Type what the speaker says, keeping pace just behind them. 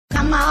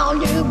From all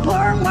you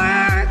poor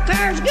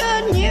workers,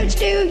 good news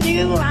to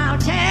you I'll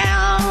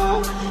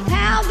tell,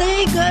 how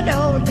the good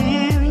old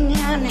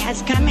union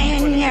has come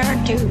in here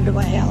to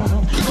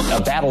dwell.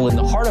 A battle in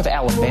the heart of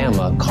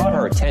Alabama caught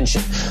our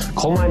attention.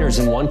 Coal miners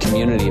in one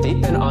community,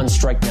 they've been on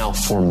strike now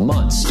for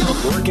months.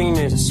 Working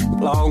as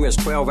long as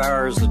 12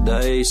 hours a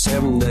day,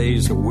 7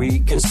 days a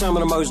week, in some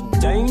of the most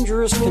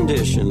dangerous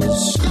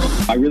conditions.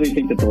 I really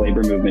think that the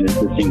labor movement is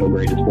the single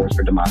greatest force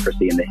for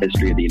democracy in the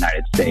history of the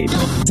United States.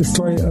 The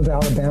story of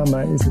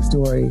Alabama is a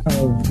story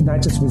of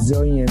not just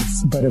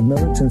resilience, but of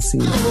militancy.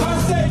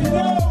 I say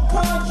no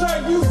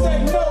contract, you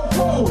say no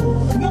code.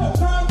 No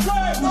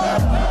contract, no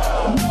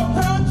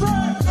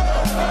contract.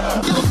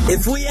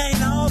 If we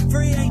ain't all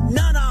free, ain't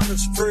none of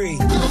us free.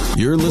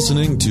 You're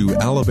listening to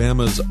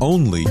Alabama's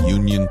only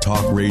union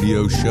talk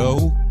radio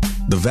show,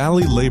 The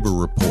Valley Labor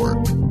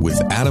Report,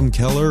 with Adam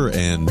Keller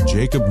and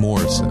Jacob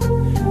Morrison.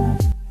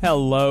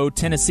 Hello,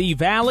 Tennessee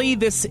Valley.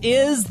 This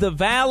is the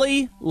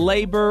Valley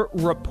Labor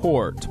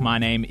Report. My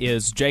name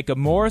is Jacob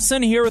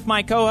Morrison, here with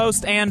my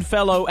co-host and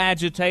fellow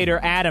agitator,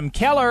 Adam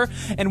Keller,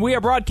 and we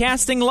are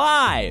broadcasting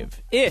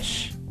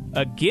live-ish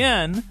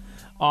again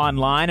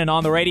online and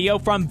on the radio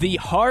from the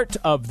heart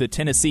of the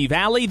Tennessee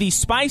Valley, the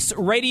Spice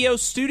Radio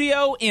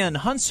Studio in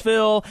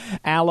Huntsville,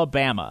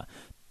 Alabama.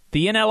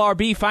 The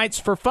NLRB fights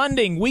for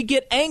funding. We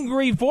get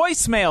angry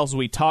voicemails.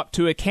 We talk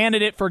to a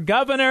candidate for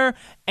governor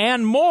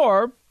and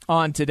more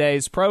on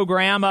today's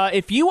program.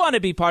 If you want to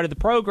be part of the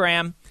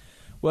program,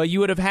 well, you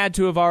would have had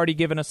to have already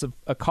given us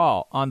a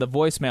call on the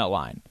voicemail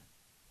line.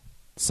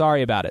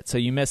 Sorry about it. So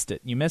you missed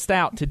it. You missed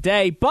out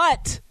today,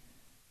 but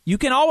you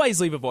can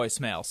always leave a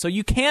voicemail. So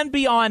you can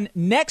be on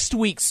next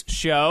week's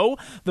show.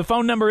 The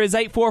phone number is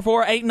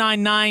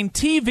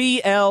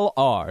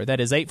 844-899-TVLR. That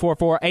is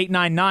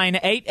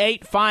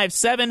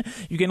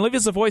 844-899-8857. You can leave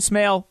us a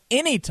voicemail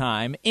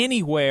anytime,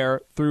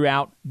 anywhere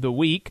throughout the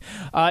week.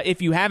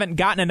 If you haven't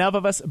gotten enough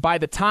of us by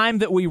the time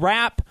that we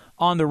wrap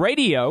on the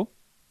radio,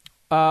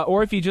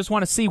 or if you just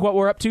want to see what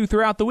we're up to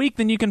throughout the week,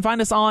 then you can find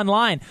us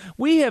online.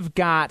 We have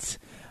got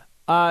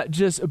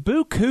just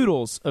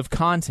boo-koodles of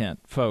content,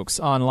 folks,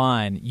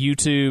 online.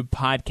 YouTube,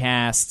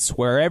 podcasts,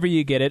 wherever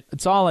you get it.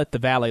 It's all at the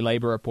Valley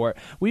Labor Report.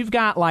 We've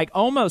got like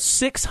almost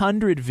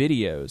 600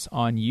 videos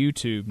on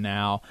YouTube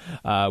now.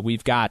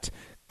 We've got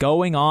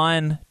going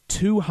on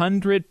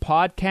 200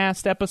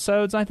 podcast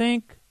episodes, I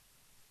think.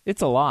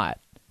 It's a lot.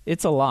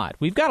 It's a lot.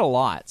 We've got a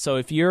lot. So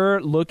if you're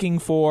looking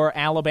for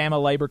Alabama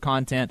labor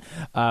content,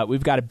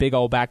 we've got a big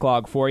old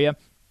backlog for you.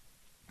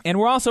 And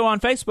we're also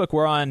on Facebook.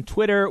 We're on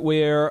Twitter.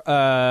 We're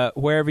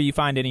wherever you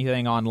find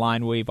anything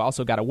online. We've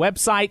also got a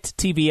website,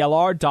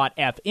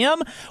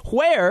 TVLR.fm,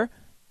 where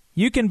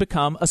you can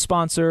become a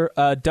sponsor,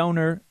 a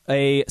donor,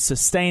 a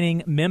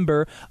sustaining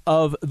member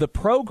of the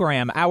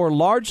program. Our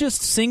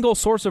largest single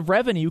source of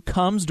revenue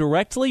comes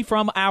directly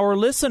from our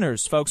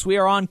listeners, folks. We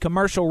are on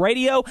commercial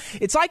radio.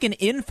 It's like an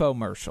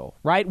infomercial,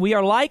 right? We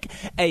are like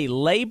a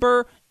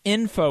labor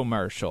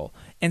infomercial.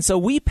 And so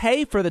we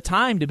pay for the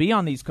time to be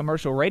on these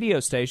commercial radio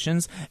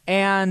stations,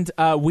 and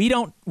we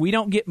don't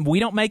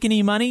make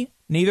any money.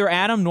 Neither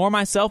Adam nor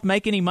myself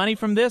make any money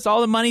from this.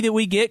 All the money that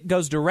we get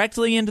goes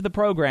directly into the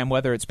program,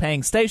 whether it's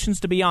paying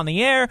stations to be on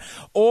the air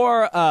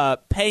or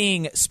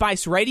paying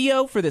Spice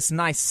Radio for this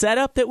nice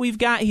setup that we've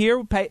got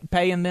here,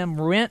 paying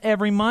them rent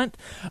every month.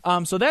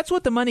 So that's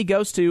what the money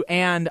goes to,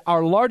 and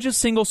our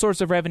largest single source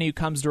of revenue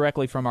comes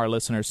directly from our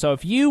listeners. So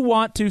if you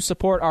want to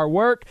support our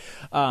work,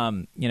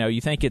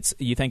 you think it's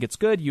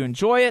good, you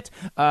enjoy it,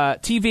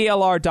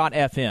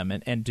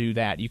 TVLR.fm and do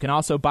that. You can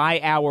also buy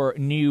our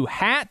new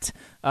hat.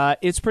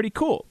 It's pretty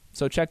cool,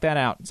 so check that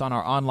out. It's on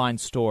our online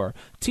store,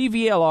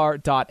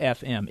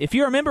 tvlr.fm. If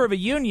you're a member of a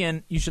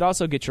union, you should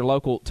also get your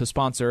local to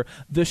sponsor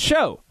the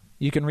show.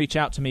 You can reach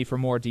out to me for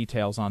more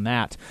details on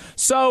that.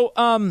 So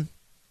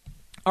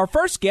our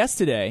first guest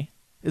today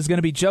is going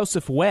to be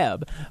Joseph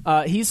Webb.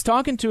 He's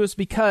talking to us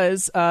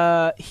because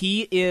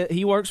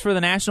he works for the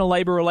National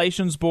Labor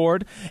Relations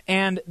Board,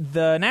 and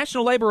the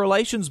National Labor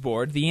Relations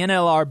Board, the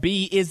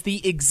NLRB, is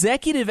the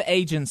executive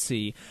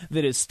agency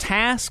that is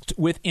tasked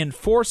with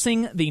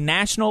enforcing the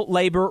National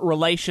Labor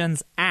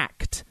Relations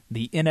Act,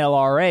 the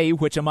NLRA,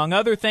 which, among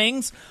other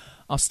things,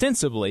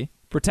 ostensibly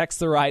protects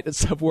the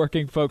rights of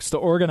working folks to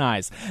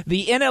organize.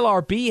 The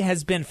NLRB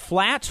has been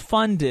flat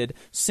funded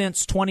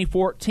since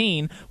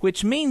 2014,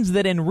 which means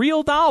that in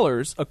real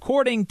dollars,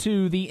 according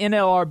to the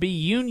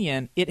NLRB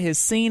union, it has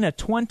seen a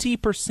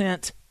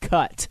 20%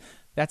 cut.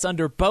 That's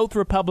under both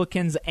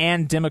Republicans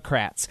and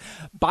Democrats.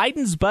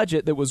 Biden's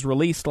budget that was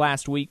released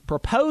last week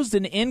proposed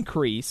an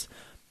increase,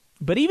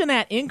 but even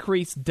that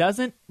increase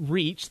doesn't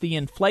reach the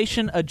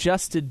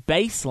inflation-adjusted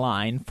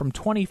baseline from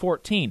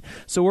 2014.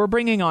 So we're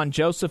bringing on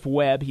Joseph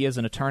Webb. He is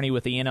an attorney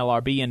with the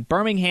NLRB in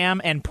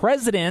Birmingham and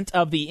president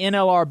of the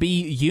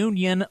NLRB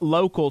Union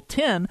Local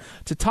 10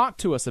 to talk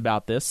to us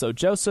about this. So,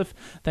 Joseph,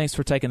 thanks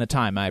for taking the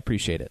time. I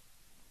appreciate it.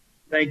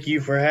 Thank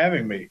you for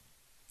having me.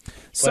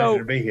 Pleasure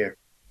to be here.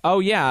 Oh,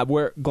 yeah,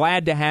 we're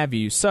glad to have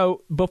you.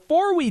 So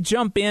before we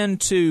jump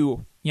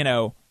into,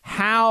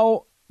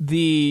 how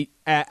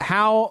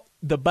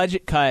the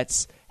budget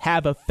cuts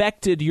have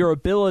affected your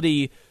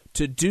ability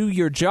to do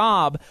your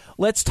job.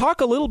 Let's talk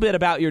a little bit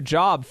about your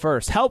job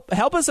first. Help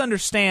us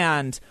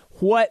understand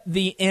what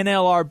the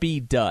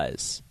NLRB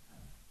does.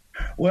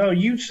 Well,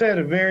 you set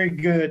a very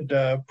good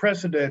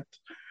precedent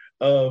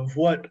of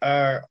what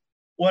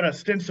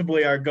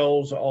ostensibly our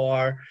goals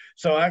are,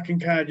 so I can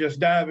kind of just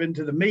dive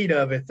into the meat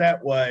of it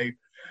that way.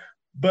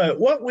 But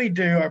what we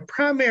do, our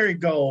primary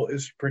goal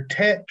is to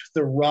protect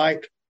the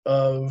right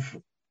of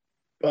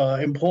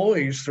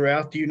employees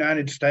throughout the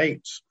United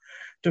States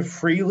to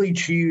freely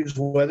choose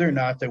whether or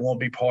not they want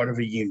to be part of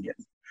a union.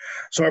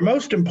 So our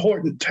most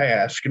important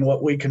task and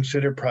what we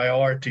consider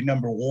priority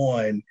number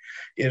one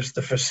is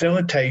the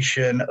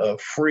facilitation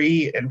of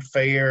free and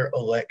fair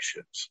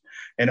elections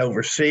and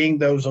overseeing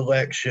those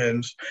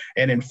elections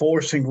and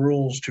enforcing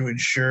rules to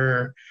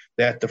ensure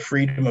that the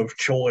freedom of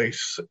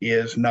choice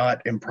is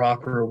not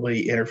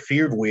improperly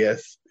interfered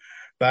with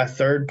by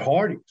third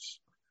parties.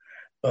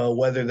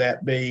 Whether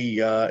that be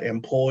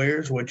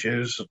employers, which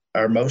is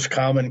our most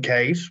common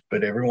case,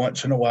 but every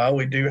once in a while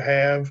we do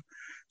have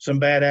some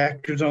bad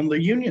actors on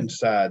the union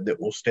side that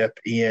will step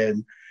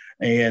in,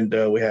 and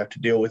we have to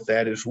deal with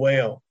that as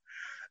well.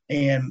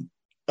 And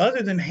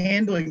other than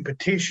handling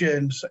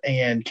petitions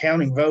and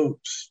counting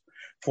votes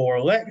for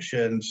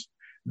elections,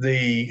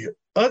 the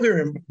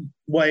other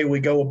way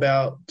we go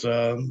about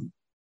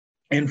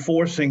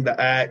enforcing the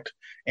act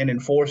and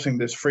enforcing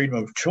this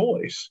freedom of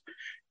choice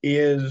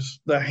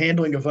is the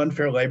handling of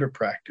unfair labor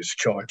practice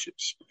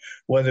charges,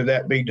 whether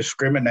that be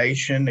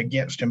discrimination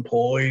against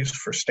employees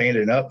for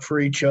standing up for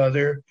each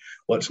other,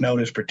 what's known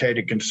as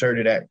protected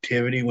concerted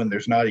activity when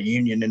there's not a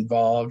union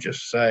involved.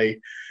 Just say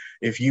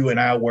if you and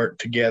I work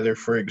together,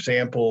 for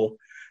example,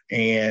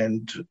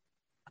 and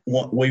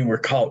we were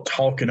caught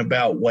talking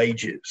about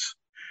wages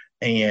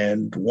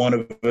and one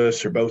of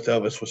us or both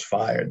of us was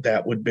fired,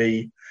 that would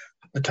be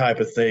the type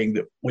of thing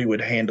that we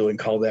would handle and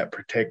call that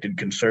protected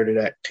concerted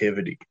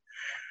activity.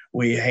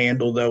 We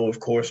handle, though,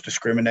 of course,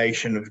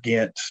 discrimination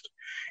against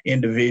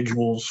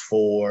individuals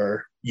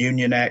for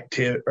union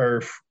activity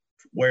or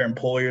where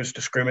employers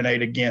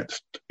discriminate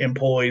against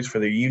employees for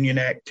their union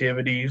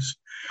activities.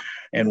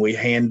 And we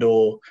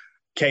handle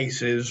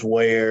cases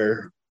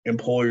where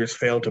employers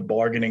fail to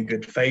bargain in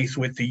good faith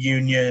with the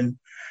union.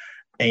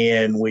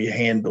 And we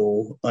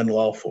handle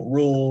unlawful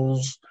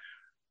rules,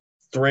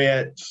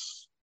 threats,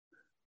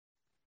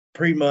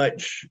 pretty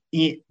much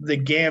the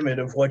gamut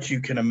of what you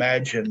can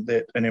imagine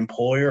that an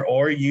employer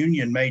or a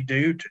union may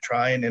do to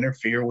try and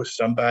interfere with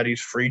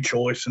somebody's free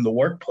choice in the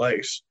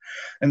workplace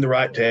and the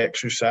right to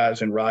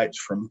exercise and rights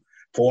from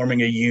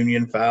forming a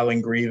union,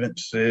 filing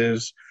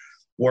grievances,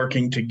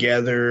 working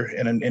together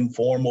in an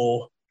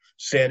informal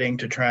setting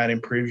to try and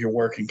improve your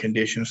working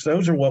conditions.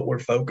 Those are what we're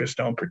focused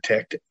on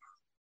protecting.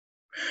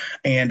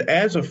 And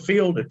as a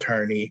field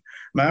attorney,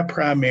 my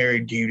primary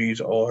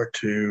duties are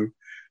to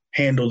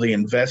handle the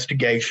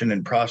investigation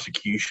and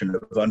prosecution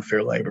of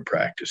unfair labor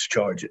practice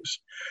charges.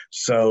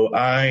 So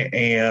I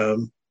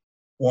am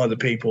one of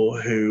the people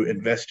who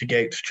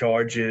investigates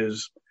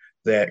charges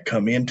that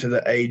come into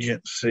the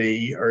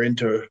agency or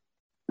into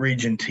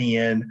Region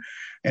 10,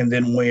 and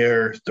then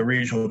where the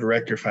regional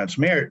director finds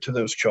merit to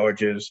those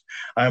charges,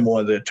 I'm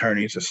one of the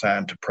attorneys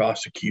assigned to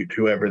prosecute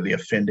whoever the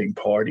offending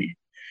party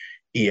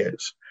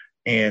is.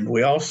 And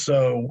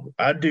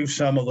I do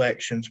some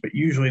elections, but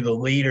usually the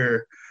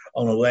leader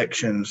on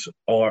elections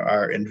are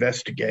our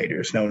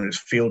investigators, known as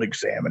field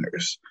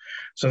examiners.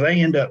 So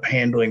they end up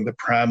handling the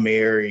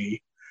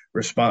primary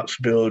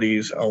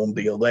responsibilities on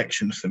the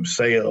elections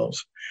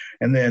themselves.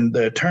 And then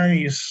the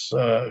attorneys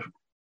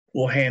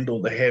will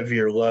handle the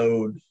heavier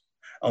load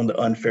on the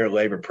unfair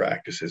labor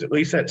practices. At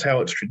least that's how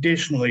it's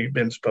traditionally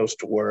been supposed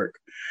to work.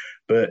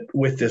 But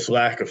with this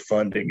lack of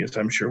funding, as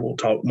I'm sure we'll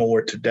talk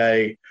more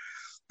today,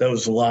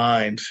 those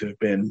lines have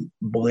been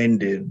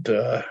blended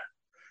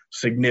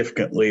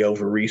significantly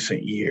over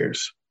recent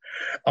years.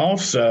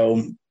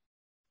 Also,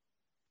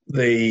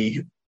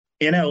 the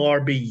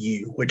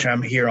NLRBU, which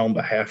I'm here on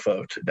behalf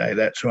of today,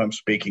 that's who I'm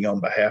speaking on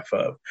behalf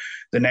of,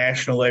 the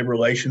National Labor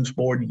Relations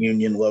Board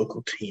Union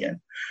Local 10,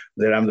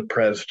 that I'm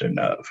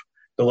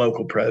the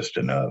local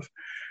president of.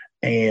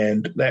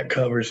 And that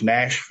covers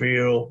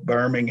Nashville,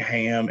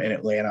 Birmingham, and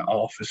Atlanta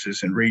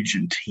offices in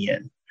Region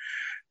 10.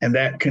 And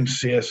that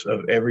consists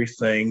of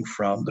everything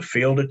from the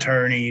field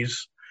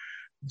attorneys,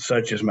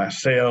 such as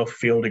myself,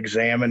 field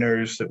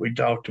examiners that we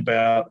talked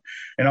about,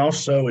 and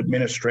also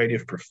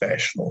administrative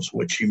professionals,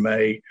 which you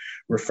may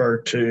refer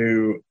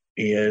to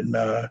in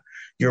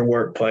your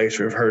workplace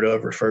or have heard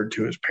of referred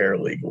to as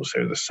paralegals.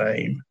 They're the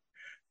same.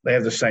 They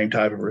have the same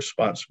type of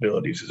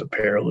responsibilities as a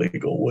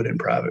paralegal would in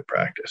private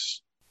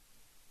practice.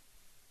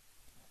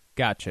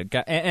 Gotcha.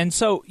 And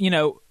so,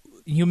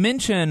 you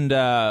mentioned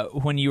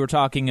when you were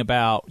talking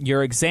about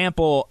your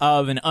example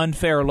of an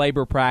unfair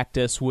labor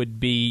practice would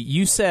be,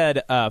 you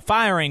said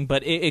firing,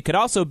 but it could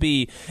also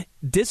be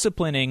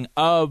disciplining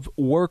of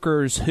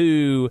workers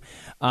who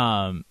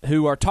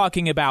are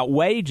talking about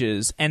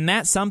wages, and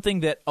that's something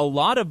that a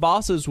lot of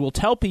bosses will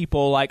tell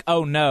people, like,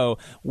 oh no,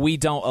 we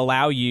don't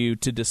allow you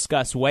to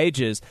discuss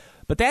wages.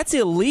 But that's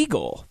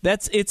illegal.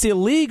 It's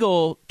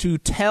illegal to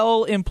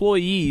tell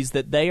employees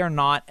that they are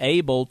not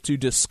able to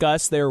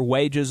discuss their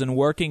wages and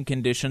working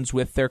conditions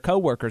with their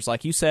coworkers.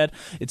 Like you said,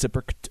 it's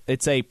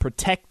a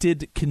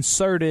protected,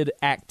 concerted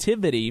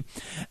activity.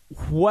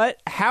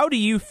 How do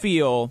you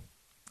feel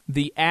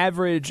the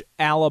average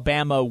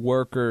Alabama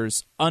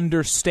worker's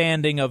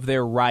understanding of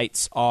their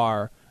rights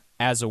are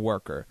as a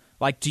worker?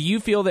 Like, do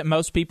you feel that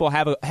most people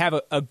have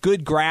a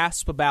good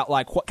grasp about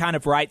like what kind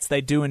of rights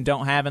they do and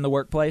don't have in the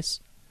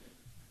workplace?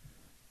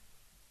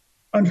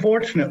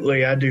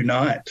 Unfortunately, I do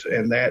not,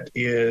 and that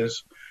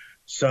is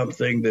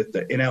something that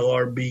the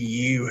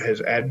NLRBU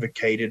has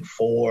advocated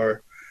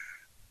for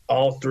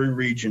all through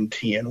Region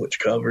 10,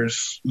 which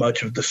covers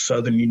much of the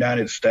southern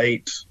United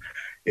States,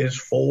 is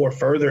for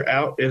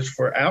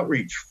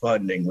outreach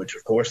funding, which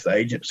of course the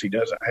agency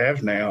doesn't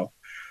have now.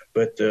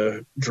 But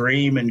the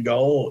dream and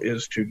goal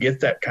is to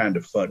get that kind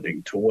of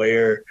funding to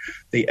where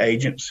the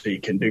agency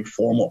can do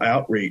formal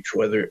outreach,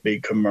 whether it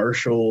be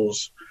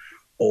commercials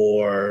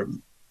or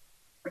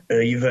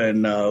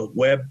even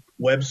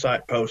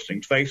website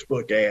postings,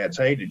 Facebook ads.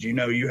 Hey, did you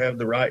know you have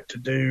the right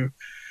to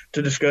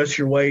discuss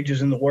your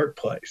wages in the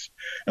workplace?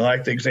 And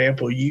like the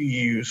example you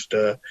used,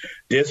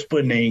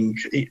 disciplining,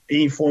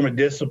 any form of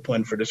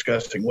discipline for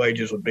discussing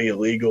wages would be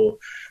illegal.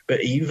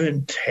 But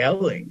even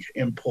telling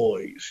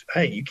employees,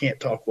 hey, you can't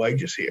talk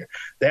wages here,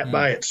 that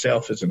by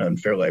itself is an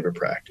unfair labor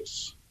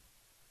practice.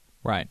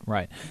 Right.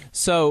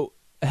 So,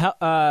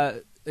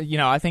 I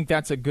think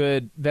that's a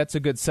good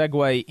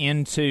segue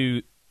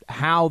into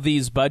how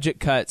these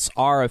budget cuts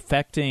are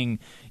affecting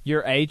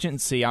your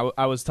agency.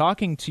 I was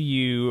talking to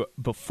you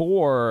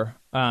before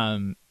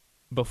when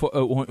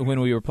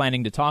we were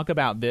planning to talk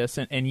about this,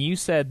 and you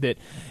said that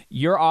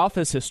your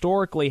office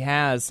historically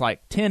has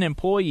like 10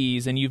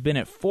 employees, and you've been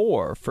at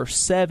 4 for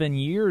 7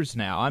 years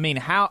now. I mean,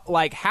 how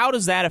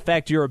does that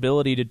affect your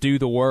ability to do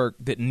the work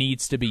that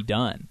needs to be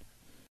done?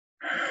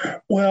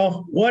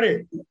 Well,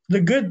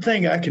 the good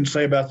thing I can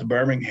say about the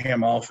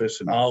Birmingham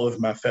office and all of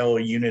my fellow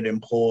unit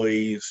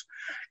employees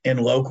in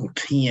Local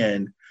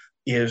 10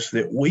 is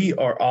that we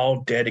are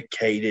all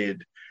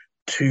dedicated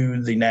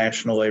to the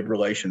National Labor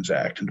Relations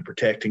Act and to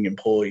protecting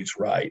employees'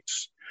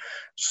 rights.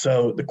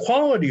 So the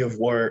quality of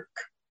work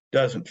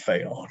doesn't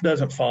fail,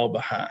 doesn't fall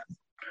behind.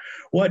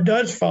 What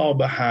does fall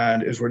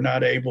behind is we're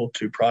not able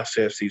to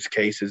process these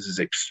cases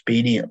as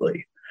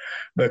expediently,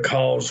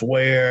 because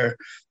where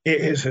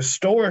it has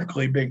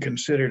historically been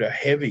considered a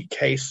heavy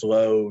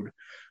caseload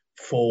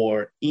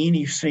for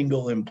any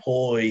single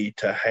employee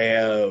to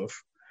have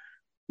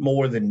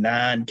more than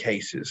 9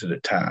 cases at a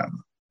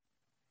time.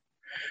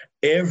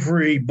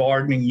 Every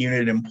bargaining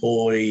unit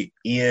employee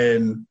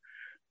in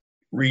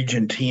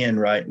Region 10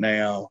 right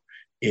now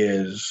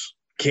is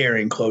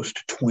carrying close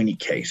to 20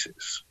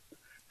 cases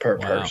per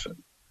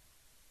person.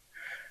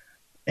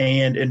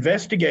 And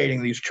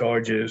investigating these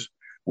charges,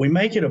 we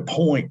make it a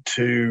point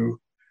to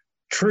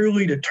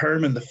truly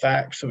determine the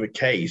facts of a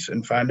case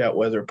and find out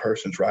whether a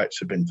person's rights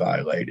have been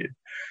violated.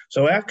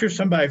 So after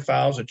somebody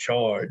files a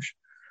charge,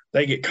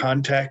 they get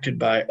contacted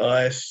by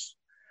us,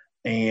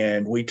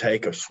 and we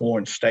take a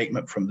sworn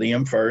statement from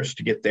them first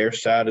to get their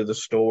side of the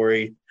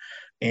story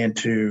and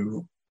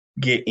to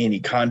get any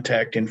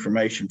contact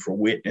information for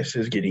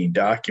witnesses, get any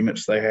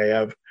documents they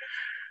have.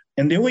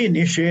 And then we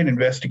initiate an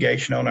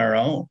investigation on our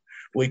own.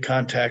 We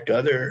contact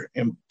other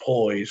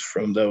employees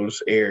from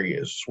those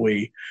areas.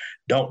 We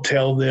don't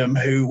tell them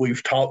who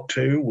we've talked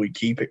to. We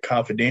keep it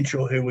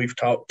confidential who we've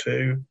talked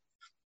to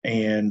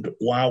and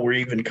why we're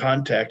even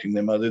contacting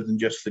them, other than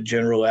just the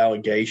general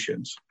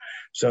allegations.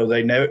 So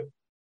they know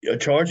a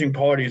charging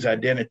party's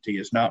identity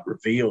is not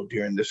revealed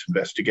during this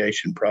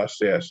investigation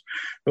process,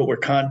 but we're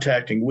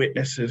contacting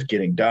witnesses,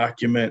 getting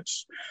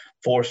documents,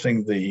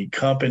 forcing the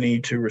company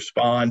to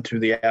respond to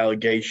the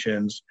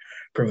allegations,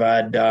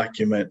 provide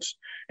documents.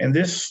 And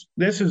this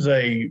is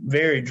a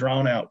very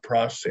drawn-out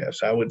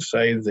process. I would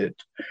say that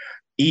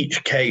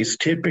each case,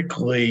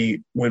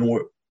 typically,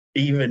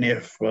 even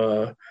if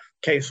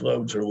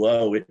caseloads are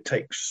low, it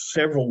takes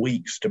several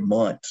weeks to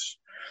months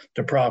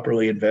to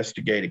properly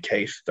investigate a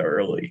case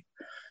thoroughly.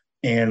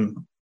 And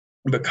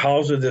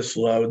because of this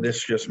load,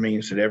 this just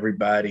means that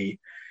everybody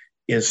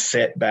is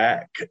set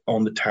back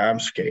on the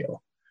time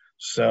scale.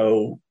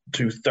 So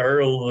to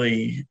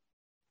thoroughly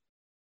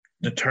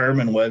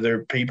determine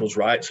whether people's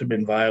rights have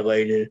been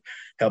violated,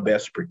 how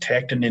best to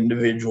protect an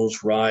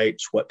individual's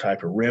rights, what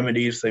type of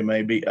remedies they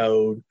may be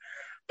owed,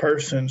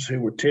 persons who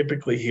were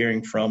typically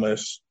hearing from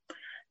us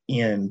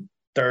in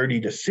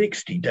 30 to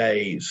 60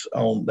 days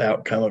on the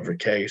outcome of a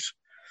case,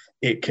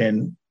 it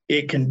can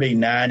be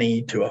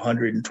 90 to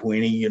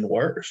 120 and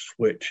worse,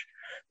 which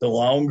the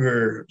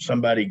longer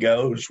somebody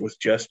goes with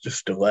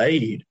justice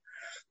delayed,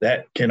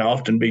 that can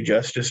often be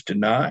justice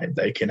denied.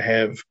 They can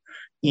have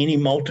any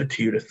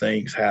multitude of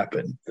things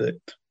happen that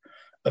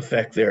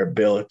affect their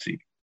ability.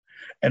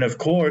 And of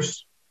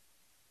course,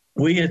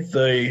 we at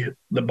the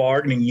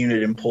bargaining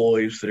unit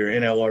employees that are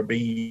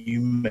NLRB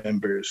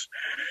members,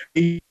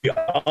 we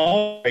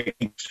always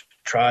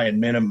try and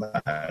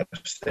minimize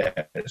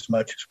that as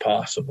much as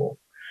possible.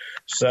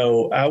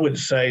 So I would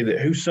say that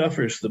who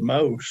suffers the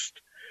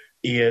most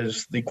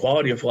is the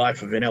quality of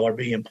life of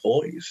NLRB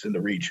employees in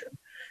the region,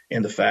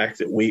 and the fact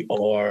that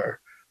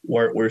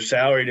we're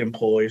salaried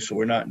employees, so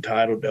we're not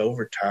entitled to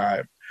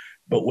overtime,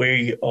 but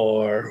we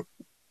are,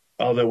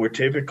 although we're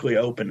typically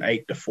open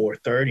 8 to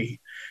 4:30,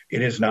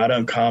 it is not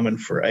uncommon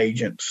for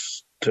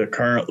agents to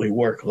currently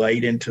work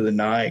late into the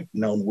night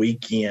and on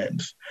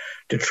weekends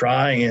to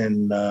try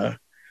and,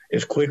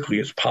 as quickly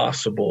as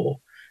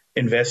possible,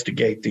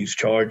 investigate these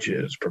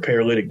charges,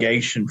 prepare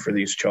litigation for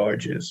these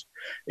charges,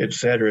 et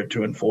cetera,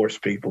 to enforce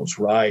people's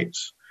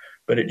rights.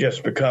 But it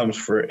just becomes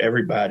for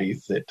everybody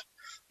that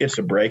it's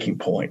a breaking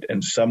point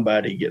and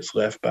somebody gets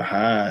left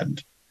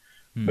behind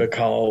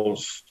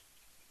because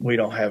we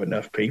don't have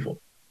enough people.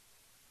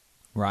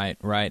 Right.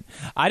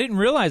 I didn't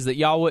realize that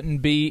y'all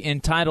wouldn't be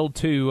entitled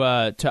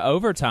to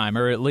overtime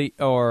or at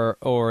least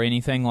or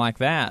anything like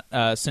that.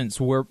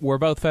 Since we're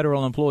both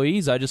federal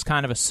employees, I just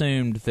kind of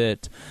assumed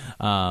that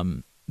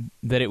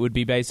that it would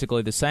be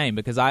basically the same,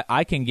 because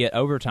I can get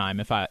overtime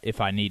if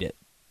I need it.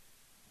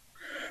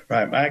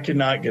 Right. I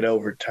cannot get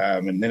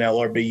overtime, and then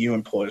LRBU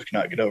employees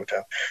cannot get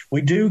overtime.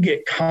 We do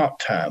get comp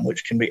time,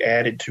 which can be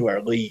added to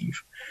our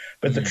leave.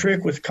 But the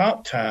trick with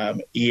comp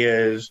time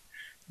is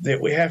that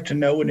we have to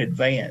know in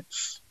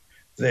advance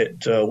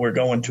that we're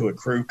going to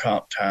accrue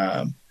comp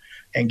time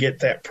and get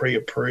that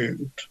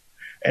pre-approved.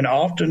 And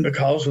often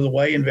because of the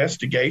way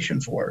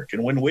investigations work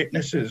and when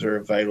witnesses are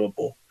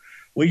available,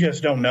 we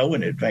just don't know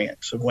in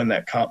advance of when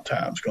that comp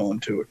time is going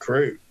to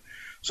accrue.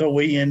 So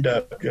we end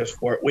up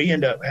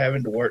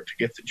having to work to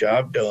get the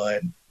job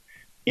done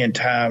in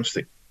times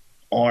that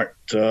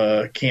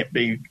can't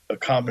be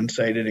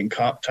compensated in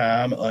comp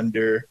time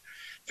under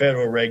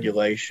federal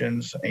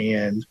regulations,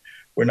 and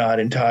we're not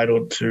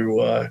entitled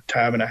to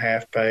time and a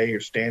half pay or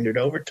standard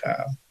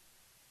overtime.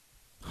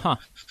 Huh.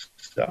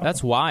 So,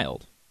 that's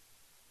wild.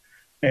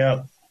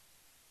 Yeah.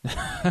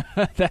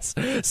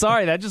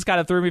 Sorry, that just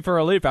kind of threw me for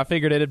a loop. I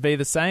figured it'd be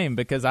the same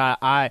because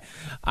I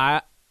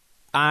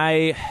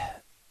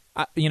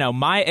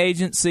my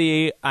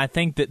agency, I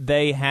think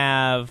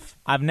that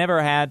I've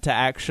never had to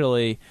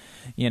actually,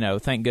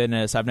 thank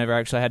goodness, I've never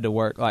actually had to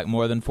work like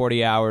more than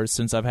 40 hours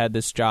since I've had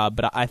this job.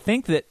 But I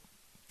think that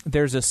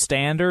there's a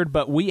standard,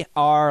 but we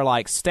are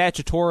like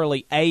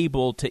statutorily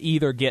able to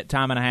either get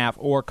time and a half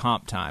or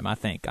comp time. I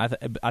think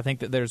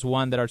that there's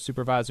one that our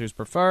supervisors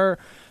prefer,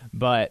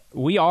 but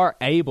we are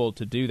able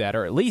to do that,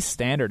 or at least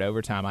standard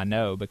overtime. I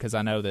know, because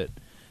I know that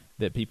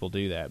people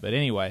do that. But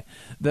anyway,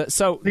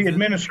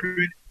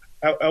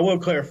 I will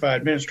clarify,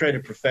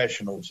 administrative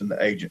professionals in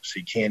the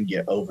agency can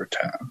get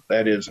overtime.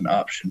 That is an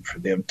option for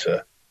them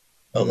to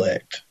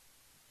elect.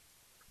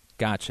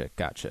 Gotcha.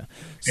 Yeah.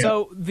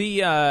 So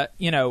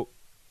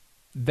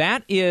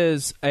that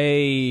is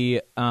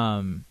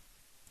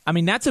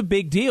that's a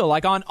big deal,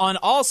 like on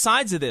all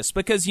sides of this,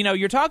 because,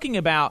 you're talking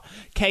about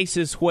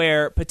cases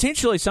where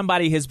potentially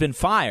somebody has been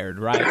fired,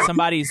 right?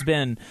 Somebody's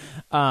been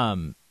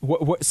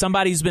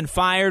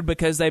fired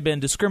because they've been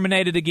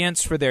discriminated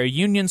against for their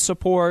union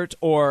support,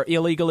 or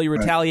illegally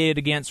retaliated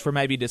against for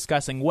maybe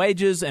discussing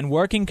wages and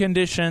working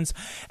conditions.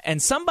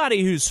 And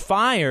somebody who's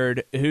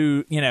fired,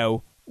 who,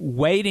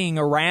 waiting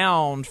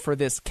around for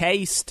this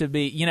case to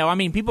be,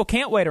 people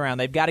can't wait around.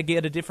 They've got to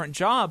get a different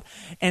job.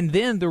 And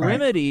then the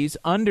remedies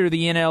under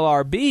the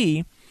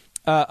NLRB,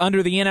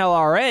 under the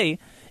NLRA,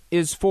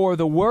 is for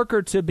the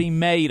worker to be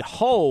made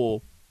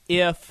whole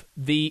if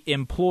the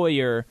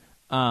employer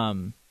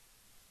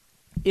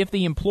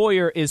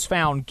is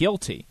found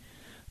guilty.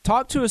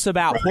 Talk to us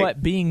about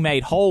what being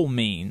made whole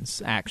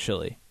means,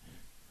 actually.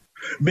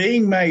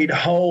 Being made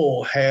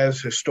whole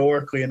has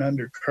historically an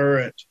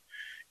undercurrent.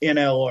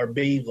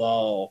 NLRB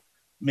law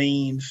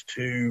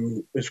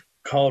is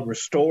called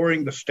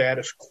restoring the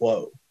status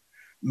quo.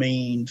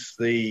 Means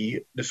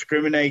the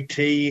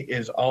discriminatee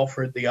is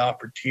offered the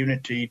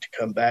opportunity to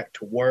come back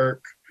to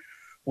work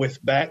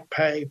with back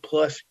pay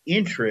plus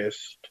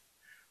interest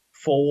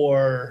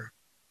for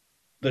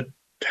the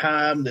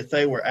time that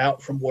they were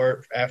out from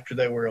work after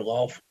they were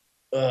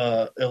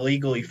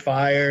illegally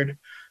fired,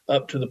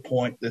 up to the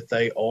point that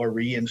they are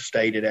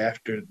reinstated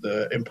after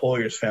the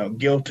employer is found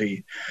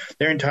guilty.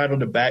 They're entitled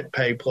to back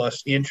pay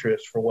plus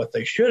interest for what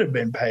they should have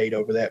been paid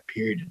over that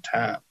period of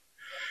time.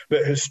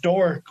 But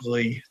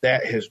historically,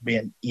 that has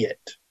been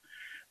it.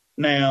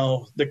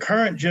 Now, the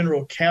current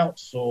general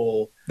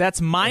counsel...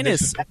 That's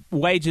minus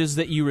wages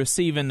that you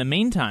receive in the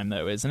meantime,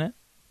 though, isn't it?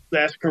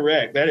 That's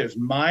correct. That is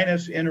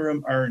minus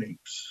interim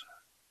earnings.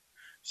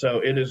 So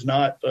it is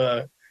not...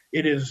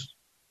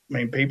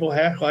 people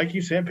have, like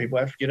you said, people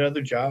have to get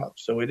other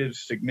jobs. So it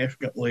is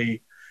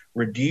significantly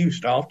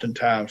reduced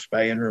oftentimes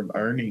by interim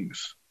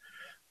earnings.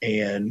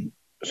 And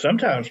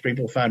sometimes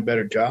people find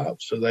better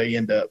jobs, so they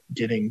end up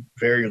getting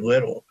very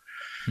little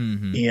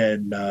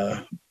in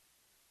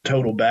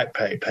total back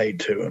pay paid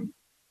to them.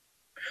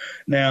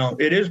 Now,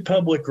 it is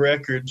public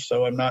record,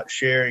 so I'm not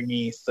sharing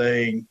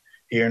anything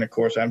here. And, of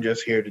course, I'm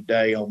just here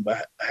today on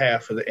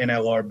behalf of the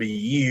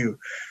NLRBU.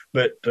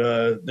 But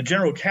the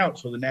General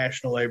Counsel of the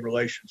National Labor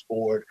Relations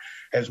Board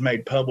has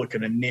made public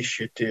an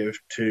initiative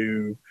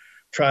to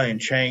try and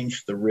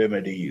change the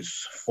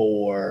remedies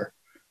for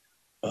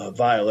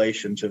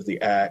violations of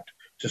the Act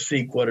to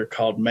seek what are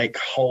called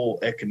make-whole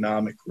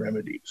economic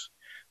remedies,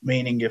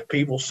 meaning if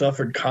people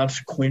suffered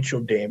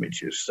consequential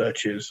damages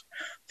such as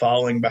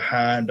falling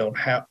behind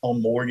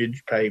on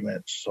mortgage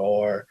payments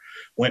or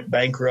went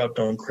bankrupt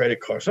on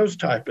credit cards, those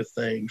type of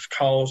things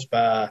caused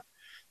by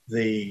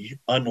the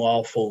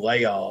unlawful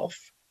layoff,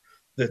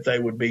 that they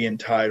would be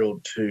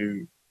entitled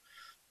to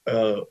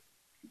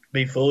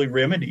be fully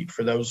remedied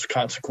for those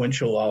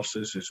consequential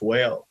losses as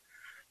well.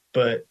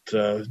 But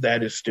that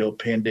is still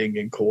pending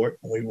in court.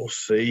 We will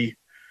see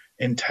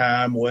in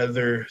time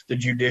whether the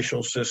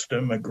judicial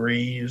system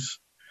agrees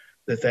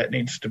that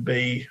needs to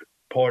be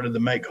part of the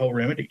make-whole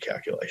remedy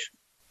calculation.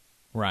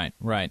 Right.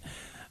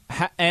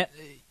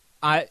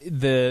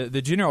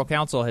 The General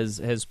Counsel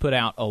has put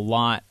out a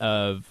lot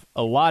of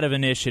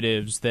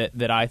initiatives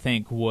that I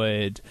think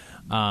would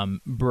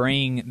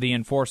bring the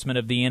enforcement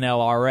of the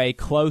NLRA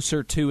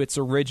closer to its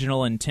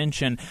original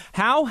intention.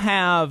 How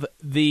have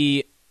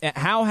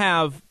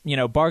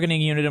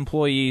bargaining unit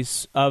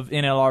employees of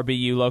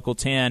NLRBU Local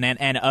 10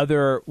 and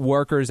other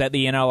workers at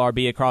the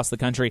NLRB across the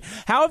country,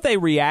 how have they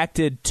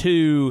reacted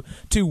to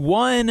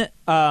one,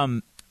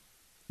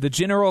 the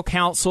General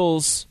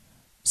Counsel's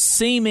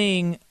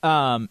seeming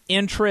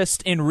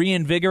interest in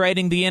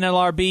reinvigorating the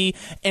NLRB,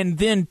 and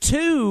then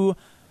two,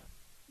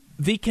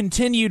 the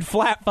continued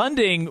flat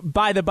funding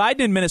by the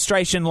Biden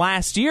administration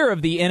last year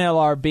of the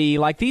NLRB?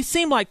 Like, these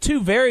seem like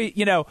two very,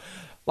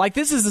 like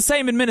this is the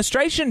same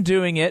administration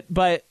doing it,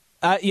 but,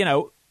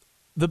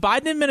 the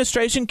Biden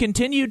administration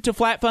continued to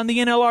flat fund the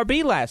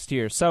NLRB last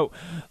year. So,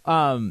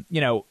 how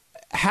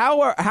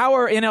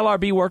are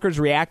NLRB workers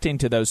reacting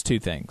to those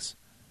two things?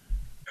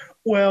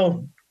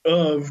 Well,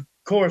 of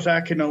course,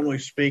 I can only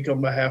speak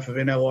on behalf of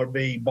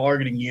NLRB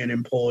bargaining unit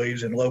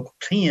employees in Local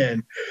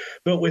 10,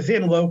 but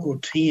within Local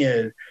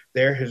 10,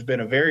 there has been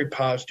a very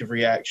positive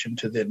reaction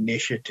to the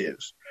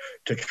initiatives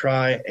to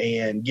try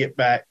and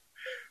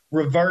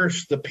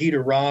reverse the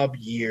Peter Robb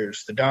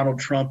years, the Donald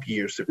Trump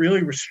years that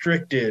really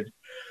restricted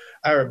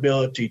our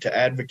ability to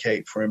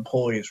advocate for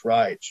employees'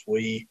 rights.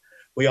 We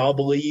all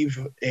believe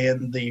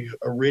in the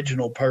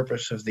original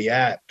purpose of the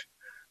Act,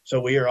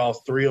 so we are all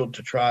thrilled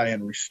to try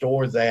and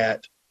restore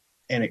that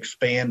and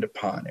expand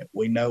upon it.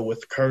 We know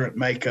with the current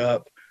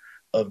makeup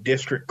of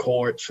district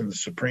courts and the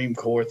Supreme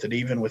Court that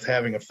even with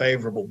having a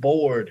favorable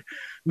board,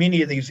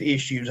 many of these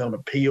issues on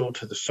appeal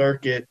to the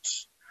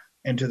circuits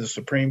and to the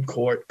Supreme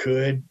Court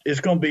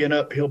it's going to be an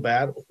uphill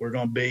battle. We're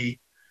going to be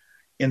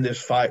in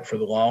this fight for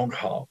the long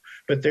haul.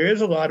 But there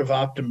is a lot of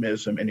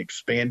optimism in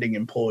expanding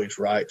employees'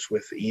 rights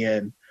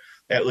within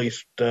at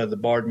least the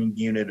bargaining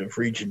unit of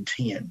Region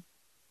 10.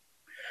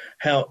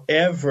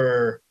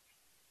 However,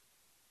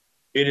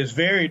 it is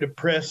very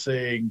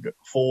depressing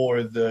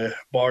for the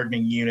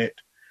bargaining unit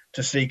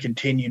to see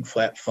continued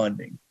flat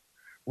funding.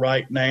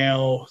 Right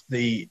now,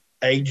 the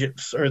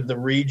agents or the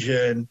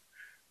region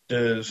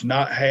does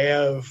not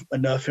have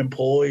enough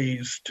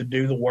employees to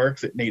do the work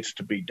that needs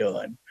to be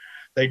done.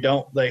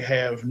 We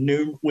have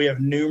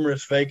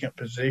numerous vacant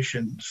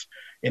positions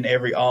in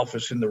every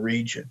office in the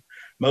region.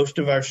 Most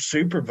of our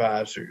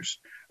supervisors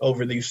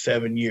over these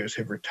 7 years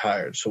have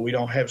retired, so we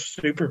don't have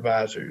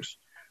supervisors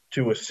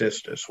to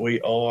assist us. We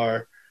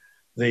are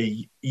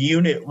the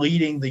unit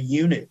leading the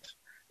unit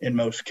in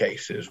most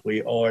cases.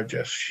 We are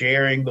just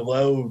sharing the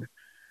load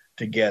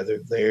together.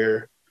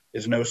 There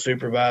is no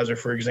supervisor,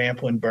 for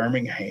example, in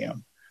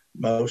Birmingham.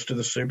 Most of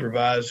the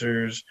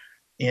supervisors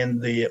in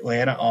the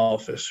Atlanta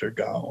office are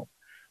gone.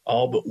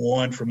 All but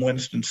one from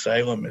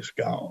Winston-Salem is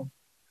gone.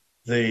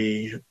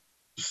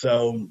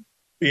 So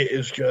it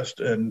is just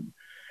an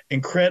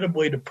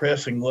incredibly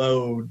depressing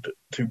load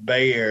to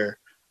bear.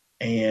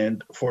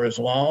 And for as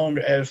long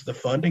as the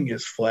funding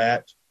is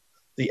flat,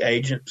 the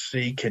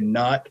agency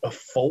cannot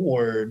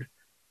afford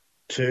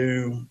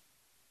to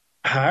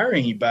hire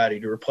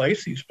anybody to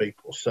replace these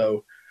people.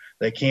 So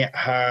they can't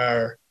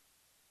hire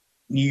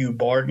new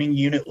bargaining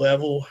unit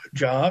level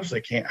jobs.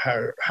 They can't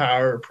hire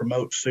or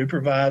promote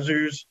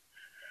supervisors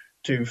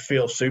to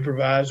fill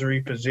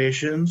supervisory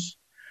positions.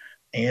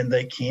 And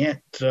they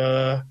can't,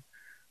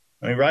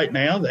 right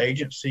now the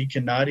agency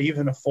cannot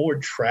even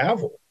afford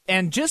travel.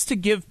 And just to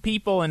give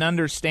people an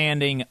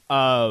understanding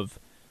of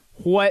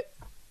what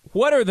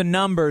are the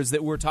numbers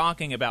that we're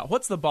talking about,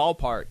 what's the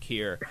ballpark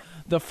here?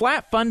 The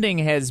flat funding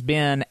has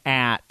been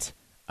at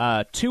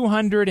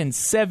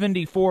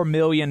 $274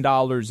 million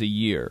a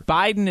year.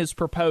 Biden is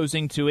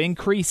proposing to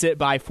increase it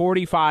by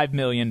 $45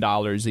 million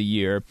a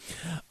year.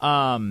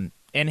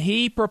 And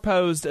he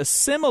proposed a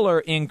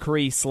similar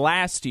increase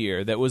last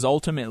year that was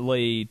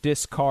ultimately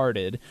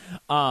discarded.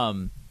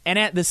 And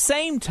at the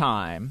same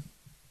time,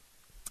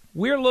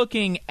 we're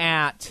looking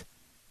at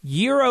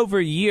year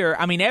over year.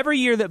 I mean, every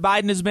year that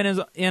Biden has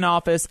been in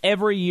office,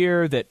 every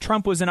year that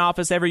Trump was in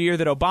office, every year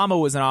that Obama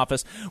was in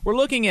office, we're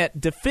looking at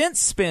defense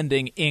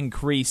spending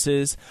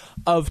increases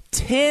of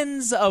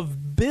tens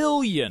of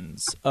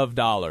billions of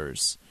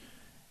dollars.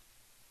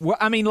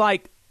 I mean,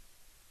 like,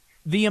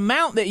 the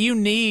amount that you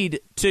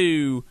need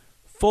to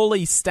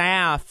fully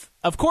staff.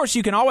 Of course,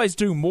 you can always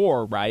do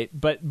more, right?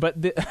 But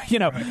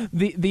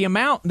the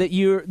amount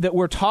that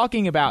we're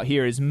talking about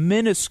here is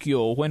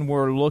minuscule when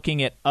we're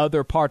looking at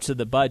other parts of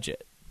the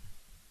budget.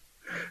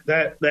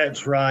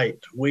 That's right.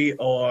 We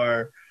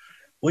are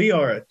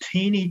a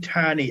teeny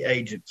tiny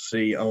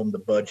agency on the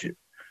budget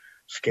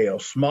scale.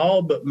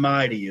 Small but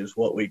mighty is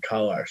what we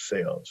call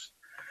ourselves.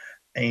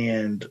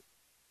 And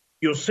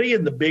you'll see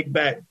in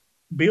the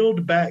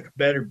Build Back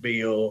Better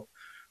bill,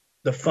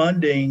 the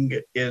funding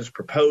is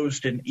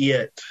proposed in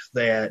it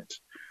that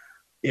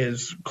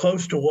is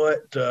close to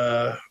what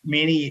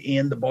many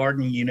in the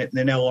bargaining unit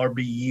and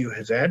NLRBU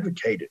has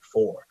advocated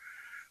for,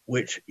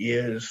 which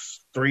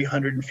is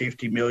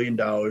 $350 million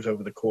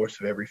over the course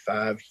of every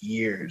 5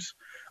 years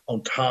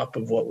on top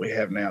of what we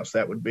have now. So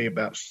that would be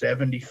about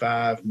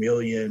 $75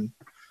 million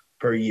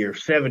per year,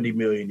 $70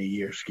 million a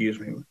year, excuse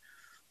me.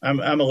 I'm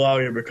a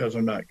lawyer because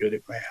I'm not good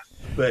at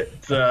math, but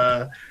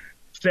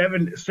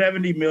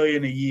 $70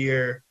 million a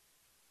year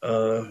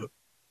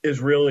is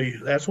really,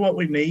 that's what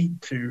we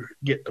need to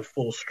get to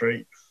full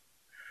strength.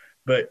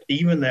 But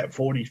even that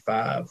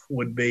 45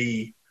 would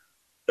be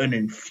an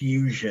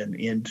infusion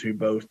into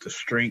both the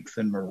strength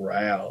and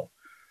morale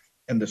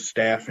and the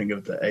staffing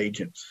of the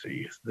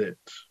agency that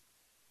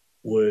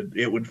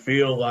would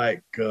feel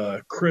like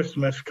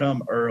Christmas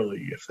come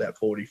early if that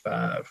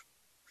 45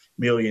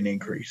 million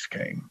increase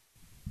came.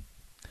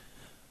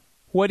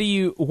 What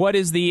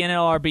is the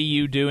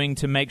NLRBU doing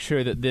to make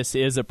sure that this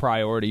is a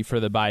priority for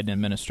the Biden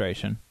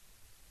administration?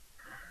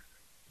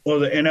 Well,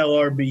 the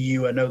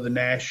NLRBU, I know the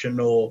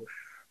national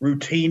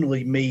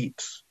routinely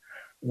meets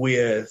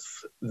with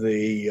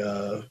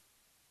the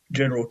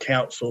general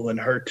counsel and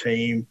her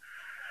team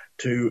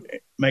to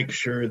make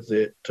sure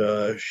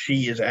that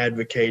she is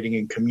advocating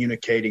and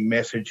communicating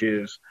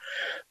messages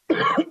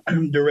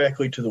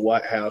directly to the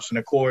White House. And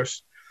of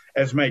course,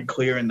 as made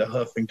clear in the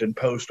Huffington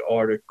Post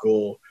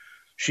article,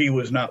 she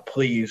was not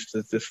pleased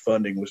that this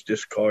funding was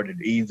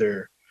discarded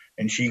either,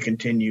 and she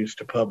continues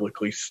to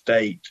publicly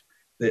state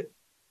that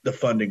the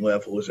funding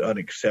level is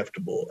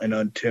unacceptable and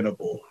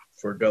untenable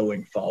for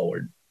going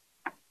forward.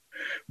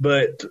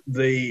 But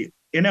the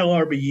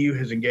NLRBU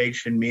has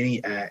engaged in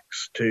many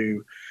acts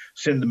to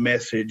send the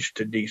message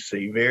to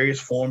D.C., various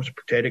forms of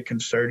protected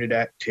concerted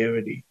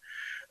activity,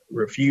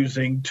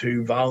 refusing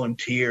to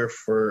volunteer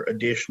for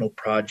additional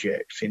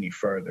projects any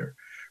further,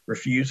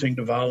 refusing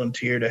to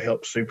volunteer to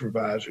help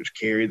supervisors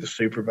carry the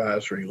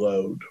supervisory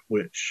load,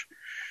 which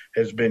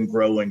has been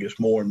growing as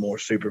more and more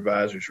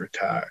supervisors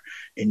retire.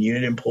 And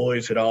unit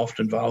employees had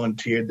often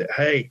volunteered that,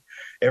 hey,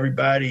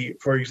 everybody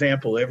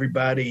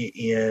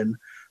in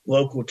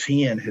Local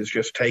 10 has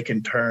just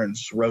taken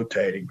turns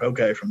rotating.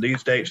 Okay, from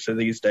these dates to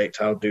these dates,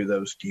 I'll do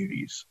those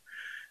duties.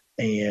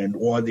 And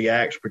one of the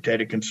acts,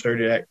 protected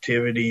concerted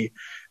activity,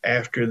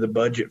 after the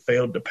budget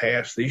failed to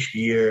pass this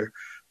year,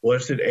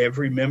 was that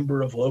every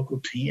member of Local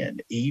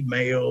 10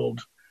 emailed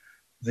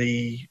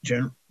the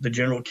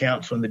general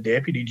counsel and the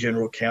deputy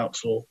general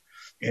counsel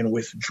and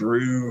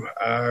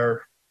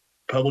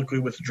publicly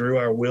withdrew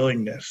our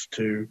willingness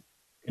to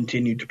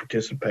continue to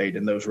participate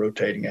in those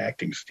rotating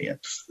acting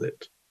stints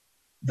that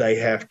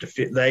they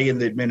and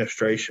the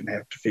administration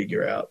have to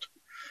figure out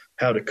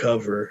how to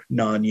cover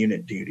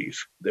non-unit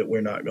duties that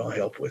we're not going to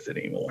help with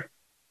anymore.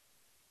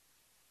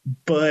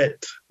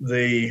 But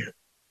the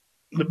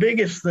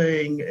biggest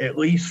thing, at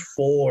least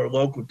for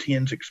Local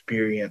 10's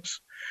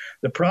experience,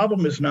 the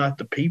problem is not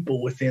the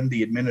people within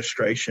the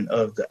administration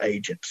of the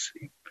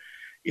agency.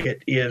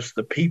 It is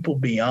the people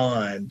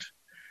beyond.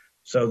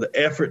 So the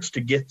efforts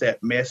to get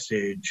that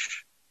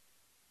message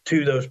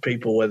to those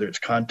people, whether it's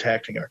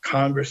contacting our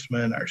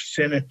congressmen, our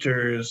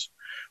senators,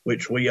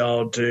 which we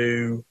all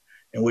do,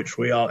 and which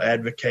we all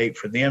advocate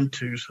for them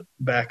to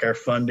back our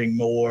funding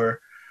more.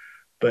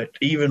 But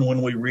even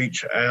when we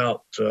reach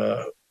out,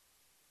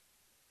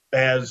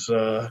 as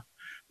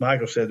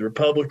Michael said, the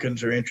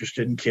Republicans are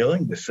interested in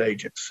killing this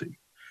agency.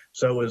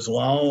 So as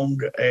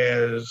long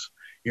as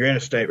you're in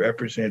a state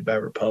represented by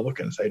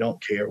Republicans, they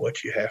don't care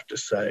what you have to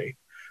say.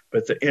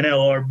 But the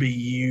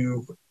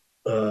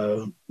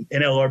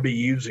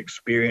NLRBU's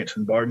experience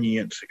and bargaining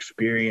unit's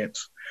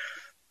experience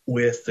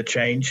with the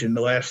change in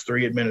the last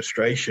three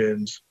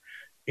administrations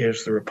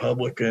is the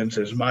Republicans,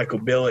 as Michael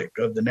Billick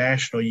of the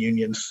National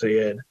Union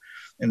said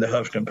in the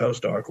Huffington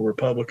Post article,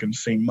 Republicans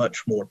seem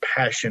much more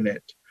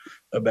passionate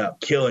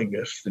about killing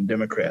us than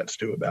Democrats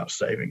do about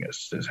saving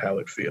us, is how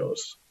it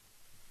feels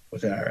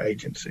within our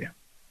agency.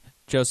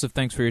 Joseph,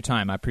 thanks for your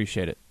time. I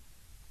appreciate it.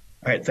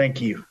 All right, thank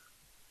you.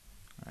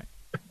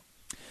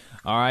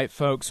 All right,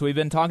 folks, we've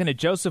been talking to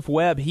Joseph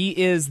Webb. He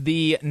is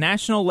the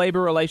National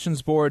Labor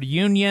Relations Board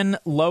Union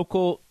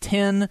Local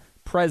 10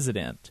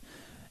 president.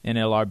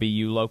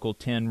 NLRBU Local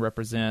 10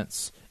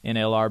 represents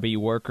NLRB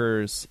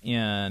workers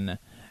in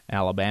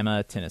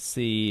Alabama,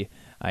 Tennessee,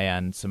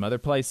 and some other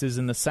places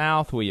in the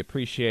South. We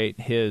appreciate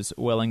his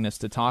willingness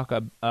to talk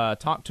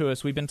to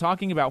us. We've been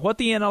talking about what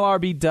the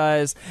NLRB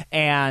does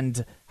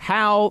and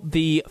how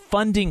the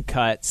funding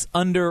cuts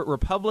under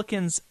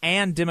Republicans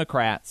and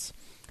Democrats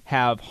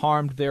have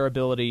harmed their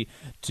ability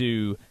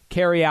to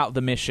carry out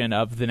the mission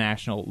of the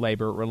National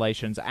Labor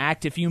Relations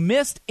Act. If you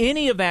missed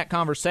any of that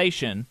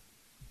conversation,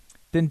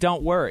 then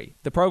don't worry.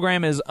 The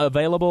program is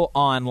available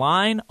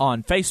online,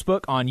 on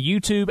Facebook, on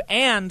YouTube,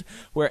 and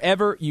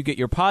wherever you get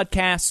your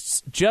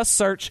podcasts. Just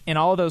search in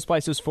all of those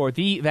places for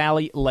The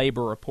Valley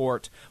Labor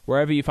Report,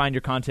 wherever you find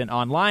your content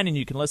online, and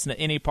you can listen to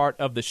any part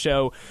of the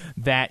show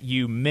that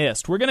you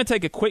missed. We're going to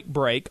take a quick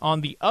break.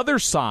 On the other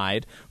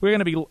side, we're going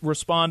to be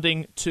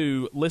responding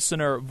to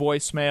listener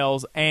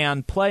voicemails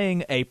and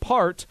playing a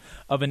part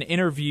of an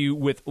interview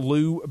with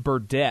Lou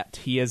Burdett.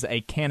 He is a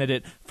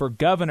candidate for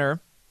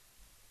governor.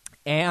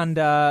 And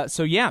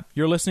so,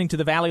 you're listening to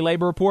the Valley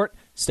Labor Report.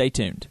 Stay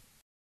tuned.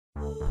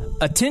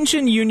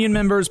 Attention union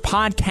members,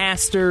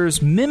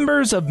 podcasters,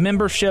 members of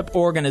membership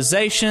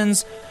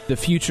organizations. The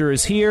future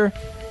is here,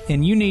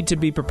 and you need to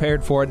be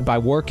prepared for it by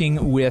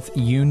working with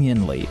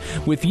Unionly.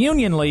 With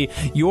Unionly,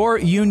 your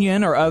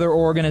union or other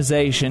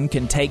organization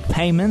can take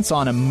payments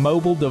on a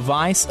mobile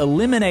device,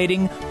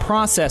 eliminating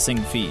processing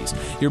fees.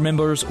 Your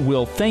members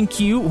will thank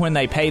you when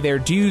they pay their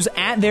dues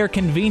at their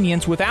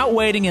convenience without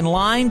waiting in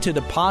line to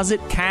deposit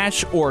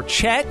cash or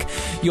check.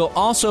 You'll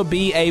also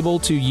be able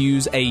to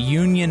use a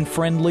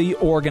union-friendly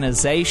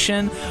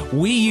organization.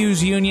 We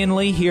use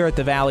Unionly here at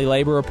the Valley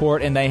Labor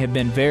Report, and they have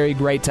been very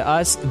great to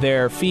us.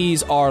 Their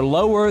fees are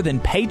lower than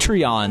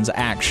Patreon's,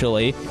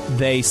 actually.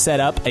 They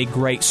set up a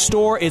great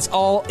store. It's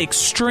all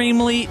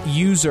extremely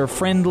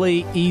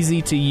user-friendly,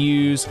 easy to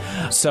use.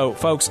 So,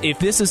 folks, if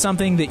this is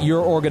something that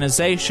your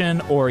organization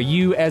or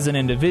you as an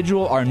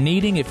individual are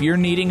needing, if you're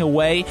needing a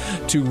way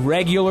to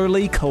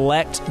regularly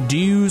collect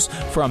dues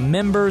from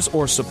members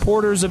or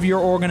supporters of your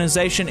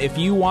organization, if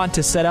you want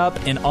to set up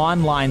an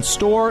online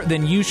store,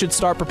 then you should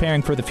start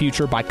preparing for the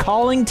future by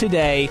calling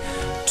today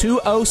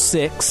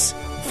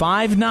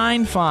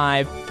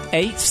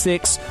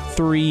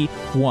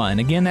 206-595-8631.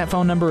 Again, that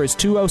phone number is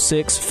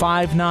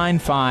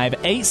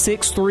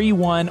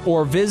 206-595-8631,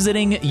 or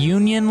visiting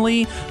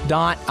unionly.io.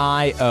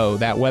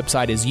 That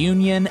website is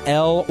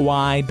unionly.io.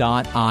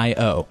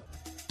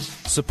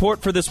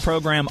 Support for this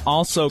program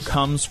also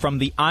comes from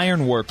the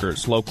Iron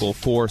Workers, Local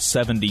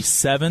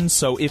 477.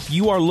 So if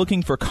you are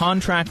looking for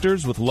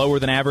contractors with lower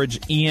than average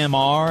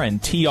EMR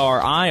and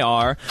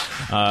TRIR,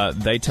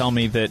 they tell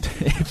me that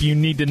if you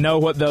need to know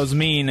what those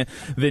mean,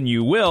 then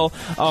you will.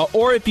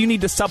 Or if you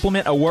need to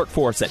supplement a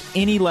workforce at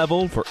any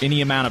level for any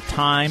amount of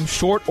time,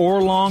 short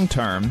or long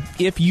term,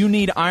 if you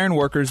need iron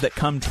workers that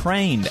come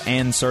trained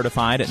and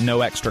certified at no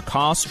extra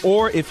cost,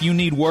 or if you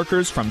need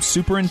workers from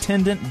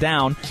superintendent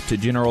down to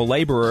general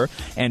laborer,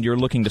 and you're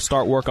looking to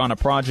start work on a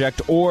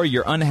project, or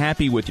you're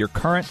unhappy with your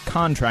current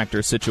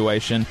contractor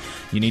situation,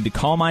 you need to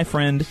call my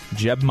friend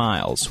Jeb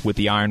Miles with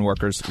the Iron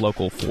Workers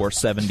Local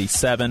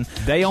 477.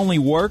 They only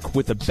work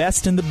with the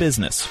best in the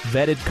business,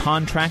 vetted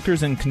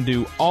contractors, and can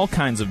do all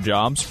kinds of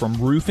jobs,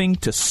 from roofing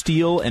to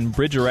steel and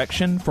bridge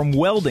erection, from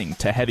welding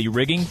to heavy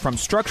rigging, from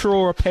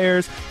structural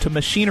repairs to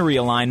machinery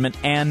alignment,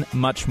 and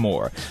much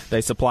more.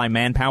 They supply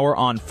manpower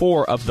on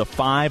 4 of the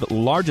 5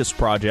 largest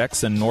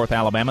projects in North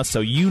Alabama, so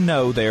you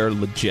know they're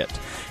legit.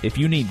 If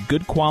you need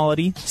good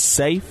quality,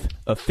 safe,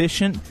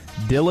 efficient,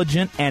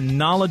 diligent, and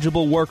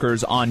knowledgeable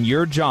workers on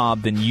your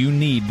job, then you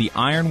need the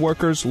Iron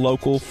Workers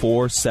Local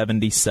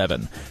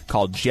 477.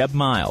 Call Jeb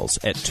Miles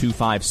at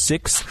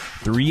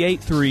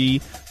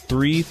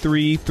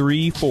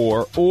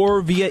 256-383-3334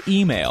 or via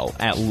email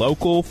at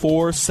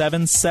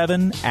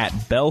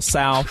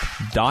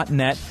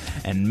local477@bellsouth.net,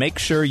 and make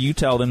sure you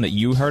tell them that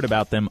you heard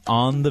about them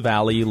on the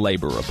Valley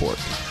Labor Report.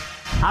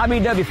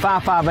 IBW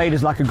 558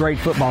 is like a great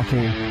football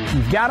team.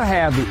 You've got to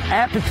have the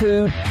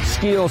aptitude,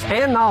 skills,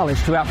 and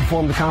knowledge to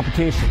outperform the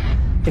competition.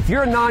 If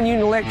you're a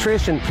non-union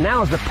electrician,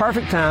 now is the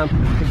perfect time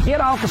to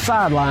get off the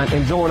sideline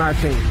and join our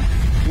team.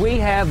 We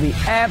have the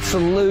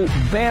absolute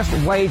best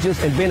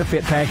wages and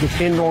benefit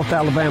package in North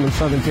Alabama and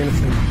Southern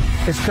Tennessee.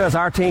 It's because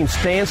our team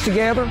stands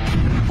together,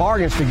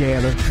 bargains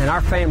together, and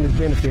our families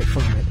benefit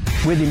from it.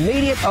 With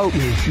immediate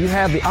openings, you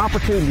have the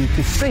opportunity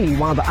to see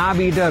why the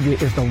IBW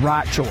is the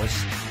right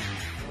choice.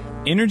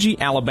 Energy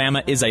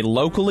Alabama is a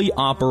locally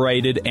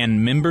operated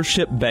and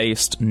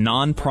membership-based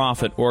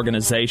nonprofit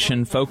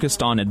organization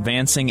focused on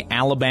advancing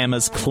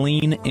Alabama's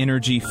clean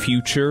energy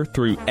future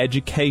through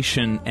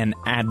education and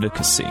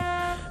advocacy.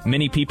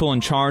 Many people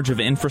in charge of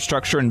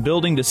infrastructure and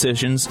building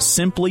decisions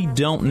simply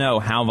don't know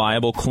how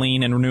viable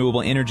clean and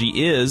renewable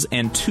energy is,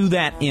 and to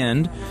that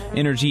end,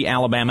 Energy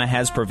Alabama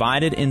has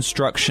provided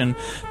instruction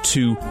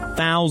to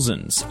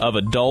thousands of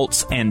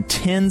adults and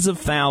tens of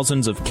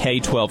thousands of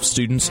K-12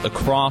 students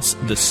across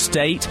the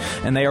state,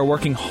 and they are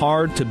working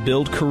hard to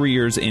build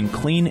careers in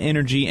clean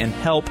energy and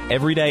help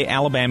everyday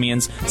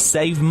Alabamians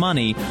save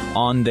money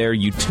on their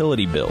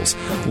utility bills.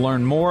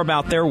 Learn more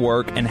about their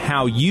work and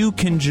how you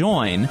can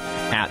join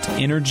at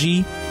energyalabama.org.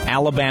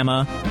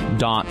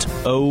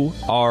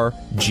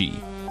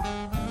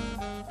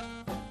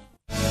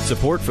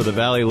 Support for the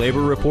Valley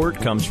Labor Report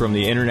comes from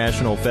the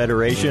International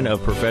Federation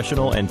of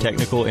Professional and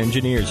Technical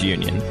Engineers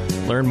Union.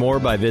 Learn more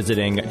by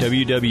visiting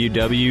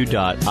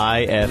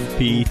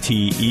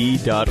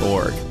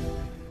www.ifpte.org.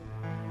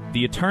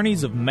 The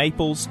attorneys of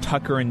Maples,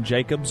 Tucker, and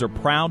Jacobs are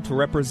proud to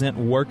represent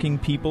working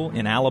people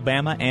in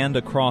Alabama and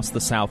across the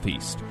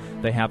Southeast.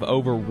 They have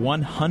over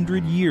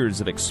 100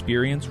 years of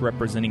experience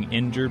representing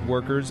injured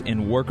workers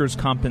in workers'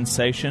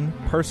 compensation,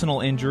 personal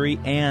injury,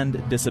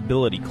 and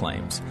disability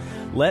claims.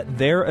 Let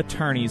their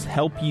attorneys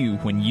help you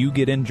when you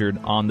get injured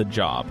on the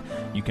job.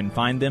 You can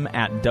find them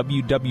at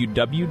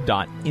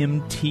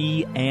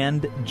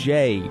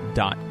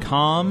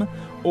www.mtandj.com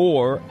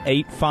or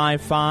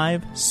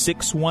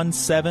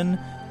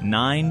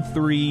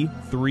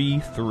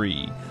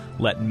 855-617-9333.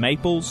 Let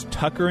Maples,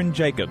 Tucker, and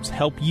Jacobs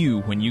help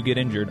you when you get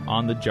injured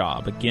on the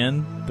job.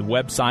 Again, the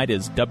website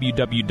is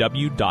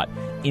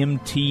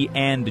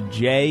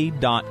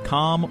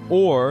www.mtandj.com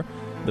or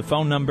the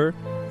phone number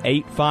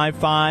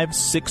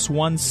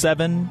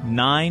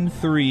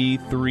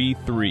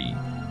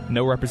 855-617-9333.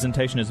 No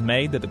representation is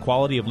made that the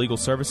quality of legal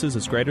services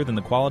is greater than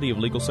the quality of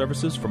legal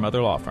services from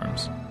other law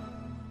firms.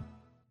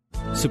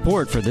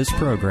 Support for this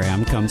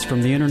program comes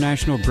from the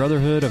International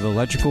Brotherhood of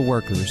Electrical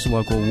Workers,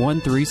 Local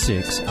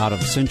 136 out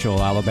of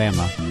Central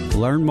Alabama.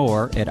 Learn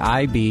more at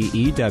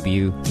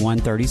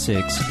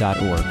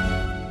IBEW136.org.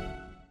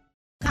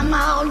 Come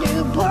all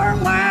you poor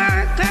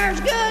workers,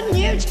 good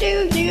news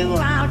to you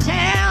I'll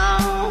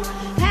tell,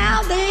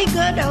 how the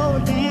good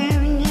old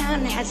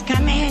union has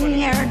come in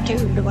here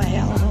to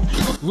dwell.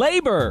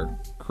 Labor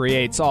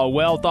creates all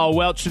wealth. All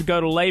wealth should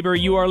go to labor.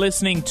 You are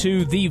listening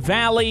to the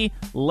Valley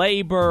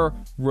Labor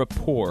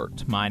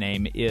Report. My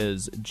name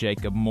is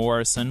Jacob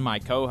Morrison. My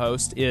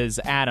co-host is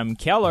Adam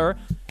Keller.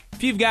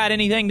 If you've got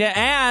anything to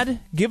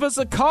add, give us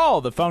a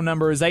call. The phone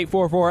number is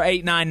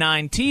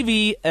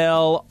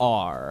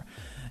 844-899-TVLR.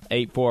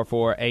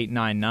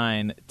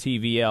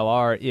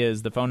 844-899-TVLR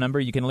is the phone number.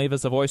 You can leave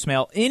us a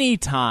voicemail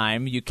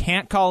anytime. You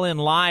can't call in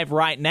live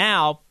right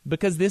now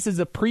because this is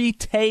a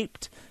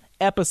pre-taped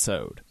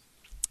episode.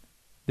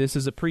 This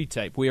is a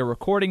pre-tape. We are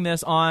recording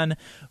this on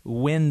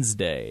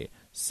Wednesday.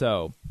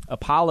 So,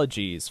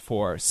 apologies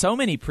for so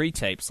many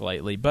pre-tapes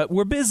lately, but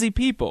we're busy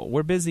people.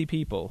 We're busy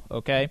people,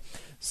 okay?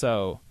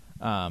 So,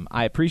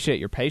 I appreciate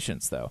your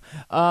patience, though.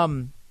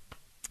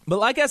 But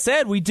like I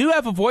said, we do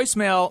have a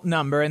voicemail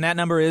number, and that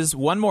number is,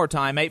 one more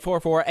time,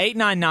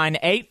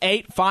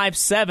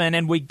 844-899-8857,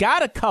 and we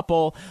got a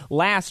couple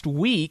last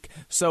week.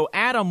 So,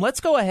 Adam, let's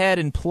go ahead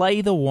and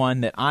play the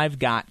one that I've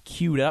got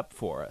queued up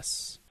for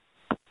us.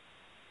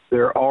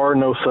 There are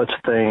no such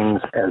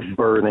things as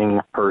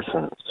birthing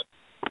persons.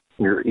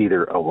 You're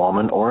either a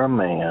woman or a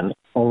man.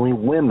 Only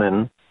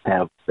women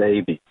have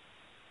babies.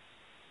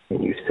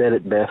 And you said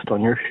it best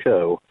on your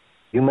show.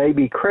 You may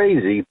be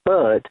crazy,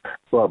 but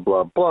blah,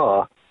 blah,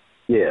 blah.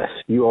 Yes,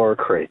 you are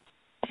crazy.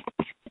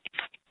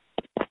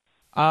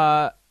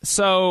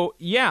 So,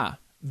 yeah.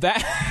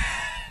 That...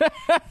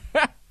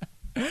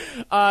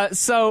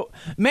 so,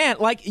 man,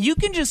 like, you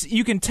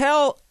can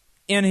tell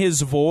in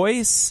his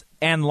voice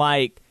and,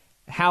 like,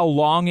 how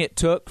long it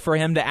took for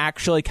him to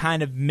actually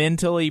kind of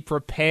mentally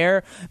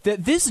prepare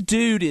that this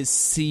dude is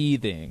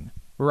seething,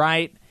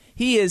 right?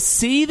 He is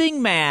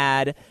seething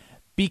mad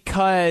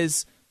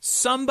because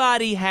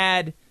somebody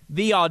had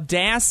the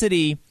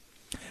audacity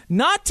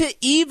not to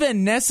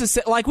even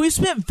necessarily, like, we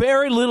spent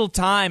very little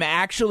time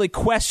actually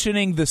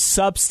questioning the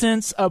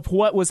substance of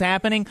what was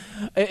happening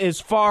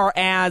as far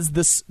as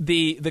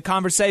the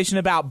conversation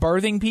about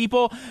birthing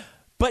people,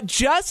 but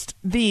just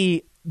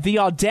the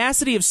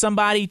audacity of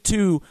somebody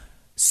to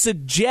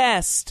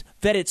suggest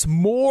that it's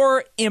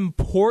more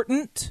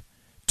important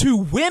to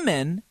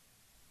women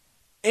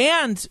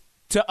and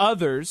to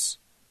others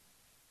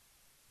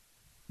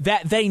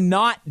that they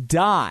not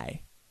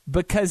die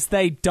because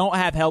they don't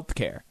have health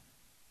care.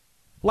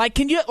 Like,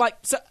 can you, like,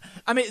 so,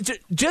 I mean,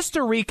 just to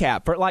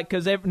recap,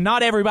 because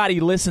not everybody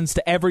listens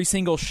to every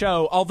single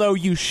show, although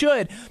you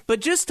should, but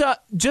just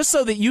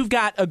so that you've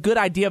got a good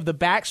idea of the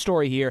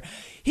backstory here,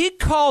 he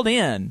called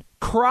in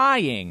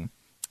crying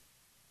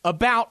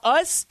about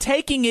us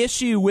taking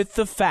issue with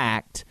the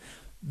fact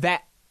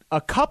that a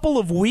couple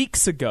of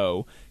weeks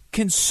ago,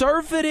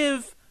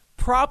 conservative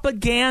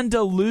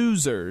propaganda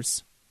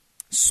losers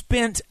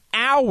spent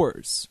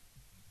hours,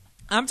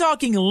 I'm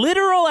talking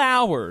literal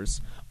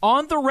hours,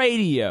 on the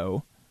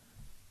radio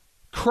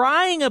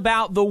crying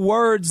about the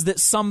words that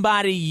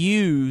somebody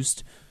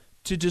used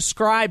to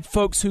describe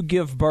folks who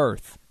give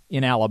birth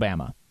in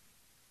Alabama.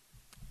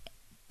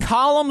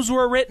 Columns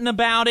were written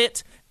about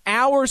it,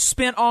 hours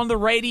spent on the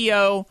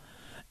radio,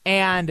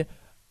 and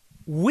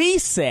we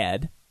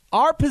said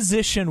our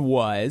position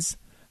was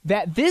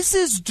that this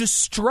is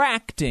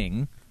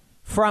distracting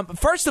from,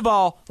 first of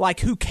all,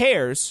 like, who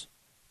cares?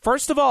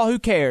 First of all, who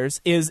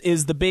cares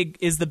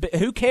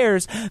who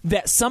cares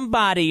that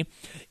somebody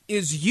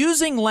is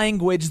using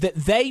language that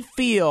they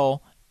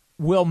feel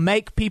will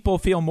make people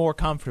feel more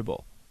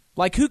comfortable.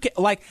 Like,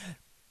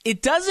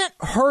 it doesn't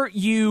hurt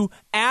you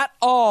at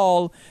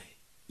all,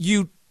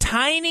 you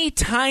tiny,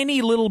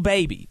 tiny little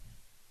baby.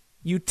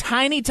 You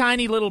tiny,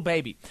 tiny little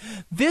baby.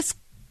 This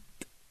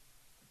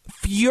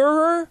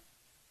Fuhrer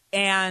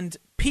and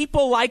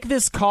people like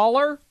this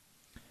caller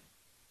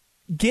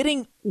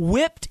getting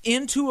whipped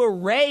into a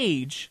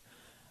rage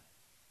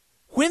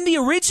when the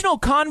original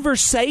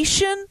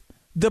conversation,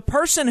 the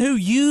person who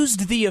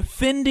used the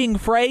offending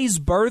phrase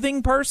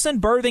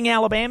birthing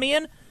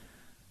Alabamian,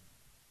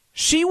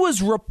 she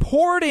was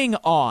reporting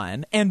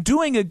on and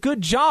doing a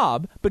good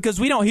job, because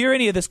we don't hear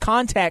any of this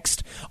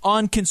context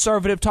on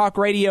conservative talk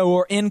radio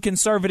or in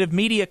conservative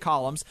media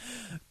columns,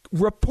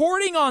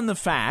 reporting on the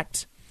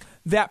fact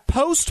that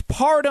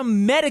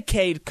postpartum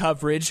Medicaid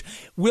coverage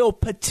will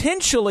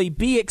potentially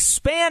be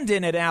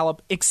expanded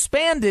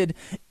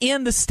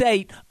in the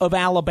state of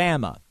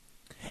Alabama.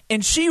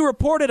 And she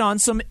reported on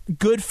some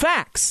good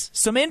facts,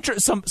 some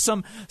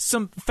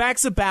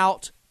facts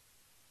about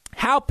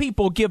how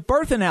people give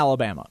birth in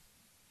Alabama.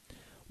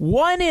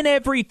 1 in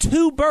every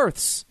 2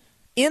 births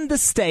in the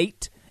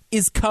state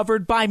is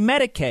covered by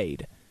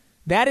Medicaid.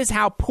 That is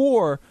how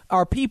poor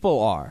our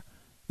people are.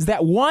 Is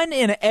that 1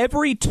 in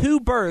every 2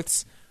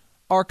 births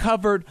are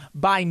covered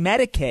by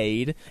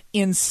Medicaid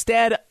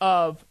instead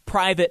of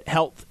private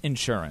health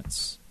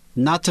insurance.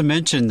 Not to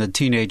mention the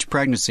teenage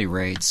pregnancy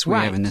rates we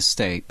have in this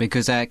state,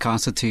 because that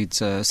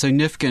constitutes a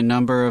significant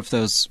number of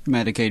those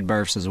Medicaid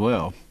births as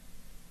well.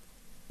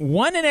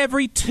 1 in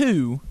every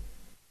 2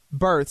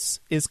 births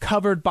is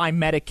covered by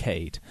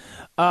Medicaid.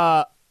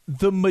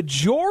 The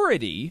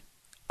majority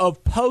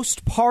of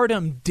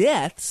postpartum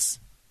deaths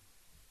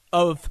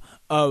of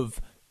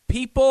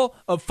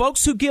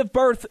folks who give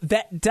birth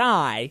that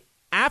die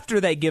after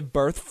they give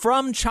birth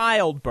from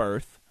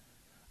childbirth,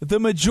 the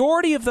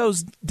majority of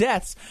those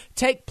deaths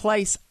take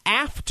place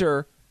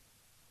after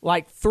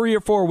like 3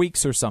 or 4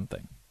 weeks or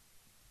something.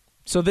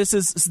 So this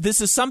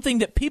is something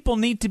that people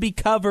need to be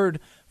covered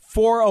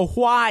for a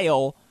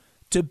while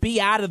to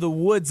be out of the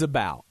woods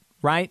about,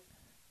 right?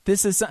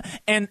 This is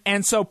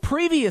and so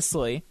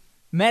previously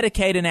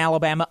Medicaid in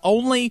Alabama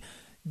only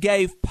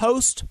gave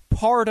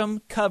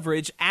postpartum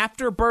coverage,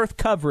 after birth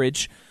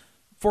coverage,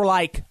 for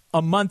like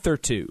a month or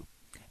 2.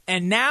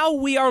 And now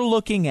we are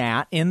looking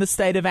at, in the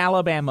state of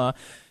Alabama,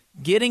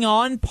 getting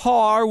on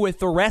par with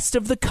the rest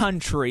of the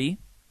country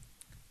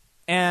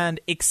and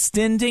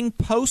extending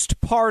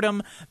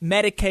postpartum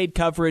Medicaid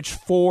coverage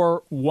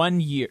for 1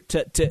 year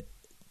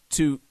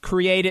to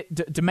create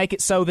it, to make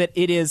it so that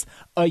it is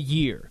a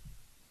year.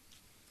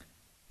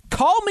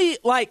 Call me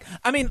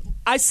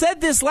I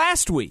said this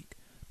last week.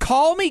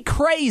 Call me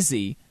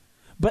crazy,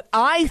 but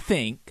I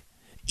think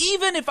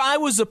even if I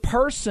was a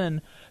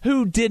person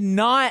who did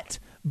not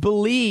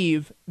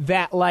believe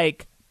that,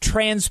 like,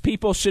 trans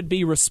people should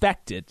be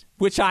respected,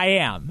 which I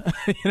am.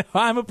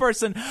 I'm a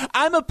person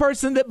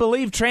that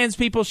believes trans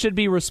people should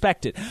be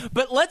respected.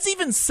 But let's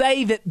even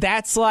say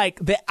that's like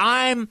that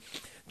I'm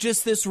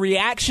just this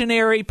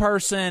reactionary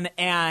person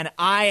and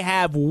I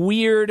have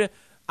weird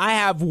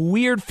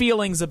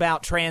feelings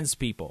about trans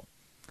people.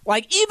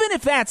 Like, even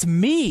if that's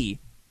me,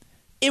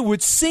 it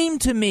would seem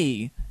to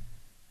me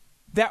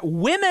that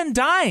women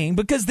dying,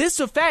 because this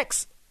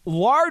affects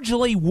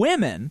largely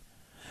women,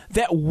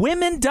 that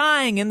women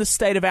dying in the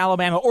state of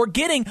Alabama or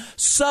getting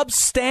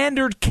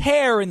substandard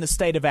care in the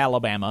state of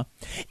Alabama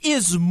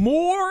is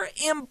more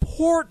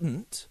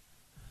important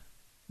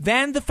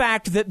than the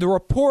fact that the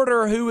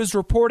reporter who is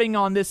reporting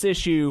on this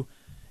issue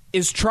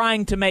is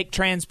trying to make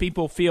trans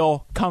people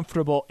feel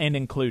comfortable and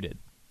included.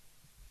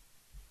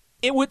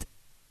 It would,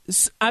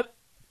 I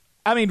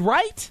mean,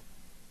 right?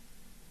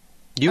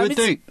 You would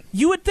think.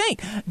 You would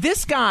think.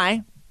 This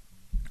guy,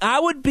 I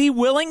would be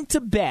willing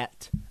to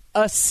bet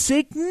a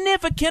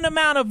significant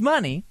amount of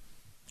money.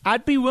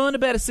 I'd be willing to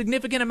bet a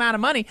significant amount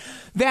of money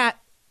that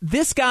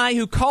this guy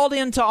who called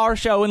into our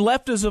show and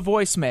left us a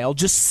voicemail,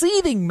 just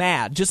seething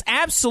mad, just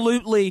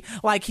absolutely,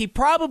 like, he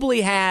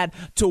probably had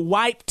to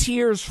wipe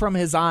tears from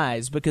his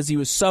eyes because he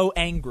was so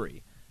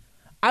angry.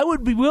 I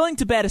would be willing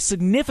to bet a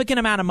significant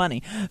amount of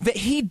money that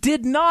he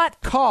did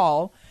not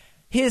call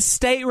his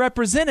state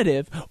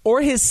representative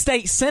or his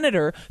state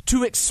senator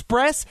to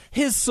express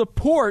his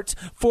support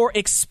for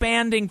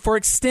extending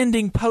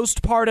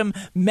postpartum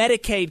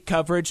Medicaid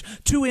coverage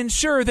to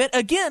ensure that,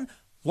 again,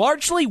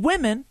 largely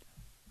women,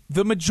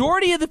 the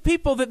majority of the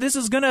people that this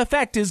is going to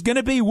affect is going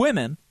to be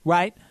women,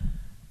 right?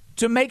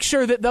 To make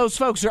sure that those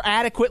folks are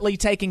adequately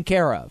taken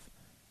care of.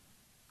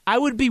 I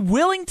would be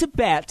willing to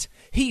bet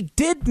he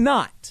did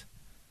not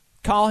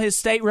call his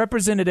state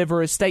representative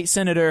or his state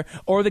senator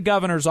or the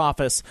governor's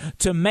office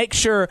to make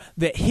sure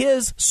that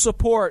his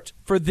support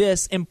for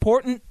this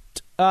important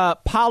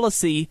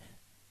policy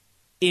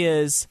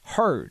is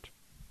heard.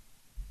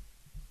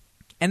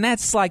 And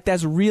that's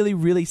really,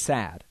 really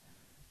sad.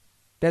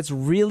 That's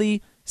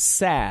really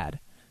sad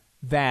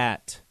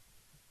that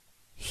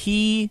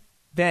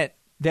that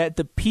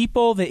the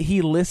people that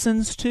he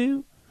listens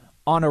to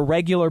on a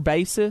regular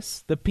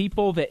basis, the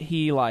people that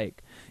he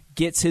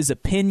gets his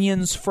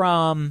opinions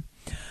from,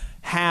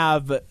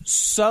 have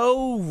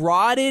so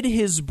rotted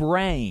his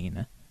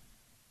brain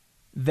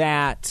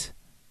that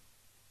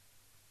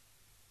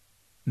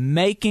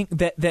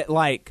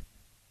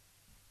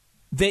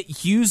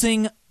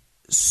using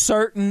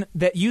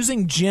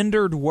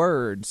gendered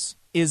words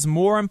is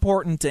more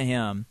important to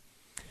him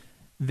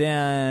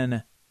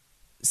than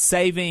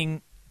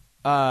saving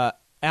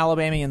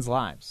Alabamians'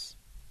 lives.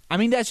 I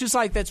mean,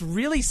 that's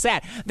really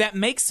sad. That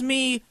makes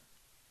me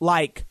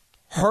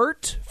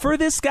hurt for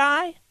this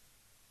guy.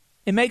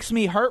 It makes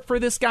me hurt for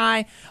this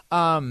guy,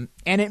 and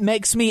it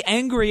makes me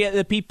angry at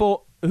the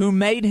people who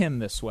made him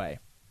this way.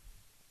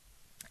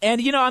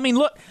 And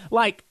look,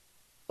 like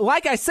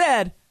I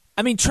said,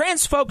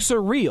 trans folks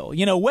are real.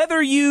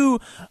 Whether you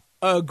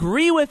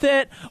agree with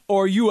it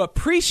or you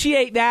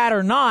appreciate that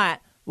or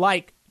not,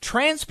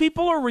 trans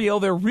people are real.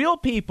 They're real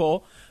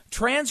people.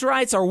 Trans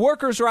rights are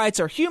workers' rights,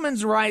 are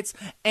humans' rights,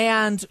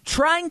 and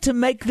trying to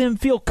make them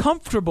feel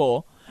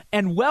comfortable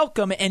and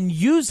welcome and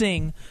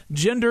using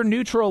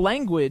gender-neutral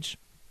language,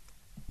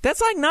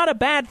 that's not a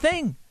bad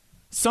thing.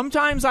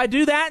 Sometimes I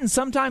do that and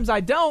sometimes I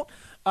don't.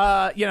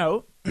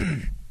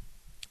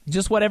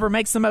 Just whatever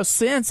makes the most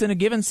sense in a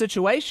given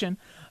situation.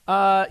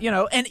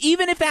 And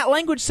even if that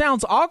language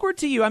sounds awkward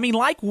to you,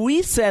 like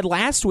we said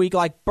last week,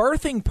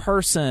 birthing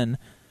person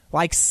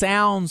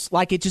sounds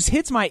like it just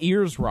hits my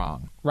ears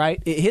wrong,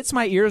 right? It hits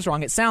my ears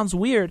wrong. It sounds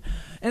weird.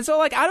 And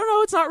so I don't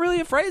know, it's not really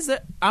a phrase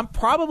that I'm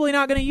probably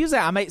not going to use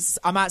that.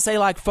 I might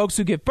say folks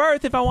who give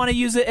birth if I want to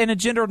use it in a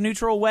gender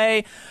neutral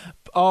way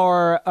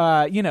or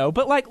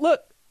but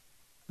look,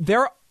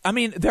 there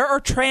are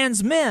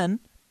trans men,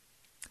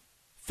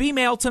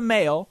 female to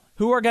male,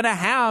 who are going to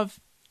have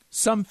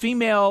some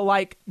female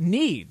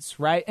needs,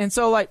 right? And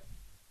so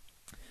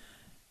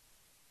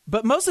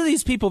but most of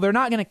these people, they're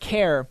not going to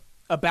care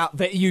about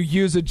that you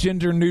use a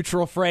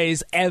gender-neutral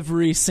phrase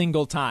every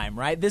single time,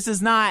 right? This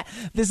is not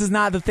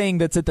the thing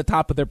that's at the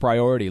top of their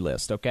priority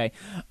list, okay?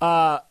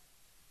 But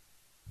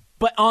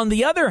on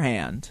the other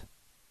hand,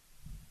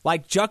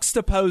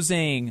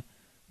 juxtaposing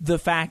the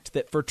fact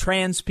that for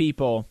trans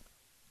people,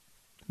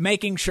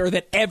 making sure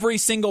that every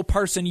single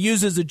person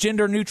uses a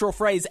gender-neutral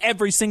phrase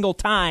every single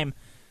time,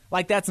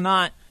 that's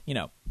not,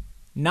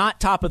 not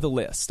top of the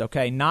list,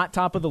 okay? Not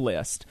top of the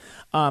list.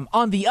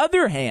 On the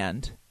other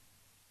hand,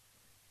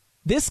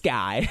 this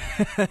guy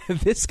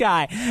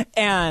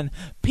and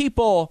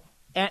people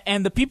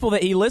and the people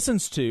that he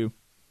listens to,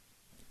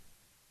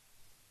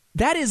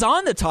 that is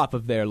on the top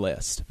of their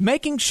list.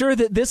 Making sure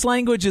that this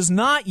language is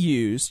not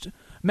used,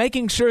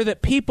 making sure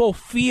that people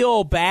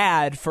feel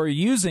bad for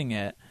using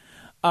it,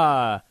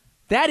 that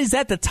is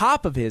at the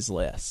top of his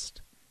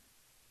list.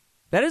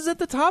 That is at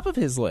the top of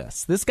his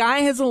list. This guy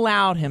has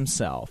allowed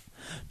himself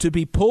to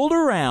be pulled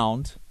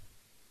around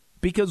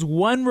because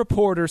one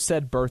reporter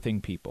said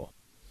birthing people.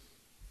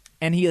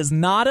 And he is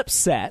not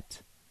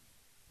upset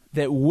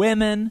that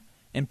women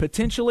and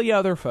potentially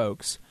other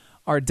folks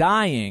are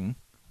dying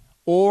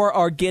or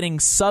are getting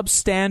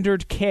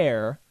substandard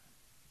care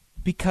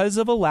because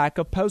of a lack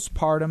of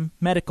postpartum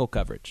medical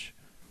coverage.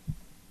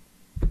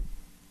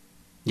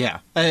 Yeah,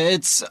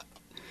 it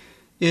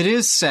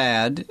is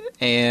sad,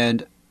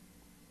 and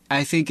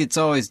I think it's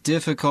always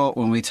difficult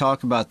when we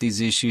talk about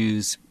these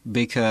issues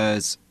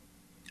because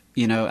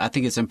I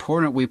think it's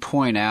important we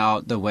point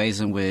out the ways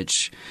in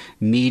which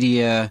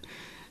media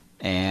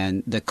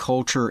and the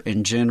culture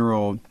in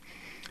general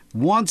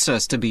wants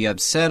us to be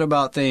upset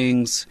about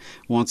things,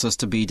 wants us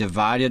to be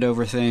divided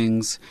over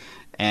things,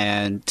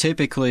 and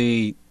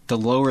typically the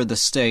lower the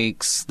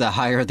stakes, the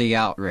higher the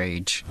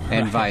outrage,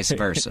 and vice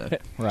versa.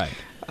 Right.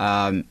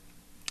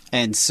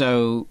 And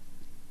so,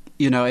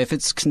 if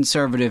it's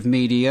conservative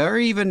media or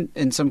even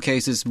in some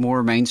cases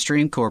more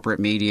mainstream corporate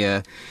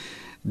media,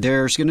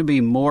 there's going to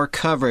be more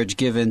coverage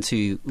given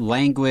to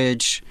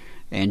language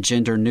and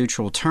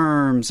gender-neutral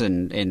terms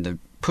and the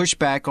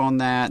pushback on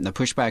that and the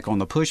pushback on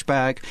the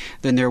pushback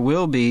than there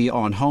will be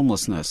on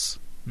homelessness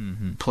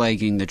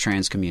plaguing the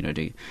trans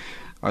community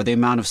or the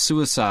amount of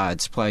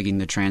suicides plaguing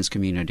the trans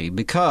community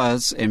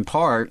because, in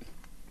part,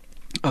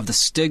 of the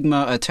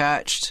stigma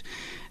attached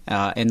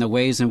and the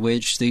ways in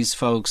which these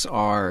folks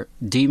are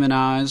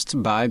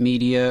demonized by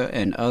media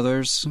and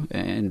others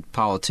and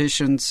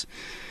politicians.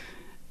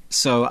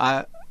 So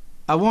I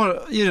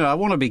want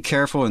to be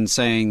careful in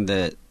saying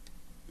that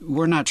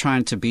we're not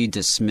trying to be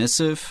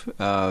dismissive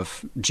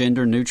of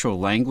gender-neutral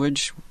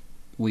language.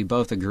 We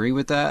both agree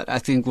with that. I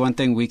think one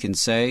thing we can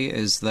say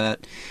is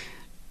that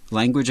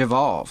language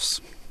evolves.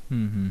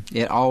 Mm-hmm.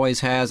 It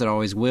always has. It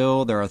always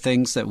will. There are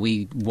things that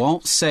we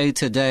won't say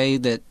today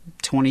that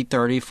 20,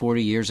 30,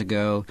 40 years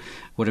ago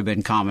would have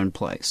been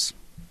commonplace.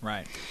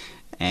 Right.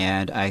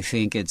 And I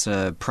think it's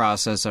a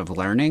process of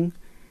learning.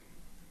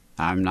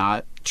 I'm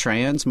not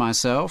trans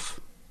myself.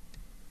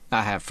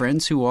 I have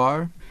friends who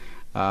are.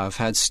 I've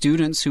had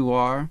students who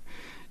are.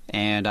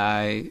 And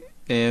I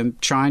am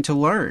trying to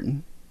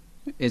learn.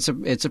 It's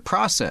a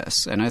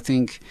process. And I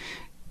think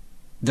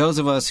those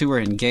of us who are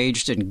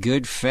engaged in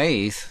good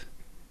faith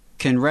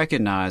can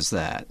recognize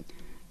that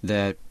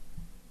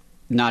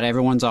not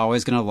everyone's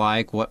always going to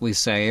like what we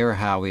say or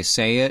how we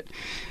say it,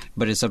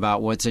 but it's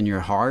about what's in your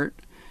heart.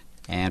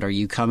 And are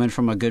you coming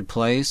from a good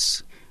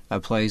place,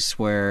 a place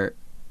where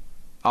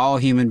all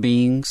human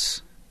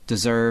beings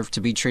deserve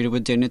to be treated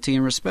with dignity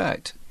and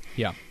respect?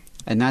 Yeah.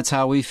 And that's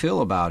how we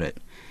feel about it.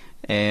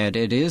 And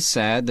it is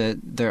sad that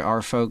there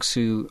are folks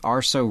who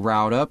are so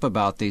riled up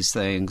about these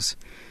things,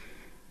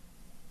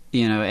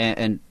 you know,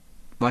 and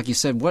like you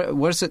said,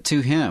 what is it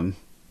to him?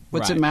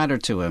 What's it matter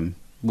to him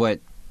what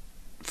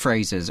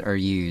phrases are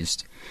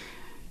used?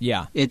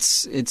 Yeah.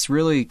 It's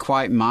really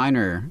quite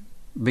minor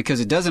because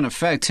it doesn't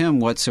affect him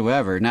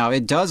whatsoever. Now,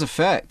 it does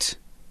affect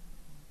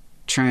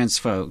trans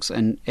folks,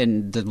 and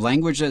the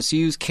language that's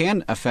used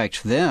can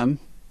affect them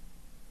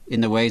in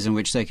the ways in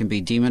which they can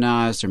be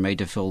demonized or made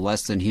to feel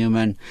less than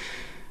human,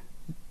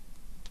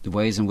 the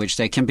ways in which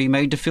they can be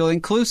made to feel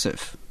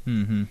inclusive.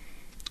 Mm-hmm.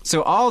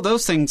 So all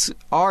those things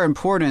are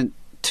important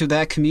to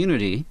that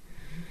community,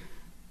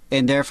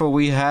 and therefore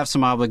we have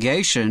some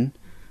obligation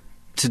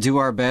to do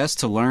our best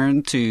to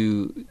learn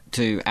to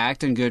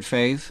act in good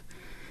faith.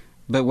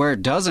 But where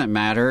it doesn't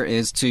matter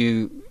is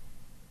to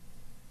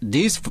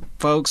these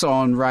folks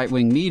on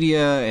right-wing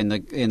media and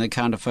the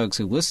kind of folks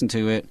who listen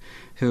to it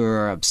who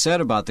are upset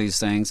about these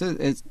things.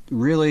 It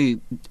really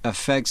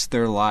affects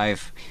their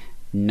life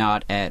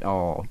not at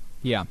all.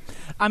 Yeah.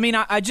 I mean,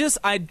 I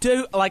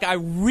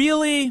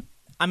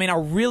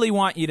really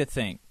want you to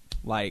think,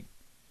 like,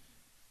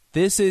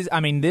 this is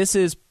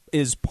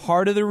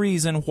part of the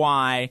reason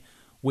why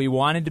we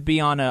wanted to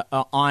be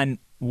on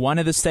one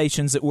of the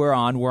stations that we're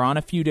on. We're on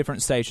a few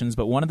different stations,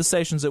 but one of the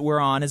stations that we're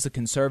on is a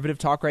conservative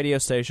talk radio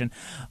station.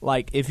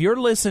 Like, if you're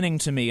listening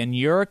to me and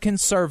you're a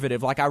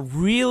conservative, like, I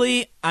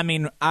really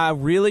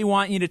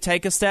want you to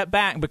take a step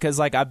back, because,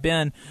 like, I've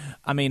been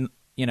a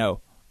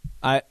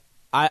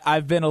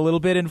little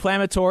bit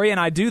inflammatory, and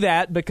I do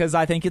that because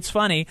I think it's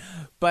funny,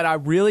 but I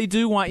really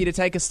do want you to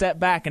take a step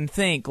back and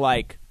think,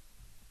 like,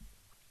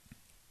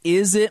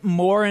 is it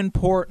more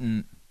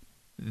important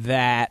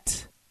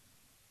that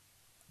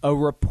a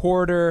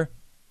reporter,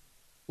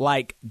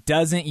 like,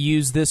 doesn't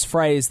use this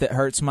phrase that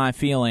hurts my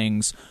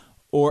feelings,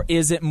 or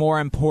is it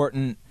more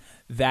important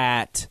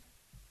that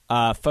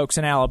folks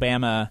in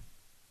Alabama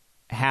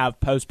have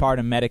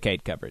postpartum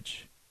Medicaid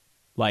coverage?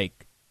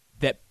 Like,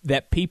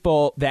 that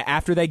people, that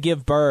after they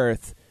give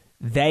birth,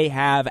 they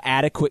have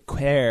adequate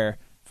care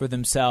for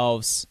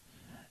themselves,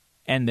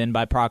 and then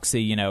by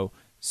proxy, you know,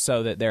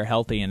 so that they're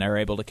healthy and they're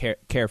able to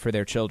care for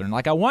their children.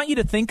 Like, I want you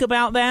to think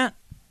about that.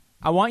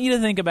 I want you to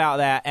think about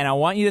that, and I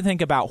want you to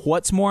think about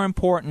what's more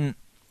important,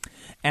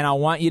 and I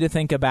want you to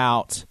think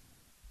about,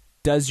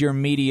 does your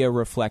media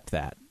reflect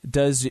that?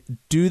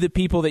 Do the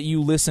people that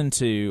you listen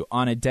to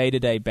on a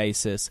day-to-day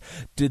basis,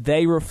 do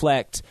they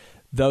reflect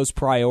those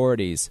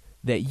priorities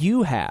that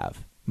you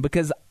have?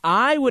 Because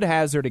I would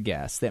hazard a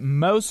guess that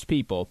most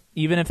people,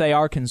 even if they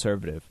are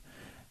conservative,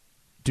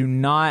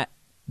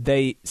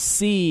 they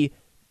see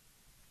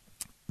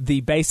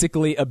the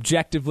basically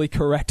objectively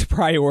correct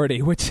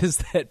priority, which is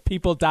that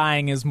people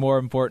dying is more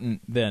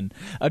important than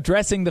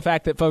addressing the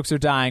fact that folks are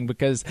dying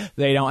because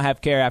they don't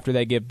have care after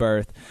they give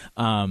birth.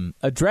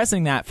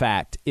 Addressing that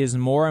fact is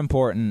more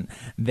important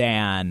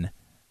than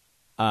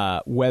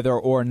whether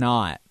or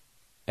not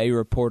a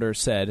reporter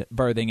said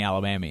birthing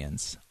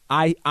Alabamians.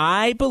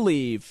 I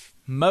believe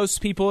most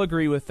people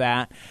agree with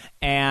that,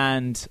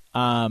 and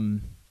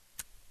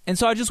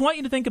so I just want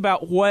you to think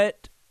about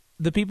what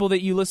the people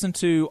that you listen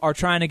to are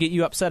trying to get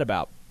you upset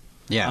about.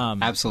 Yeah,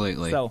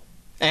 absolutely. So,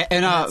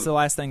 and that's the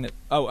last thing that.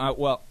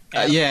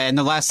 And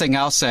the last thing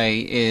I'll say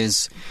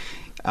is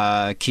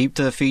keep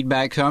the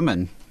feedback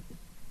coming,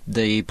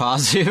 the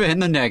positive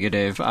and the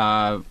negative.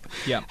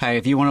 Hey,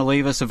 if you want to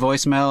leave us a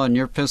voicemail and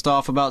you're pissed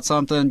off about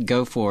something,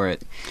 go for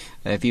it.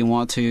 If you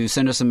want to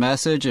send us a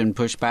message and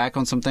push back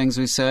on some things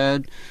we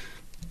said,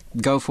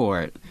 go for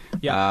it.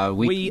 Yeah,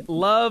 we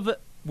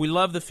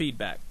love the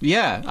feedback.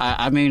 Yeah,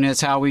 I mean,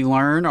 it's how we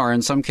learn, or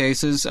in some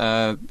cases,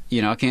 I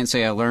can't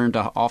say I learned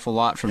an awful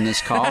lot from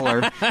this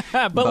caller.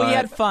 but we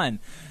had fun.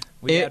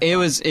 It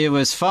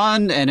was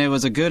fun, and it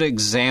was a good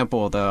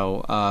example,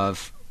 though,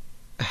 of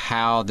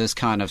how this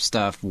kind of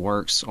stuff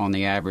works on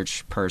the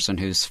average person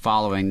who's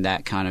following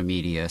that kind of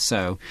media.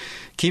 So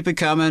keep it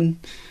coming.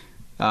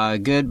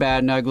 Good,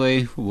 bad, and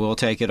ugly. We'll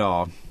take it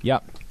all.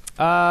 Yep.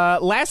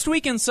 Last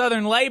Week in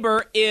Southern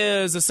Labor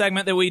is a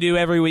segment that we do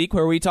every week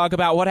where we talk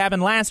about what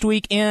happened last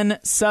week in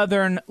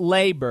Southern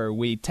Labor.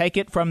 We take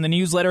it from the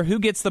newsletter Who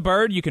Gets the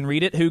Bird. You can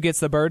read it,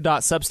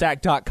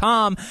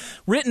 whogetsthebird.substack.com,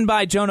 written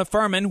by Jonah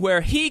Furman,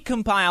 where he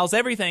compiles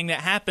everything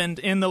that happened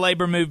in the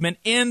labor movement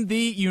in the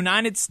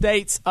United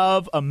States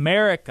of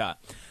America.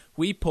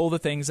 We pull the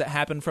things that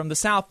happened from the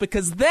South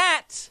because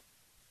that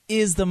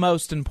is the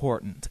most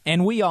important.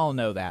 And we all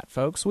know that,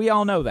 folks. We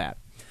all know that.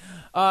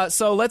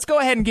 So let's go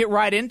ahead and get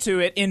right into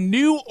it. In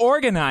new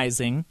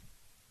organizing,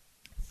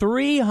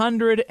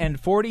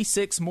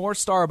 346 more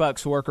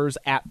Starbucks workers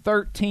at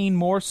 13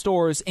 more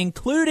stores,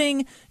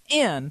 including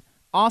in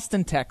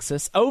Austin,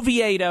 Texas,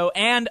 Oviedo,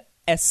 and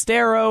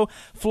Estero,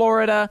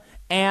 Florida,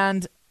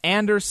 and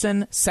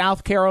Anderson,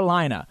 South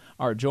Carolina,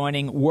 are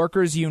joining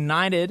Workers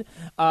United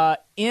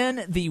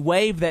in the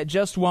wave that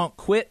just won't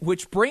quit,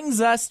 which brings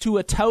us to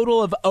a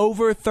total of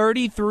over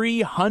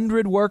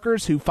 3,300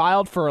 workers who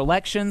filed for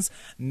elections,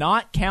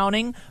 not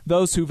counting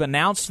those who've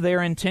announced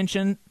their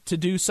intention to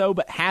do so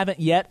but haven't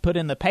yet put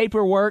in the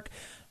paperwork.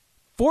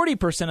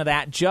 40% of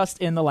that just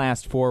in the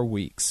last 4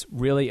 weeks.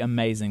 Really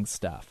amazing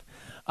stuff.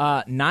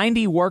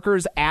 90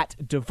 workers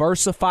at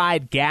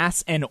Diversified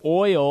Gas and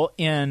Oil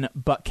in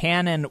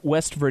Buchanan,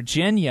 West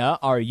Virginia,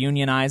 are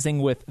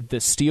unionizing with the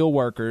steel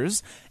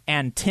workers,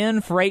 and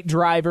 10 freight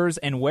drivers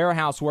and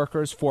warehouse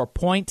workers for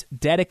Point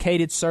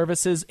Dedicated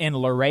Services in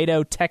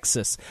Laredo,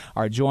 Texas,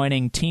 are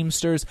joining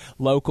Teamsters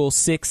Local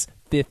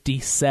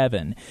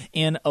 657.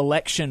 In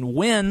election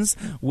wins,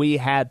 we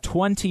had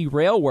 20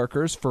 rail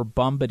workers for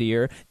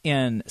Bombardier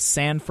in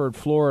Sanford,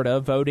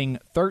 Florida, voting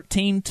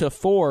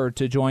 13-4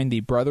 to join the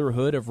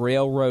Brotherhood of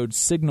Railroad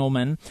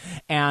Signalmen,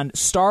 and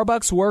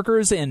Starbucks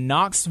workers in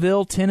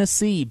Knoxville,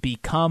 Tennessee,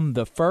 become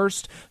the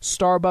first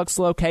Starbucks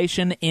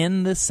location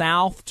in the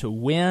South to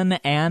win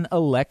an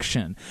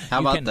election. How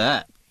about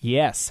that?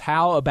 Yes,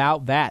 how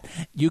about that?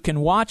 You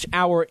can watch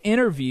our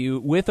interview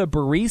with a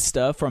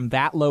barista from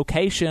that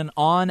location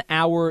on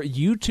our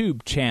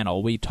YouTube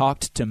channel. We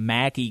talked to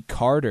Maggie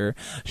Carter.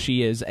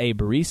 She is a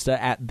barista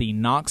at the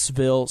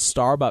Knoxville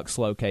Starbucks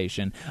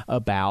location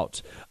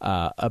about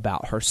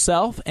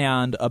herself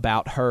and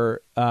about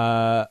her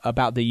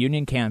about the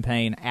union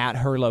campaign at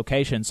her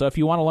location. So if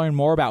you want to learn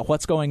more about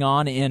what's going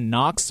on in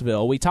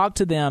Knoxville, we talked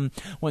to them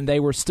when they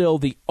were still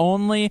the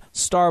only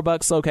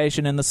Starbucks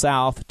location in the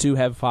South to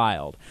have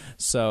filed.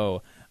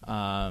 So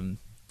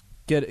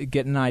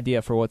get an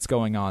idea for what's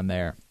going on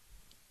there.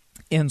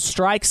 In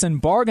strikes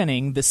and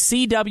bargaining, the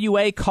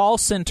CWA call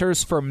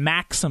centers for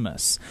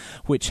Maximus,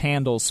 which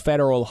handles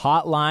federal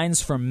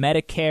hotlines for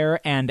Medicare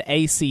and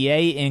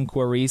ACA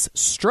inquiries,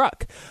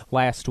 struck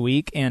last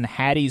week in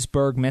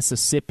Hattiesburg,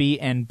 Mississippi,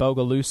 and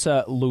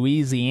Bogalusa,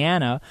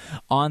 Louisiana,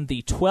 on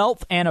the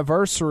 12th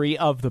anniversary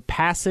of the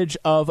passage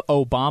of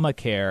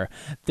Obamacare.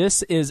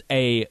 This is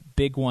a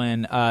big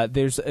one.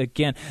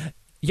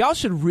 Y'all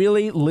should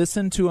really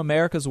listen to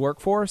America's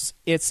Workforce.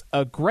 It's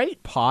a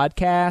great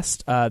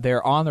podcast.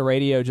 They're on the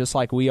radio just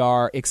like we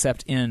are,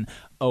 except in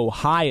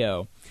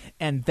Ohio.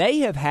 And they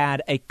have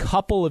had a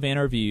couple of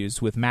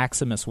interviews with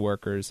Maximus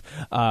workers,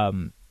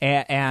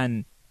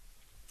 and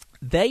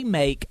they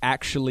make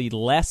actually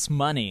less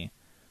money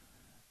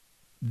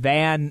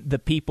than the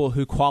people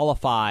who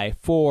qualify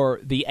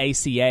for the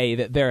ACA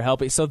that they're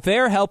helping. So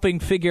they're helping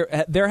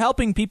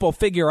people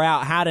figure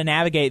out how to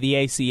navigate the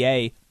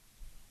ACA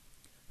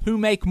who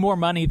make more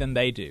money than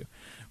they do,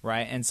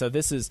 right? And so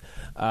this is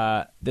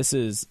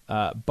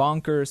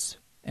bonkers,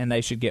 and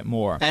they should get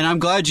more. And I'm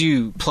glad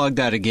you plugged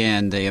that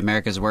again, the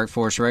America's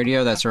Workforce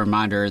Radio. That's a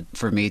reminder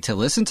for me to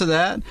listen to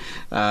that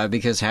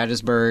because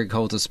Hattiesburg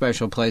holds a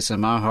special place in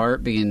my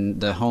heart, being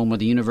the home of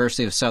the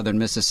University of Southern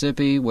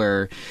Mississippi,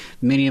 where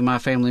many of my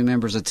family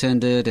members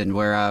attended and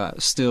where I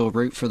still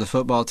root for the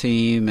football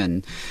team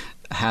and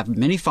have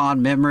many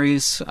fond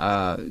memories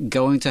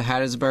going to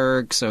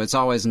Hattiesburg. So it's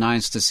always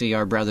nice to see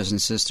our brothers and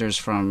sisters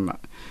from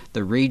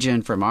the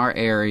region, from our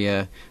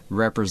area,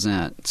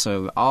 represent.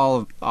 So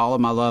all of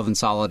my love and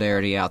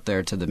solidarity out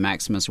there to the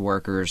Maximus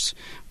workers,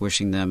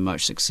 wishing them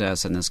much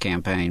success in this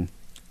campaign.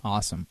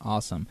 Awesome.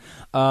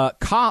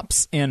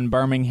 Cops in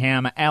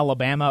Birmingham,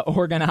 Alabama,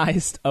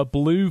 organized a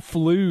blue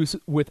flu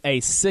with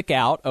a sick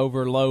out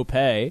over low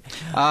pay.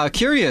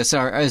 Curious,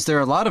 is there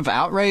a lot of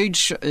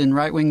outrage in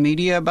right-wing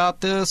media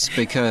about this?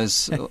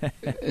 Because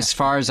as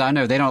far as I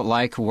know, they don't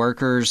like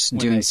workers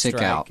doing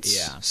sick outs.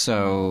 Yeah.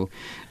 So,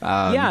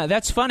 yeah,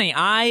 that's funny.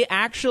 I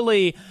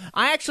actually,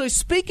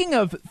 speaking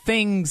of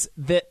things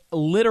that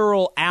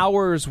literal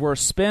hours were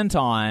spent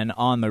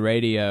on the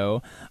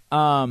radio,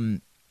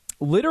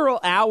 literal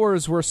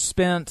hours were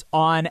spent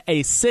on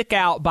a sick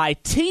out by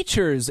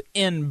teachers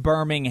in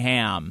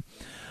Birmingham,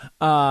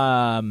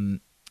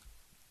 talking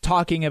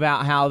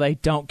about how they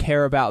don't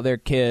care about their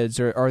kids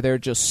or they're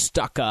just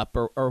stuck up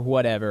or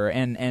whatever,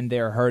 and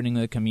they're hurting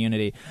the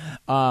community.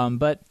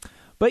 But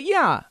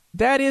yeah,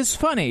 that is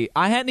funny.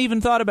 I hadn't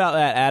even thought about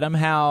that, Adam,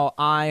 how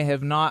I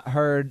have not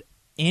heard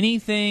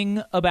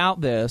anything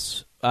about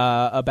this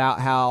about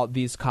how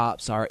these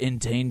cops are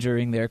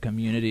endangering their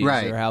communities,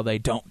 right, or how they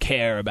don't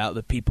care about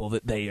the people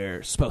that they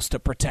are supposed to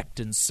protect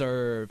and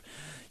serve.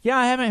 Yeah,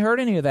 I haven't heard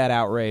any of that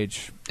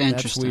outrage.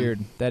 That's weird.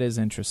 That is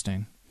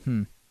interesting.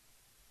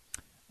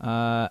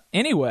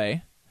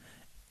 Anyway,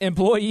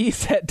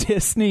 employees at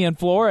Disney in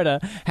Florida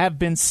have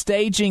been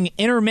staging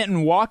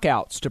intermittent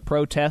walkouts to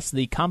protest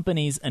the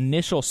company's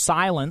initial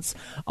silence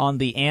on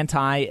the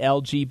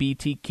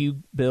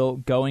anti-LGBTQ bill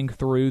going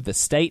through the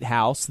State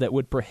House that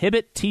would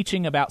prohibit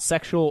teaching about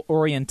sexual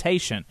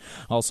orientation,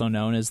 also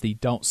known as the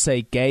Don't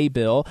Say Gay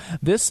bill.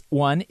 This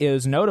one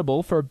is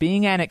notable for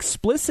being an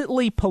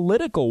explicitly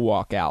political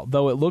walkout,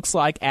 though it looks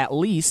like at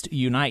least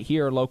Unite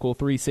Here Local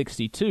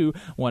 362,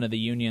 one of the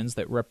unions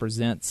that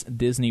represents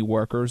Disney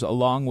workers,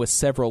 along with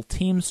several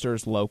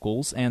Teamsters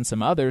locals and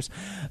some others,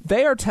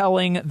 they are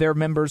telling their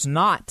members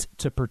not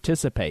to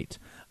participate,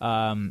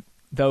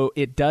 though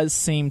it does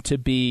seem to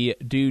be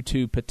due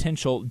to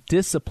potential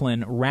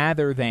discipline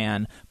rather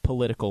than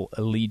political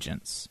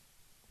allegiance.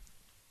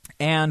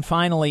 And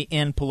finally,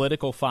 in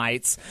political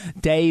fights,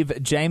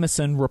 Dave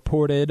Jameson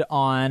reported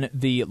on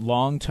the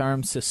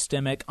long-term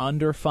systemic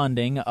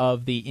underfunding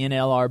of the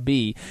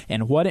NLRB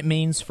and what it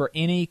means for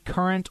any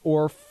current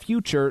or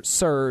future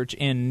surge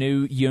in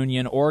new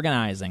union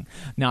organizing,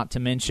 not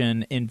to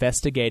mention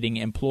investigating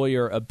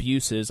employer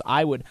abuses.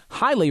 I would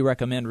highly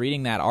recommend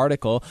reading that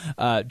article.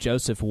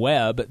 Joseph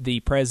Webb, the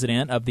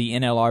president of the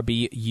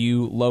NLRB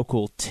U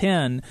Local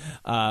 10,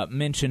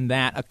 mentioned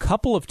that a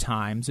couple of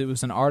times. It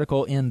was an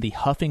article in the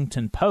Huffington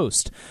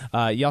Post.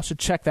 Y'all should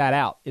check that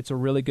out. It's a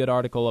really good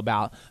article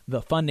about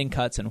the funding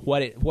cuts and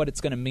what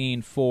it's going to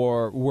mean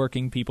for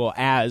working people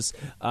as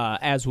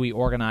we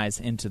organize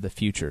into the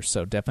future.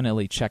 So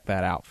definitely check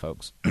that out,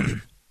 folks.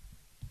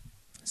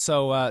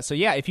 So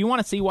yeah, if you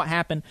want to see what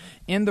happened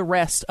in the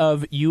rest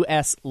of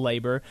U.S.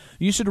 labor,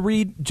 you should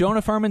read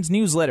Jonah Furman's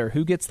newsletter,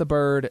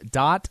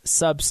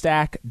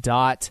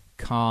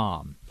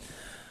 whogetsthebird.substack.com.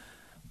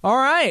 All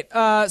right,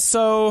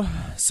 so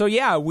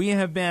yeah, we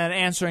have been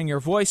answering your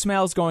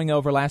voicemails, going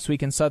over last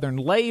week in Southern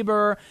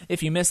Labor.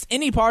 If you missed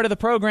any part of the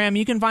program,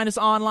 you can find us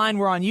online.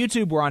 We're on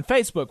YouTube, we're on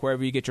Facebook,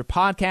 wherever you get your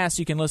podcasts.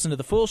 You can listen to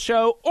the full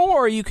show,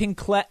 or you can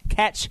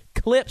catch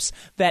clips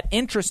that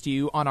interest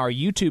you on our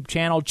YouTube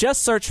channel.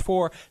 Just search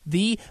for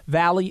The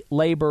Valley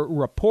Labor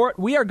Report.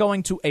 We are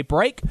going to a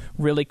break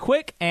really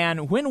quick,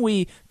 and when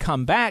we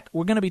come back,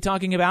 we're going to be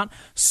talking about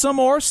some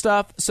more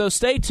stuff, so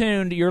stay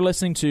tuned. You're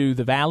listening to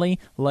The Valley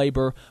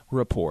Labor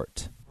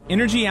Report.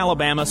 Energy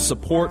Alabama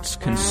supports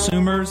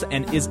consumers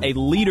and is a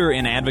leader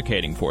in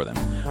advocating for them.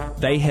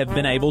 They have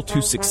been able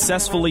to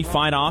successfully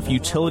fight off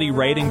utility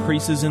rate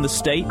increases in the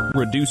state,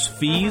 reduce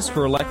fees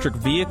for electric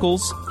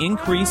vehicles,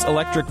 increase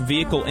electric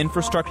vehicle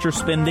infrastructure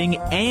spending,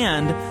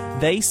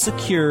 and they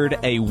secured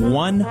a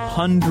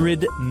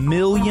 $100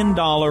 million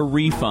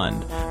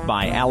refund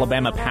by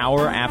Alabama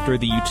Power after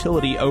the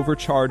utility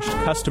overcharged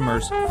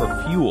customers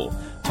for fuel.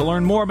 To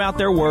learn more about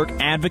their work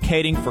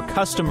advocating for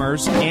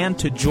customers and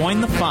to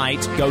join the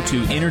fight, go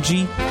to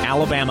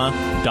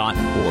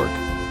energyalabama.org.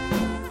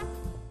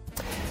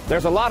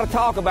 There's a lot of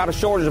talk about a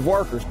shortage of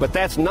workers, but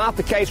that's not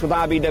the case with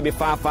IBW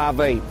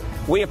 558.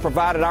 We have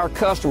provided our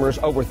customers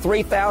over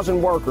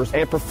 3,000 workers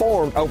and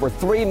performed over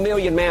 3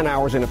 million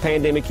man-hours in a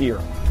pandemic year.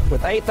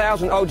 With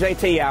 8,000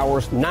 OJT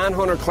hours,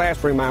 900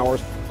 classroom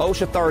hours,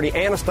 OSHA 30,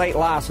 and a state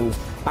license,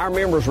 our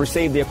members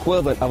receive the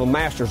equivalent of a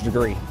master's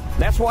degree.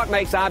 That's what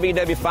makes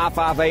IBW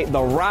 558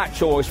 the right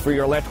choice for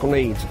your electrical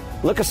needs.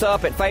 Look us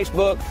up at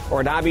Facebook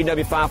or at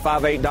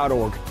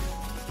IBW558.org.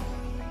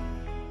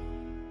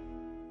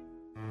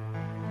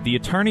 The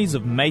attorneys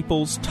of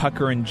Maples,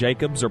 Tucker, and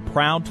Jacobs are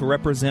proud to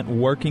represent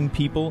working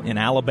people in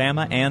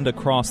Alabama and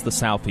across the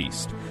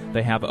Southeast.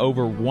 They have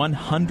over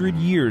 100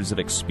 years of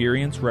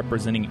experience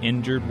representing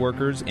injured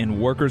workers in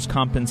workers'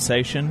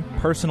 compensation,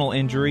 personal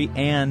injury,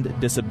 and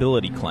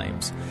disability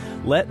claims.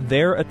 Let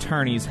their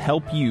attorneys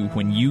help you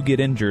when you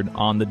get injured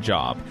on the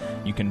job.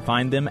 You can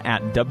find them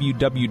at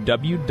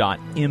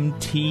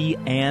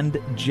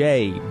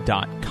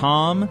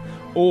www.mtandj.com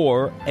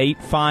or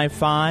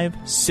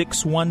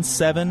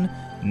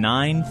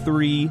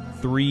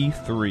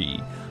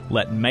 855-617-9333.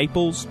 Let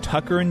Maples,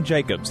 Tucker, and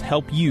Jacobs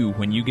help you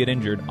when you get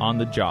injured on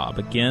the job.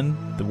 Again,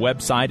 the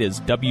website is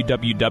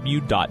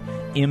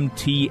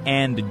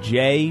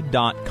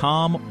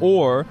www.mtandj.com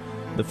or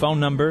the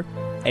phone number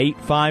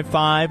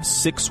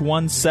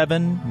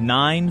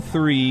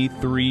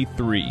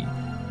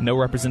 855-617-9333. No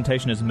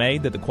representation is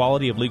made that the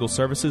quality of legal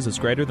services is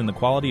greater than the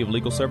quality of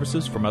legal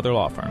services from other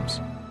law firms.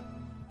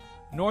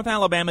 North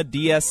Alabama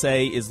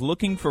DSA is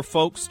looking for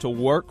folks to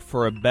work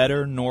for a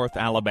better North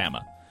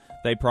Alabama.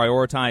 They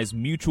prioritize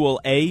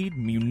mutual aid,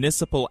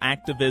 municipal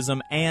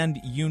activism, and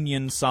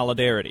union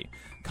solidarity.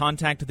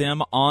 Contact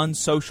them on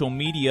social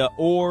media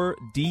or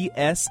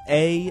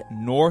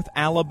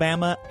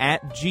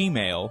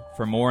DSANorthAlabama@gmail.com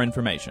for more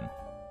information.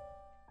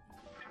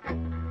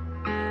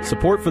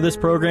 Support for this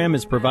program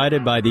is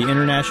provided by the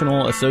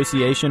International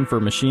Association for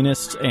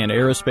Machinists and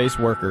Aerospace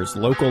Workers,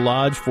 Local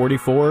Lodge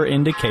 44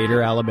 in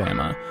Decatur,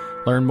 Alabama.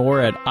 Learn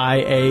more at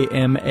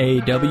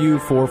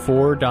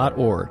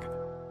iamaw44.org.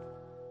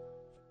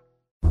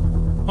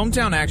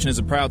 Hometown Action is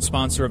a proud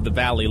sponsor of the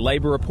Valley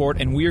Labor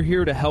Report, and we're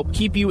here to help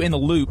keep you in the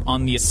loop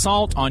on the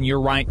assault on your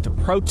right to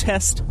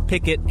protest,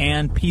 picket,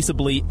 and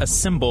peaceably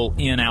assemble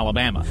in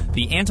Alabama.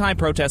 The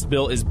anti-protest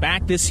bill is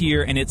back this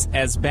year, and it's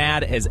as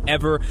bad as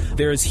ever.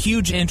 There is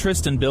huge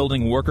interest in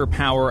building worker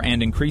power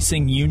and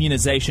increasing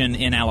unionization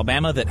in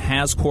Alabama that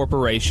has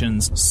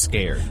corporations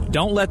scared.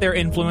 Don't let their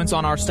influence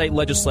on our state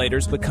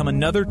legislators become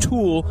another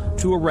tool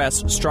to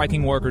arrest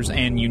striking workers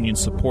and union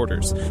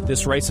supporters.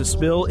 This racist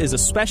bill is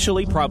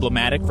especially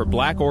problematic for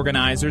black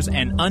organizers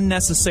and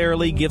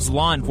unnecessarily gives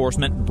law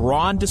enforcement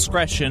broad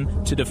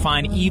discretion to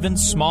define even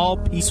small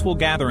peaceful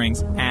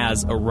gatherings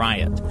as a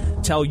riot.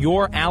 Tell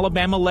your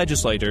Alabama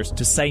legislators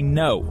to say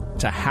no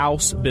to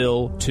House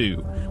Bill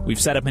 2. We've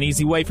set up an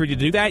easy way for you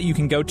to do that. You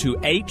can go to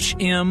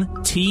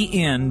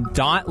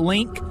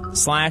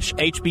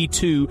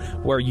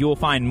hmtn.link/HB2 where you'll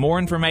find more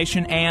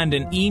information and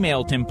an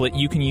email template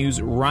you can use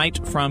right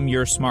from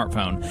your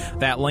smartphone.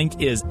 That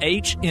link is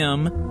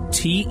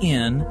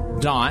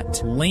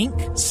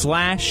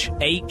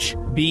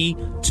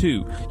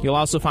hmtn.link/HB2. You'll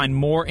also find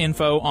more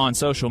info on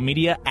social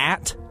media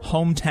at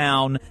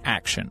Hometown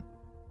Action.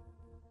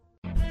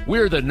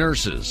 We're the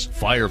nurses,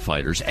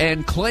 firefighters,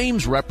 and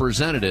claims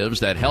representatives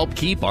that help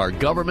keep our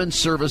government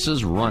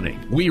services running.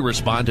 We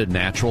respond to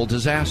natural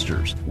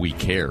disasters. We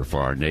care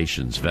for our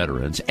nation's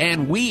veterans,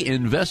 and we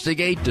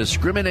investigate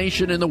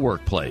discrimination in the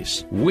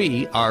workplace.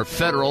 We are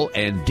federal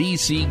and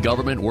D.C.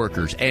 government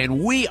workers,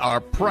 and we are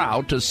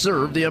proud to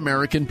serve the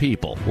American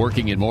people.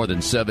 Working in more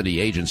than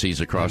 70 agencies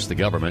across the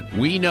government,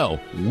 we know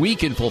we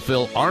can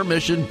fulfill our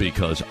mission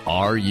because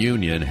our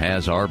union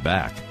has our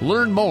back.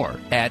 Learn more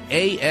at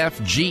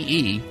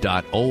afge.org.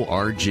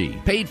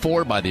 Paid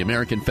for by the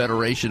American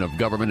Federation of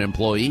Government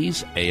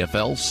Employees,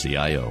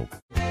 AFL-CIO.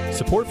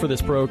 Support for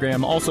this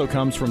program also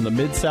comes from the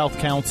Mid-South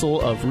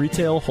Council of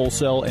Retail,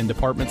 Wholesale, and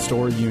Department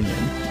Store Union.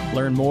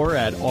 Learn more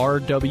at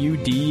rwdsu.info.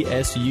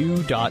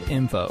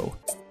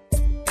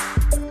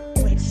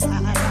 Which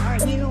side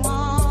are you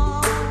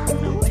on?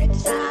 Which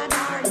side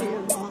are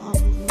you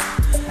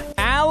on?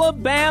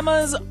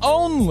 Alabama's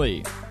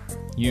only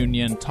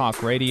union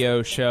talk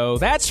radio show.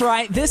 That's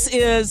right, this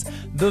is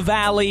the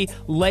Valley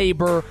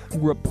Labor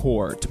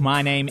Report.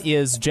 My name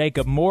is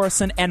Jacob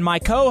Morrison, and my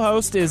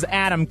co-host is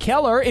Adam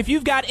Keller. If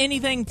you've got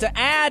anything to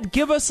add,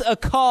 give us a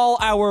call.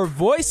 Our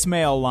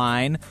voicemail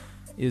line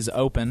is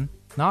open,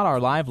 not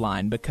our live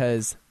line,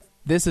 because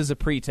this is a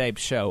pre-taped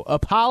show.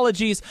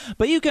 Apologies,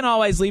 but you can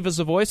always leave us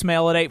a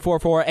voicemail at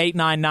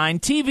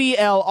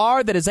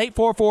 844-899-TVLR. That is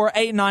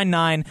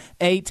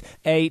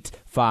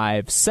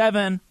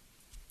 844-899-8857.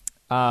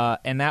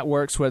 And that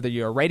works whether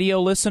you're a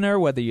radio listener,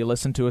 whether you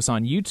listen to us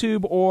on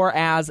YouTube, or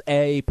as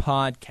a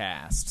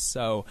podcast.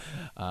 So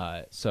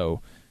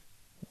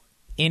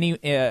any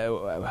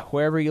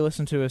wherever you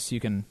listen to us, you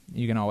can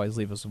always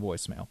leave us a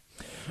voicemail.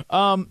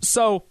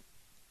 So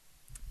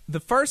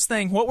the first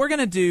thing, what we're going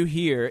to do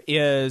here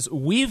is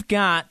we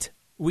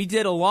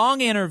did a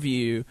long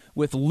interview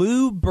with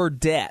Lou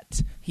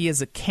Burdett. He is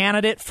a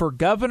candidate for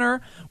governor.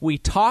 We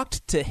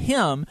talked to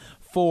him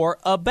for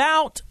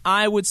about,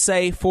 I would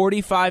say,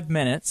 45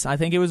 minutes. I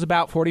think it was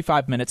about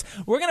 45 minutes.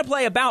 We're going to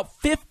play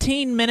about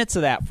 15 minutes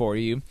of that for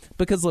you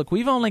because, look,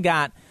 we've only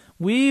got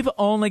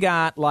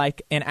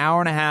like an hour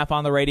and a half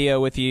on the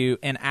radio with you,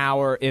 an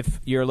hour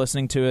if you're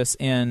listening to us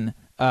in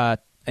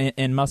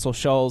Muscle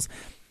Shoals.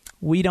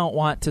 We don't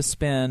want to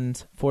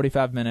spend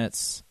 45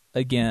 minutes,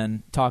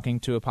 again,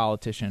 talking to a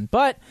politician.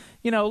 But,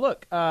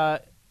 look,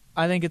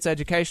 I think it's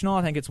educational.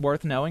 I think it's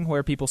worth knowing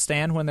where people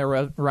stand when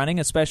they're running,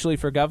 especially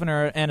for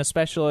governor, and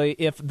especially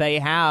if they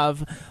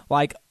have,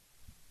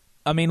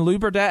 Lou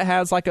Burdett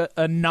has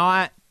a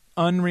not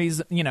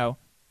unreason,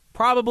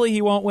 probably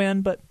he won't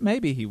win, but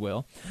maybe he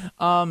will.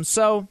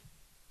 So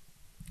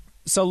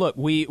look,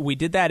 we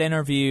did that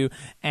interview,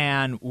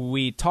 and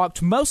we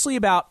talked mostly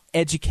about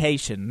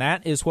education.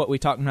 That is what we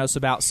talked most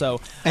about.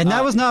 And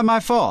that was not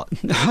my fault.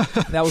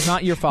 That was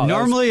not your fault.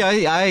 Normally,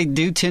 I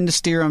do tend to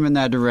steer him in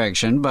that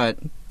direction, but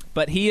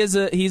he's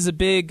a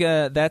big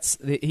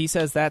he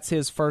says that's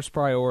his first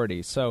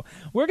priority. So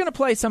we're going to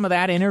play some of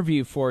that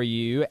interview for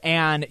you,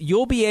 and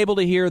you'll be able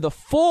to hear the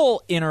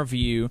full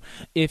interview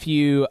if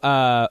you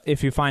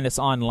find us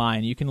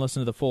online. You can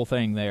listen to the full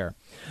thing there.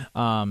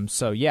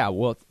 Let's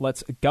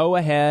go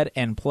ahead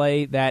and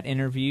play that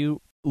interview.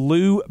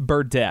 Lou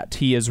Burdett.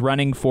 He is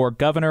running for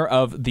governor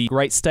of the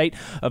great state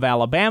of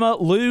Alabama.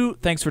 Lou,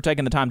 thanks for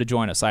taking the time to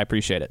join us. I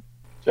appreciate it.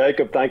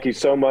 Jacob, thank you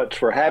so much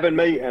for having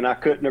me, and I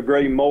couldn't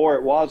agree more.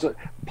 It wasn't.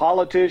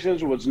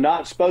 Politicians was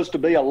not supposed to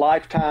be a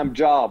lifetime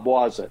job,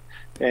 was it?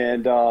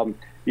 And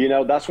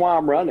That's why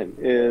I'm running,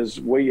 is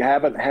we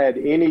haven't had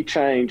any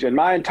change in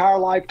my entire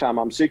lifetime.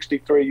 I'm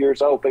 63 years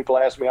old. People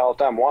ask me all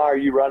the time, why are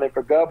you running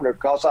for governor?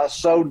 Because I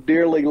so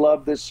dearly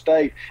love this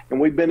state,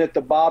 and we've been at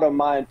the bottom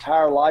my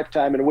entire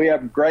lifetime, and we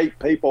have great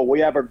people.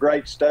 We have a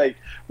great state.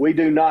 We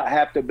do not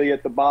have to be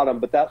at the bottom,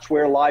 but that's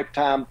where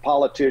lifetime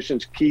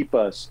politicians keep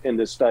us in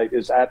this state,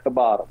 is at the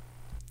bottom.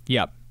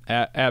 Yep.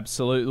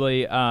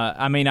 Absolutely.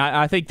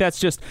 I think that's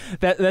just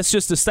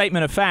a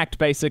statement of fact,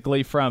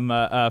 basically, from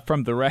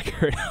the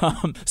record.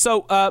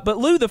 But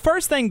Lou, the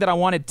first thing that I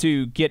wanted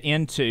to get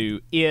into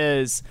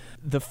is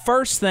the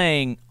first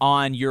thing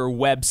on your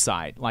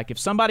website. Like, if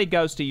somebody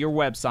goes to your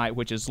website,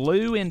 which is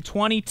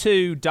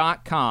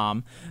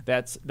lewin22.com,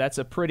 that's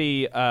a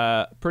pretty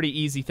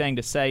easy thing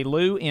to say,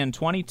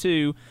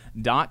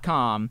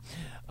 lewin22.com.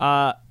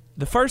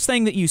 The first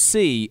thing that you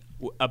see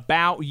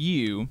about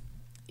you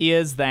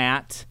is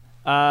that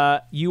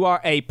you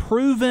are a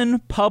proven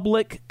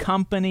public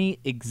company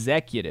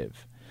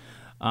executive.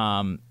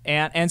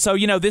 And so,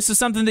 this is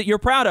something that you're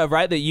proud of,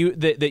 right? That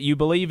you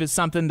believe is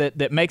something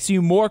that makes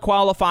you more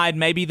qualified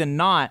maybe than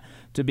not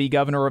to be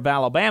governor of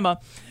Alabama.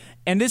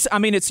 And this,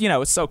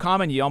 it's so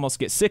common you almost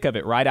get sick of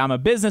it, right? I'm a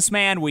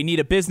businessman. We need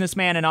a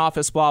businessman in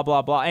office, blah,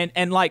 blah, blah.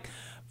 And like,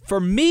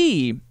 for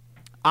me,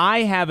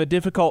 I have a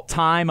difficult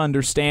time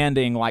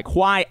understanding like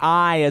why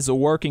I, as a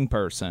working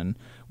person,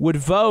 would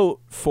vote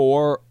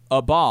for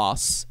a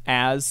boss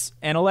as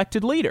an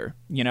elected leader.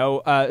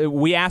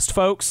 We asked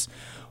folks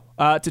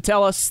to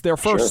tell us their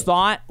first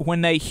thought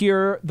when they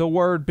hear the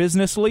word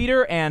business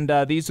leader, and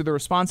these are the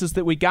responses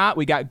that we got.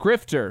 We got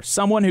grifter,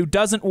 someone who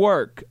doesn't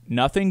work,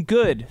 nothing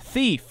good,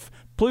 thief,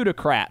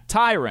 plutocrat,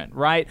 tyrant,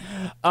 right?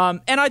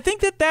 And I think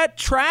that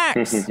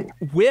tracks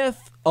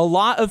with a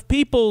lot of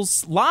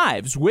people's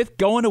lives, with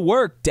going to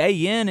work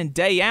day in and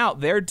day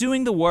out. They're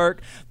doing the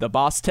work. The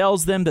boss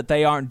tells them that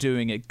they aren't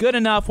doing it good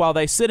enough while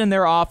they sit in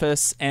their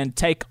office and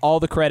take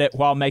all the credit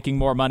while making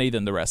more money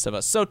than the rest of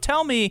us. So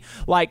tell me,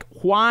 like,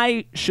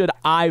 why should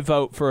I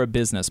vote for a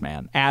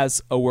businessman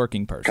as a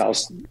working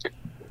person?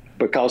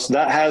 Because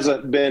that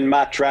hasn't been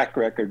my track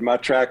record. My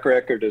track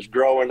record is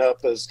growing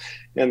up as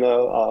in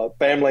the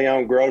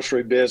family-owned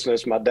grocery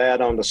business. My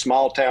dad owned a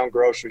small-town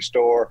grocery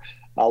store.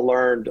 I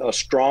learned a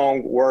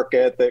strong work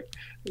ethic,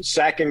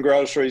 sacking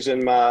groceries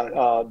in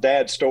my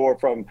dad's store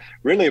from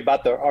really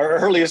about the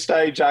earliest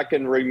age I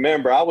can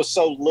remember. I was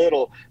so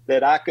little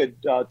that I could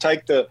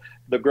take the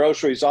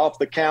groceries off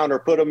the counter,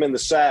 put them in the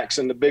sacks,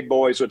 and the big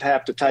boys would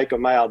have to take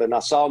them out. And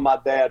I saw my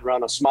dad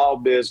run a small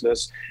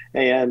business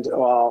and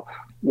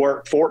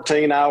work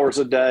 14 hours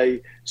a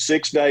day,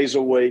 6 days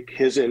a week,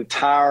 his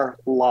entire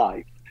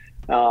life.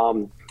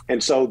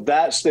 And so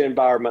that's the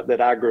environment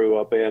that I grew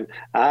up in.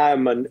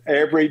 I'm an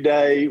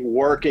everyday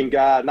working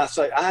guy. And I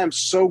say, I am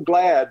so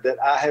glad that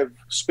I have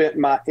spent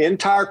my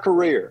entire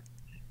career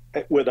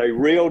with a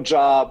real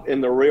job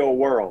in the real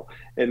world.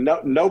 And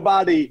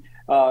nobody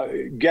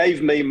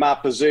gave me my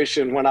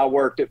position when I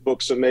worked at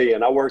Books A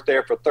Million. I worked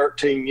there for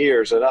 13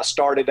 years, and I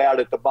started out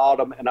at the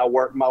bottom, and I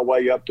worked my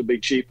way up to be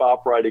chief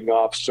operating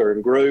officer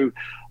and grew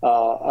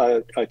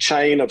a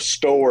chain of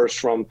stores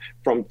from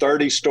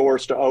 30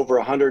 stores to over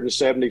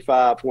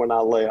 175 when I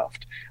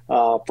left,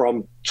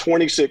 from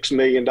 $26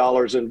 million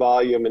in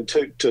volume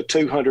to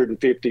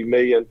 $250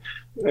 million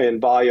in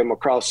volume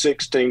across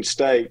 16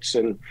 states,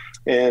 and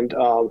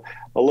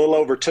a little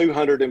over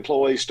 200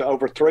 employees to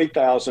over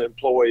 3,000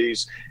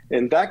 employees.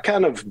 And that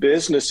kind of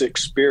business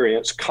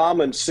experience,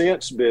 common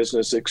sense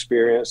business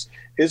experience,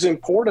 is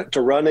important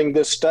to running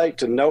this state,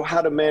 to know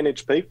how to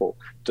manage people,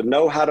 to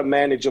know how to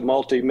manage a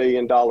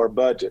multi-million-dollar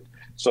budget.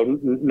 So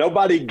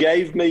nobody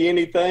gave me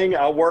anything.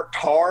 I worked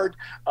hard,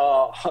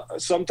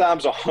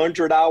 sometimes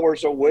 100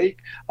 hours a week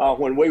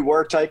when we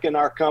were taking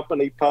our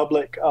company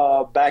public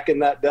back in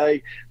that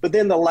day. But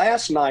then the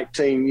last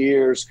 19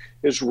 years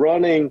is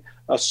running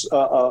a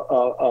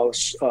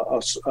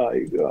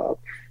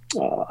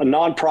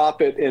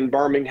nonprofit in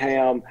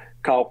Birmingham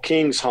called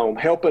King's Home,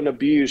 helping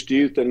abused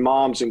youth and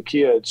moms and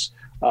kids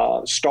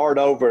start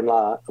over in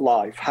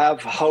life,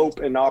 have hope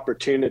and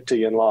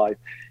opportunity in life.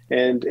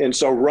 And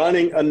so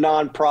running a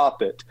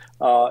nonprofit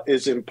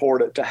is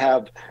important, to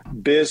have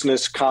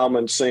business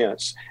common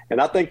sense. And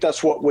I think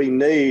that's what we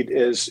need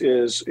is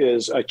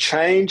a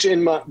change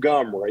in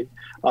Montgomery,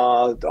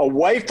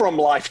 away from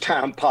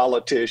lifetime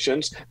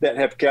politicians that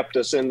have kept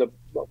us in the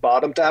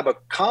bottom, to have a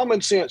common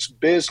sense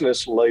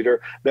business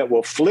leader that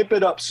will flip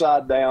it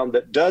upside down,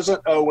 that doesn't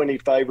owe any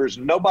favors.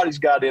 Nobody's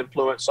got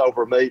influence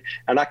over me.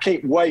 And I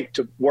can't wait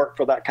to work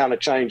for that kind of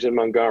change in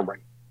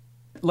Montgomery.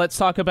 Let's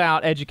talk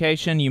about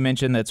education. You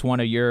mentioned that's one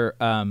of your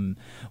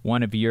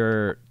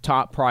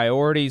top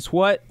priorities.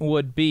 What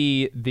would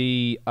be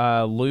the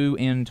Lou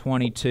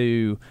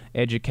N22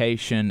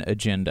 education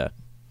agenda?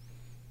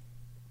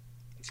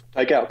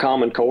 Take out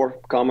Common Core.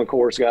 Common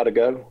Core's got to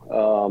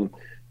go.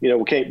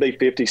 We can't be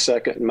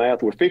 52nd in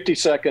math. We're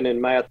 52nd in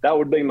math. That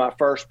would be my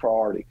first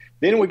priority.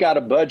 Then we got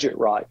a budget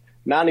right.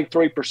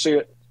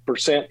 93%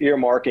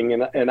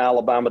 earmarking in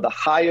Alabama, the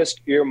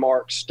highest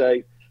earmarked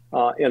state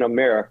in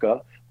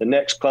America. The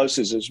next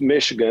closest is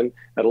Michigan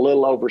at a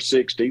little over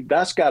 60.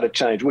 That's got to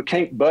change. We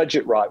can't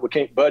budget right. We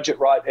can't budget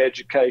right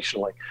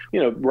educationally.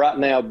 Right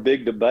now,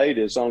 big debate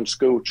is on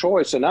school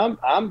choice, and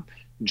I'm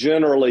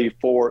generally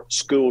for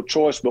school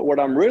choice. But what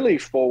I'm really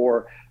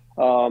for,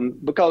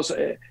 because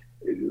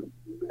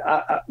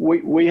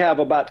we have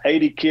about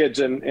 80 kids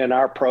in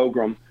our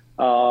program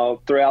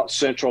throughout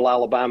central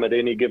Alabama at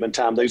any given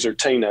time. These are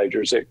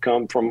teenagers that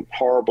come from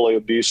horribly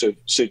abusive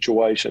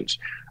situations.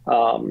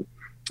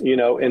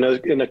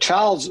 And a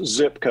child's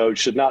zip code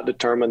should not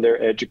determine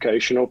their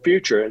educational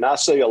future. And I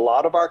see a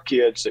lot of our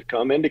kids that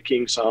come into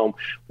King's Home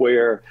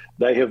where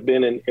they have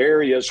been in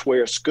areas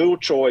where school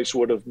choice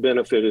would have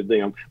benefited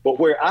them. But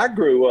where I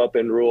grew up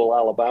in rural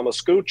Alabama,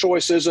 school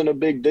choice isn't a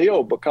big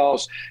deal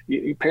because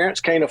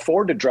parents can't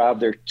afford to drive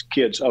their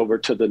kids over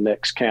to the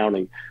next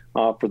county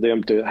for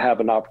them to have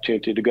an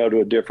opportunity to go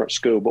to a different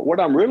school. But what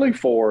I'm really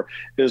for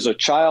is a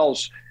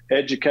child's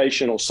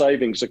educational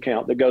savings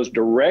account that goes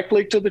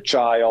directly to the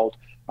child.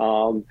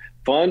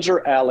 Funds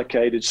are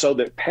allocated so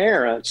that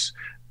parents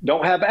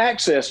don't have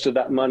access to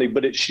that money,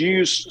 but it's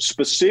used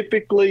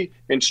specifically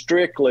and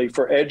strictly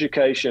for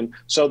education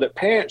so that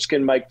parents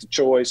can make the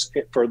choice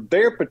for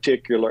their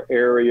particular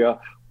area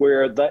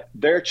where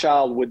their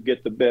child would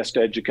get the best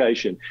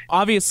education.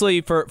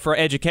 Obviously, for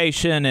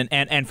education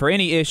and for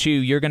any issue,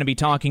 you're going to be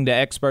talking to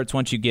experts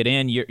once you get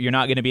in. You're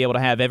not going to be able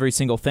to have every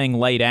single thing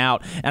laid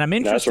out. And I'm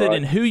interested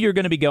in who you're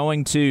going to be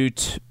going to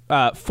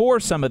for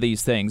some of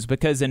these things,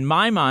 because in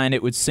my mind,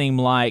 it would seem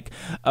like,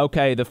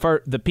 okay,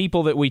 the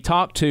people that we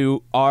talk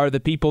to are the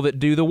people that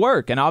do the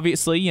work. And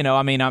obviously,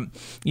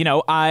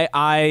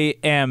 I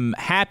am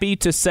happy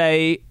to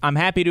say, I'm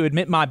happy to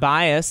admit my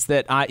bias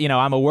that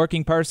I'm a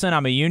working person,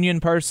 I'm a union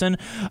person,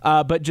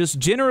 but just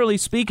generally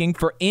speaking,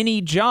 for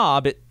any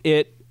job,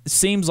 it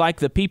seems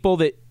like the people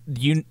that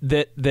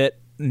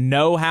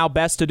know how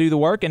best to do the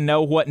work and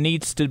know what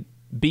needs to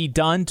be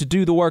done to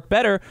do the work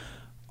better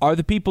are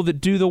the people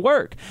that do the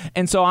work.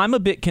 And so I'm a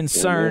bit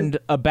concerned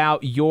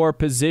about your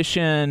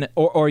position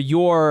or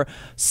your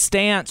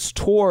stance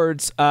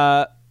towards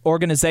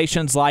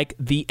organizations like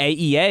the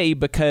AEA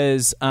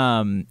because,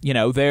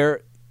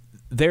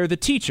 they're the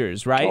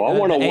teachers, right? The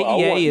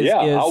AEA is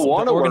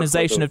the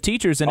organization of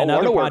teachers. And in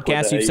other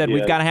podcasts, you've said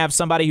we've got to have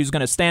somebody who's going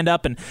to stand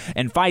up and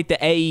fight the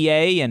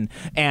AEA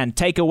and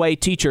take away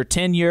teacher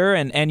tenure.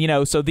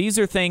 And so these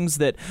are things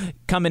that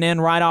coming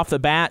in right off the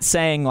bat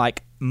saying,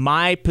 like,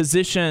 my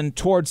position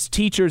towards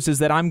teachers is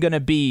that I'm going to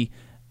be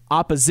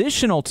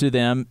oppositional to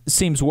them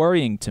seems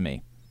worrying to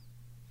me.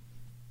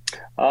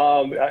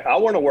 I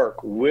want to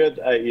work with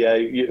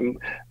AEA.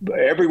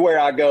 Everywhere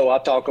I go, I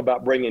talk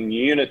about bringing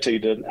unity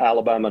to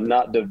Alabama,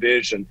 not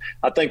division.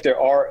 I think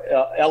there are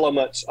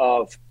elements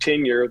of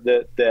tenure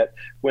that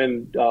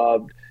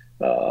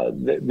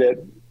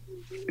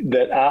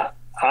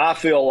I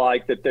feel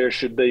like that there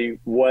should be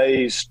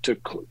ways to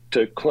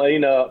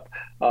clean up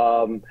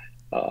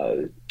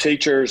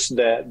teachers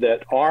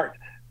that aren't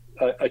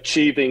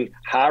achieving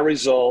high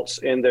results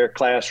in their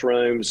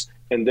classrooms,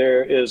 and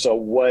there is a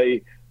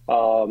way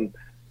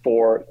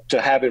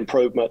to have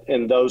improvement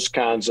in those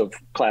kinds of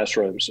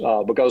classrooms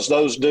because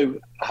those do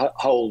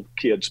hold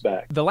kids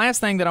back. The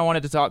last thing that I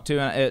wanted to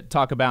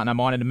talk about, and I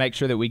wanted to make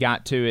sure that we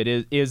got to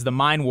it, is the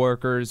mine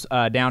workers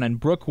down in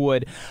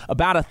Brookwood.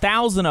 About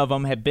 1,000 of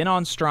them have been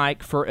on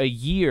strike for a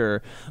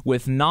year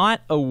with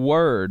not a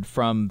word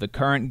from the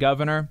current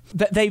governor.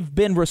 They've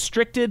been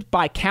restricted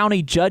by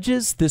county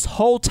judges this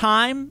whole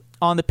time.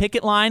 On the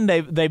picket line,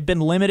 they've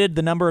been limited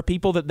the number of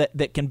people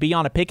that can be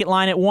on a picket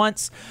line at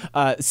once.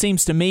 It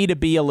seems to me to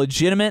be a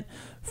legitimate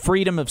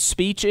freedom of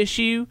speech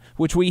issue,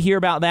 which we hear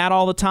about that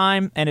all the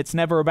time, and it's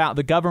never about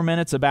the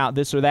government. It's about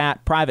this or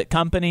that private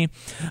company.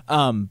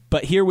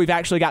 But here we've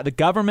actually got the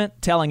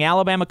government telling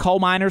Alabama coal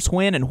miners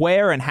when and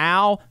where and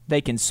how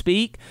they can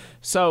speak.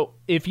 So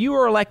if you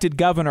were elected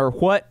governor,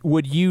 what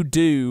would you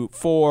do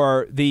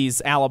for these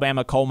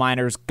Alabama coal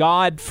miners?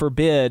 God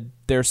forbid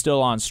they're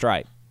still on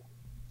strike.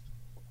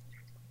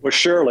 Well,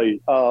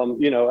 surely,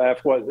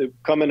 after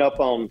coming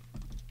up on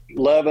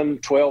 11,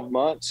 12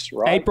 months,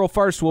 right? April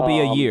 1st will be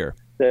a year.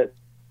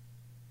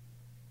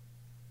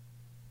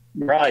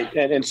 Right.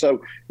 And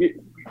so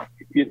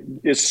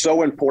it's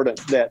so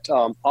important that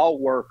all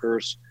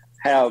workers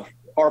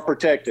are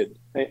protected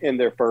in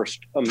their First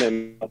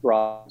Amendment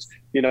rights.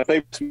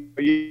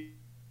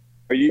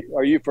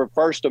 Are you for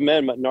First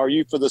Amendment and are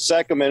you for the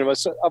Second Amendment?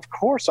 So, of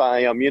course I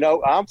am.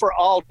 I'm for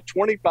all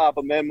 25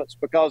 amendments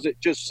because it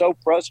just so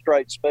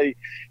frustrates me,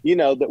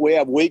 that we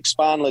have weak,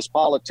 spineless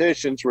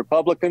politicians,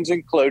 Republicans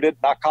included,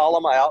 and I call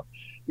them out,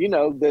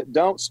 that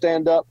don't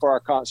stand up for our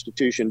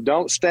Constitution,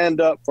 don't stand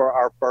up for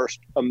our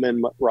First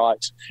Amendment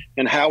rights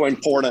and how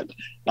important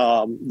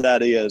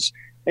that is.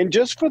 And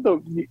just for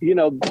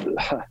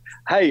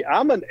hey,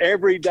 I'm an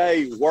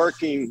everyday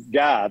working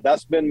guy.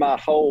 That's been my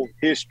whole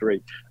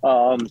history.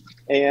 And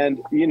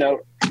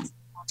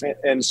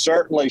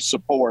certainly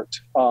support,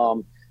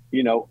 all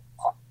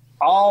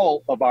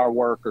of our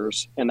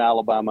workers in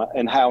Alabama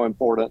and how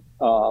important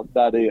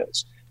that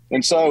is.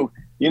 And so,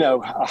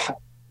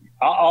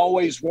 I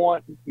always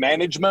want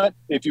management,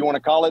 if you want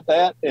to call it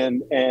that,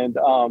 and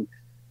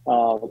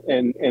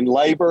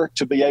labor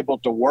to be able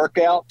to work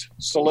out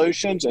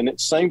solutions. And it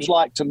seems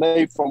like to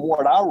me, from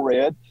what I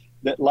read,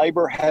 that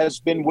labor has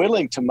been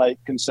willing to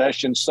make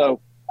concessions. So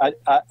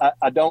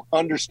I don't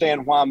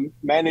understand why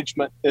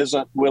management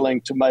isn't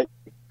willing to make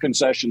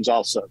concessions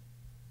also.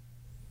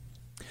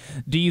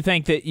 Do you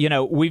think that,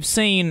 we've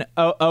seen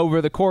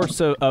over the course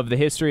of the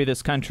history of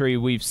this country,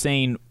 we've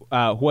seen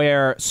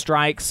where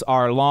strikes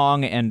are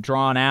long and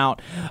drawn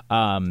out,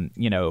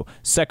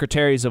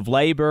 secretaries of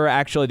labor,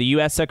 actually the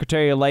U.S.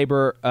 Secretary of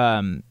Labor,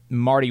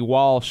 Marty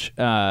Walsh,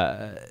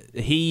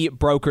 he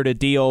brokered a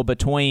deal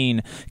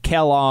between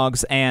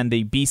Kellogg's and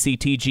the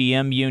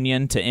BCTGM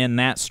union to end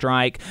that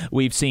strike.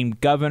 We've seen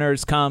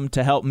governors come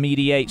to help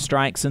mediate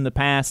strikes in the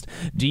past.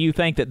 Do you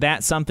think that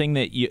that's something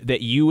that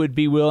you would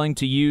be willing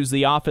to use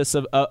the office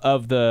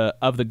of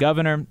the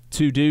governor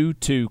to do,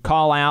 to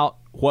call out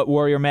what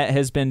Warrior Met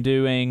has been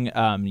doing,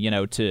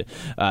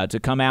 to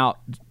come out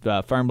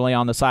firmly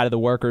on the side of the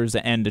workers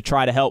and to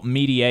try to help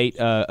mediate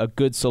a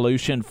good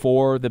solution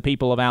for the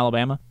people of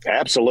Alabama?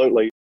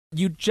 Absolutely.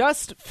 You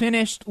just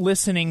finished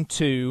listening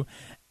to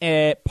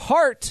a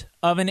part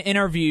of an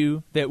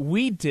interview that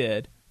we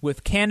did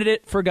with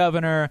candidate for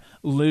governor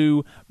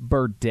Lou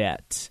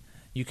Burdett.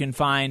 You can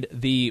find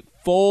the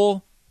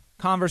full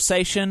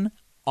conversation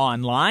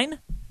online.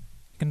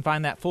 You can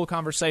find that full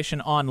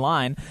conversation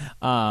online.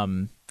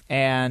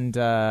 And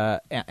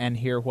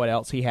hear what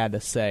else he had to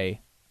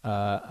say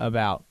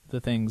about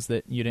the things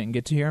that you didn't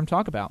get to hear him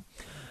talk about.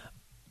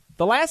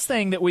 The last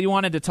thing that we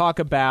wanted to talk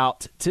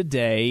about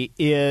today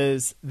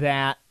is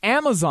that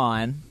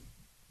Amazon,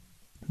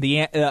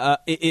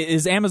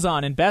 is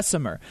Amazon in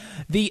Bessemer.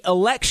 The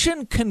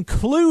election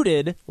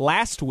concluded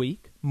last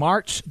week.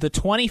 March the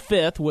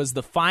 25th was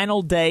the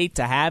final day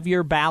to have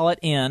your ballot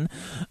in,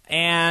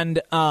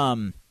 and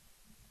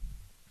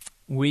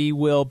we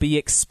will be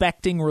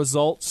expecting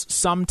results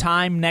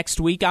sometime next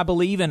week. I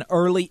believe in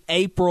early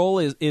April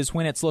is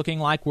when it's looking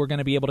like we're going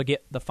to be able to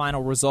get the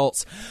final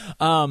results.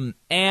 On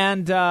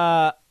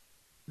the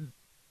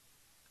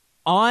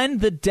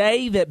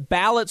day that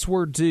ballots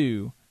were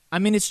due, I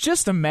mean, it's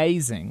just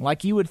amazing.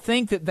 Like, you would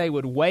think that they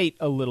would wait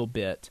a little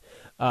bit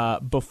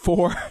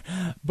before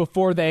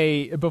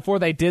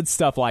they did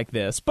stuff like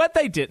this, but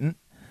they didn't.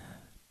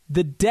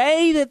 The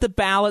day that the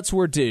ballots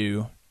were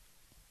due,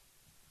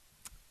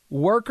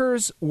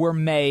 workers were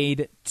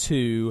made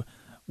to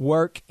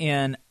work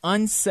in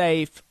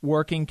unsafe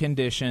working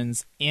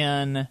conditions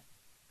in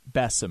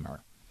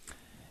Bessemer.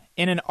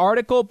 In an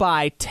article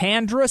by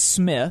Tandra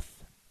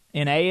Smith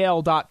in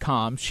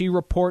AL.com, she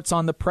reports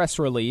on the press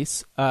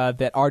release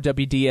that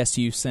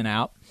RWDSU sent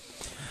out.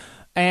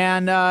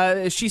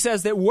 And she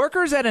says that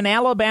workers at an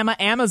Alabama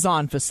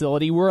Amazon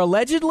facility were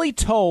allegedly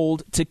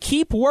told to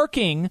keep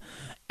working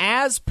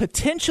as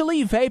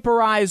potentially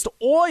vaporized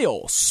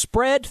oil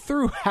spread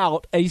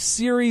throughout a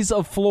series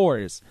of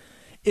floors.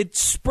 It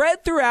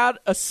spread throughout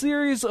a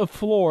series of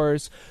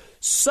floors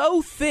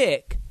so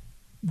thick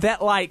that,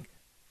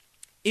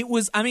 it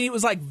was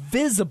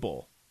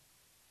visible.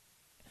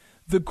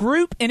 The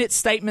group in its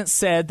statement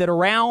said that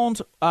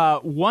around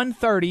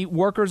 1:30,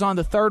 workers on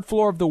the third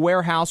floor of the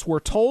warehouse were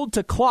told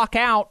to clock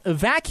out,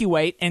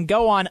 evacuate, and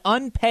go on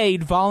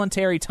unpaid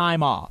voluntary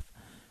time off,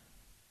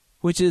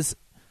 which is,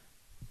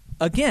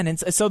 again, and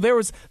so there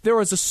was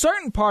a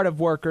certain part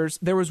of workers.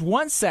 There was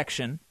one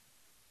section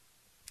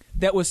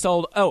that was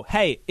told, "Oh,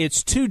 hey,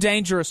 it's too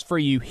dangerous for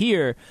you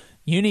here.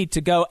 You need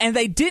to go." And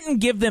they didn't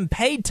give them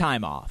paid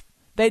time off.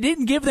 They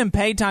didn't give them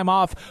paid time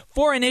off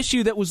for an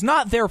issue that was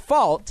not their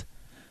fault.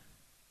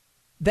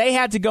 They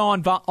had to go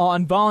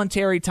on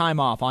voluntary time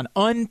off, on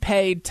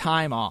unpaid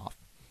time off.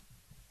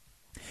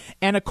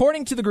 And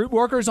according to the group,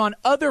 workers on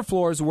other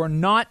floors were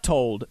not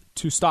told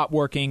to stop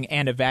working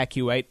and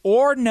evacuate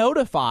or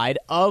notified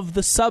of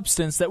the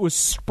substance that was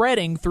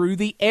spreading through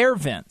the air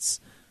vents.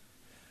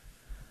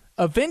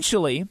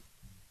 Eventually,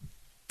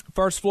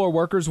 first floor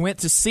workers went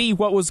to see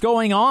what was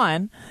going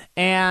on,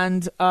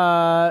 and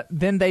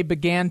then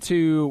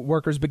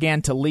workers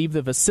began to leave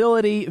the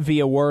facility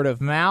via word of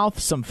mouth.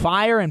 Some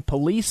fire and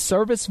police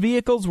service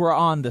vehicles were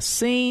on the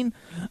scene.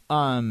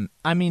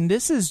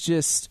 This is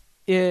just,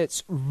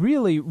 it's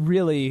really,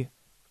 really,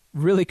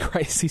 really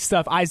crazy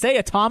stuff.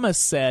 Isaiah Thomas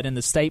said in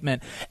the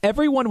statement,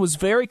 "Everyone was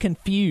very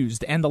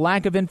confused, and the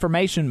lack of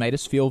information made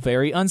us feel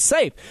very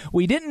unsafe.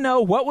 We didn't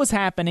know what was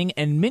happening,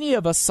 and many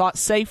of us sought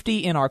safety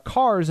in our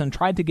cars and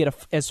tried to get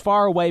as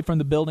far away from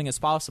the building as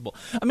possible."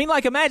 I mean,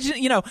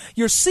 imagine,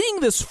 you're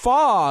seeing this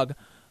fog,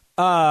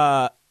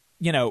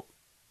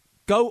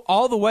 go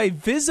all the way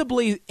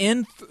visibly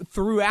in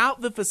throughout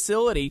the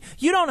facility.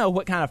 You don't know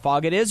what kind of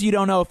fog it is. You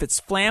don't know if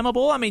it's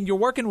flammable. I mean, you're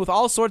working with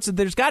all sorts of,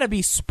 there's got to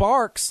be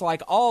sparks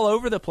all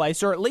over the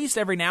place, or at least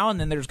every now and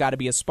then there's got to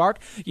be a spark.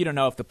 You don't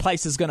know if the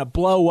place is going to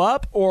blow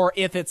up or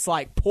if it's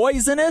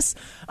poisonous.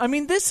 I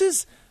mean, this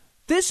is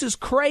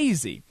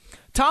crazy.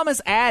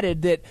 Thomas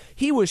added that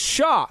he was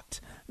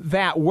shocked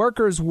that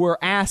workers were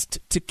asked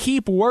to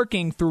keep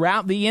working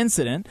throughout the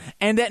incident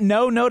and that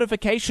no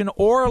notification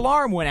or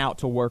alarm went out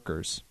to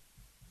workers.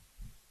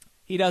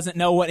 He doesn't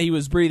know what he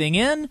was breathing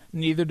in,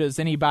 neither does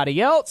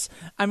anybody else.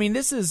 I mean,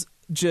 this is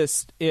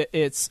just,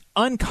 it's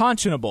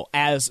unconscionable,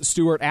 as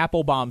Stuart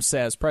Applebaum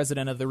says,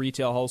 president of the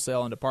Retail,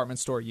 Wholesale, and Department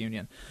Store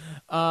Union.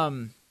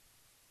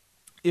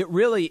 It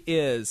really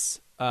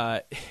is,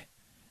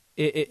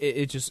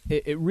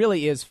 it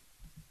really is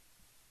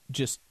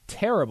just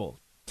terrible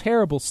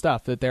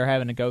stuff that they're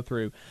having to go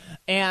through.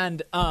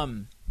 And,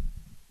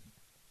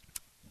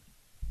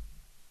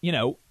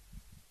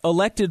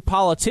 elected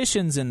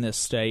politicians in this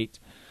state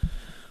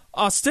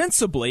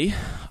ostensibly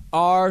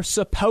are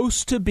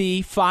supposed to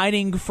be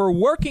fighting for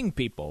working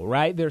people,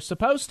 right? They're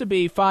supposed to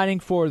be fighting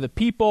for the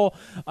people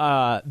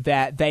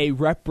that they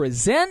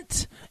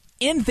represent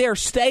in their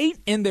state,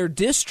 in their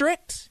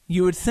district.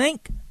 You would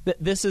think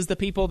that this is the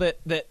people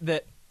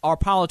that our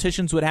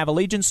politicians would have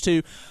allegiance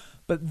to,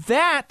 but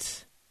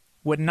that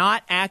would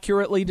not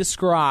accurately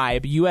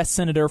describe U.S.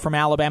 Senator from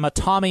Alabama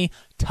Tommy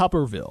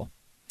Tuberville.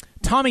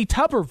 Tommy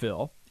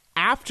Tuberville,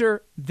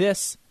 after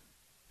this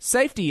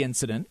safety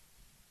incident,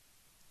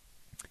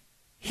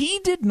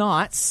 he did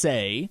not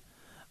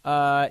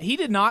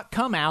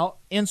come out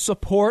in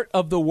support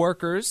of the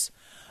workers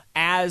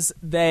as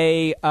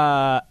they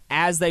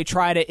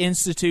try to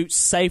institute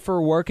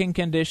safer working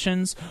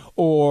conditions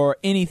or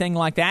anything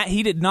like that.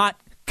 He did not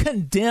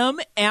condemn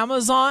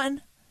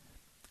Amazon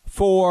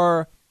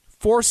for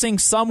forcing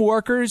some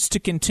workers to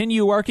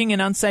continue working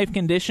in unsafe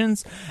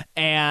conditions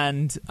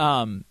and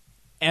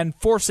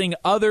forcing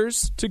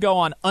others to go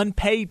on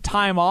unpaid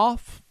time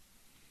off.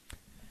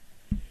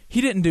 He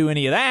didn't do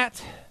any of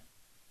that.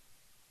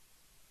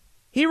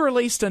 He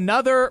released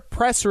another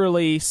press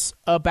release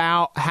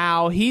about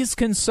how he's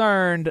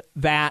concerned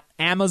that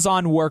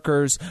Amazon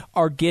workers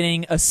are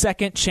getting a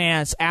second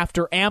chance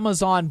after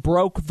Amazon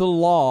broke the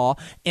law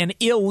and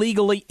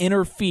illegally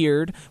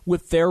interfered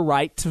with their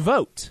right to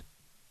vote.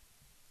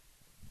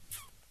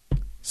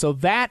 So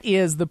that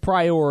is the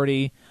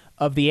priority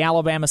of the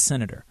Alabama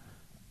senator.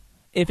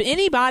 If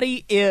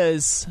anybody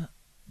is,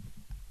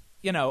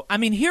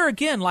 here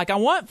again, I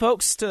want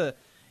folks to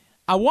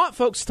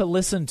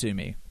listen to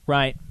me,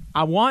 right?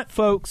 I want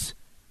folks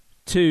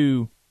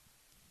to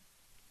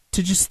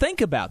just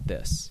think about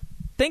this.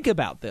 Think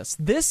about this.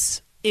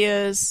 This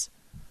is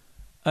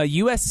a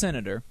U.S.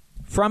 senator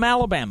from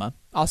Alabama,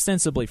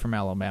 ostensibly from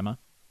Alabama,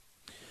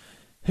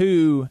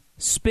 who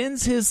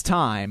spends his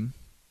time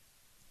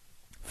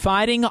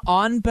fighting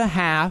on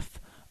behalf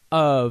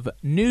of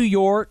New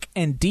York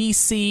and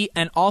D.C.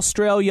 and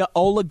Australia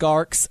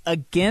oligarchs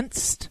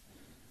against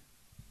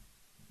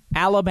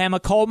Alabama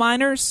coal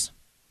miners,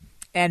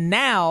 and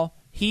now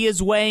he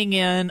is weighing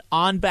in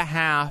on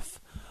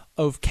behalf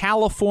of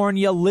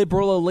California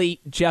liberal elite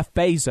Jeff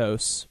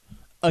Bezos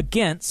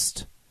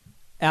against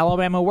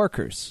Alabama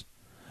workers,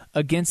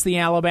 against the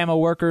Alabama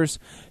workers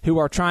who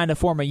are trying to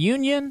form a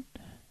union,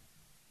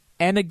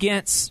 and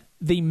against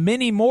the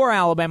many more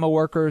Alabama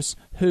workers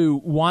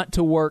who want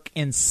to work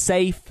in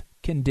safe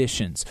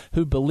conditions,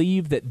 who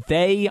believe that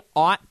they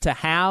ought to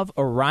have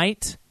a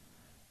right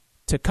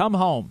to come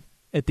home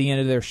at the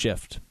end of their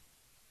shift.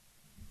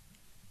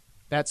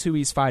 That's who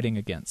he's fighting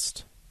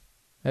against.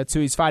 That's who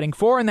he's fighting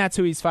for, and that's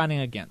who he's fighting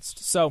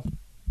against. So,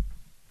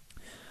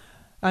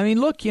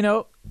 look,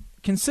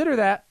 consider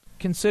that.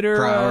 Consider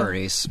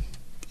priorities.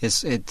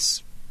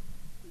 It's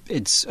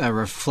a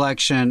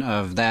reflection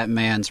of that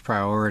man's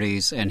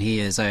priorities, and he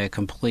is a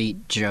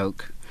complete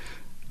joke.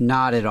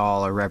 Not at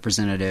all a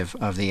representative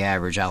of the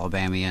average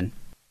Alabamian.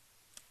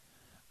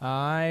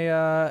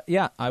 I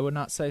would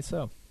not say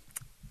so.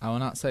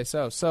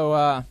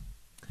 So,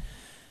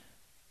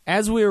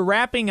 as we're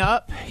wrapping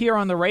up here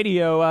on the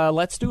radio,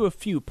 let's do a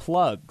few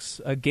plugs.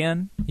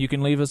 Again, you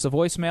can leave us a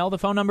voicemail. The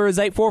phone number is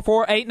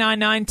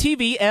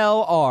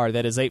 844-899-TVLR.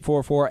 That is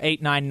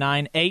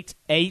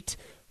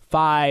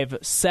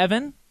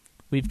 844-899-8857.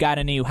 We've got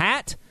a new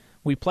hat.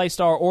 We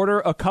placed our order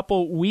a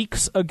couple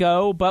weeks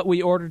ago, but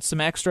we ordered some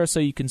extra so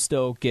you can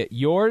still get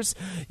yours.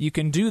 You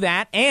can do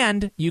that,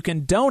 and you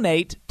can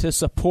donate to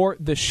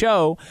support the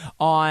show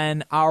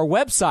on our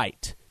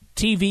website,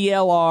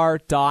 TVLR.fm.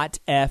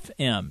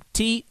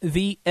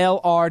 TVLR.fm.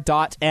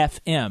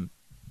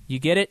 You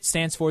get it?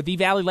 Stands for The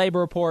Valley Labor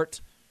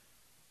Report.fm,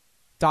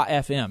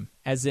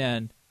 as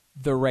in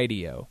the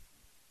radio.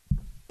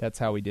 That's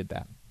how we did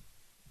that.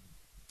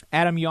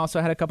 Adam, you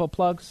also had a couple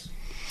plugs?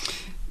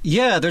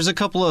 Yeah, there's a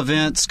couple of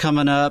events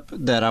coming up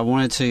that I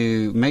wanted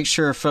to make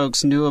sure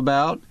folks knew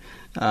about.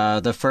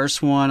 The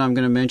first one I'm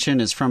going to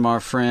mention is from our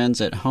friends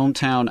at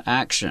Hometown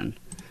Action.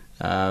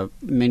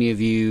 Many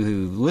of you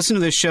who listen to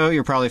this show,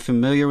 you're probably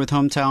familiar with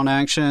Hometown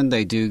Action.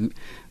 They do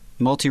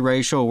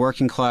multiracial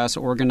working class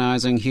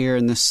organizing here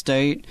in the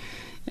state,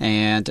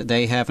 and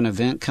they have an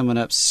event coming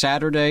up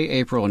Saturday,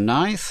 April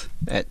 9th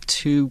at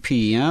 2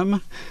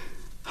 p.m.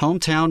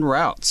 Hometown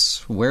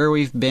Routes, where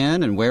we've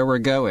been and where we're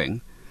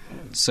going.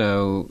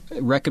 So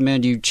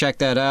recommend you check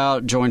that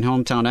out. Join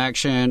Hometown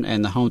Action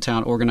and the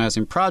Hometown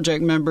Organizing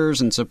Project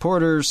members and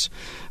supporters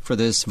for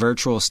this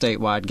virtual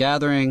statewide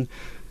gathering.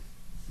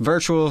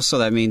 Virtual, so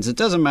that means it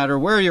doesn't matter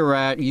where you're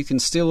at, you can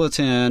still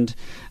attend.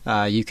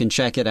 You can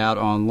check it out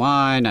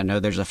online. I know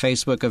there's a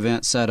Facebook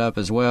event set up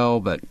as well,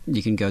 but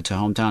you can go to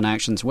Hometown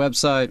Action's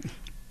website.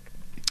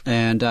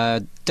 And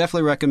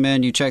definitely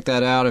recommend you check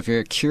that out if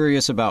you're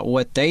curious about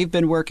what they've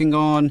been working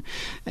on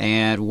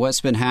and what's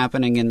been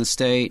happening in the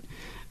state.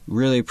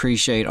 Really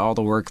appreciate all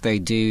the work they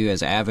do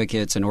as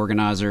advocates and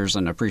organizers,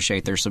 and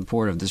appreciate their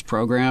support of this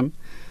program.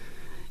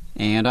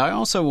 And I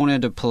also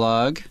wanted to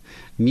plug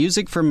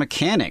Music for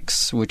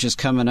Mechanics, which is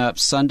coming up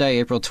Sunday,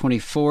 April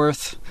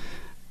 24th,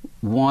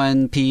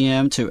 1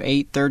 p.m. to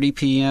 8:30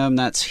 p.m.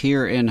 That's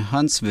here in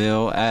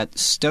Huntsville at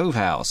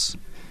Stovehouse.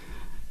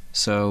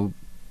 So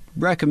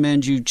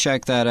recommend you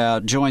check that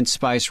out. Join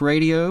Spice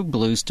Radio,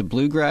 Blues to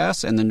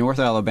Bluegrass, and the North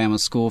Alabama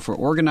School for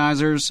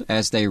Organizers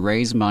as they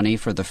raise money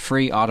for the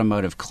free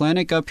automotive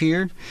clinic up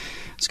here.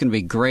 It's going to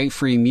be great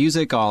free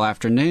music all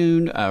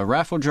afternoon, a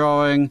raffle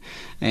drawing,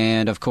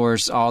 and, of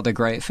course, all the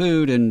great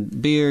food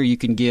and beer you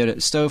can get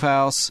at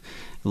Stovehouse.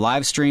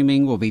 Live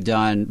streaming will be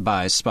done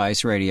by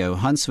Spice Radio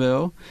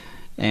Huntsville.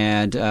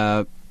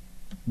 And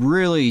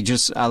really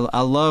just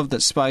I love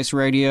that Spice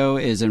Radio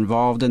is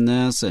involved in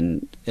this,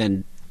 and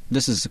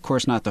this is, of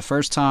course, not the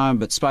first time,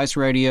 but Spice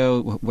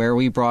Radio, where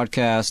we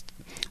broadcast,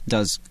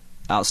 does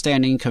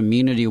outstanding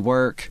community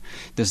work.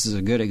 This is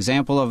a good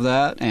example of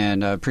that,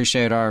 and I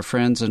appreciate our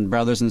friends and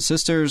brothers and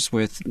sisters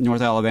with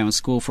North Alabama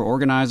School for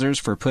Organizers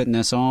for putting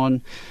this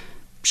on.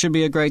 Should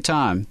be a great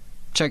time.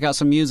 Check out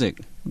some music.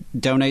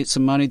 Donate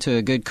some money to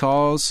a good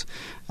cause.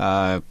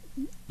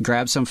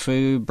 Grab some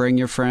food. Bring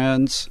your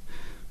friends.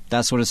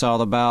 That's what it's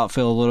all about.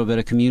 Feel a little bit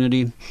of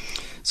community.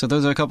 So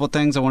those are a couple of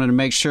things I wanted to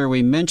make sure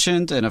we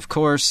mentioned. And, of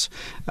course,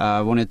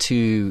 I wanted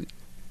to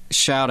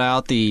shout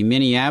out the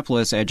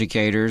Minneapolis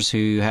educators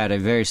who had a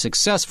very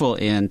successful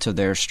end to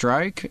their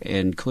strike,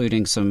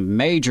 including some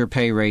major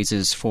pay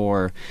raises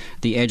for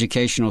the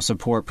educational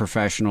support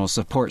professionals,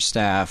 support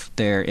staff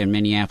there in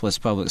Minneapolis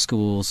Public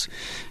Schools.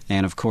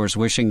 And, of course,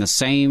 wishing the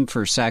same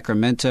for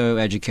Sacramento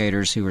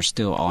educators who are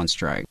still on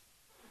strike.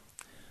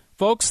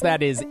 Folks,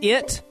 that is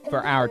it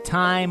for our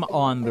time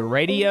on the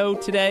radio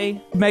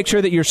today. Make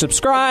sure that you're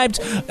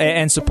subscribed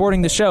and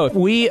supporting the show.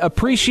 We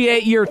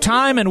appreciate your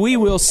time, and we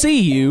will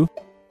see you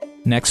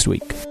next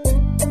week.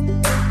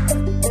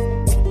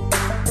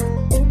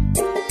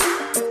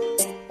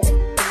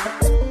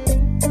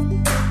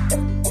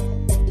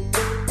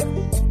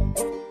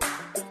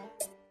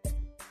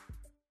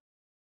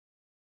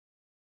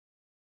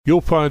 You'll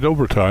find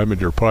Overtime in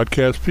your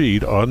podcast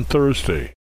feed on Thursday.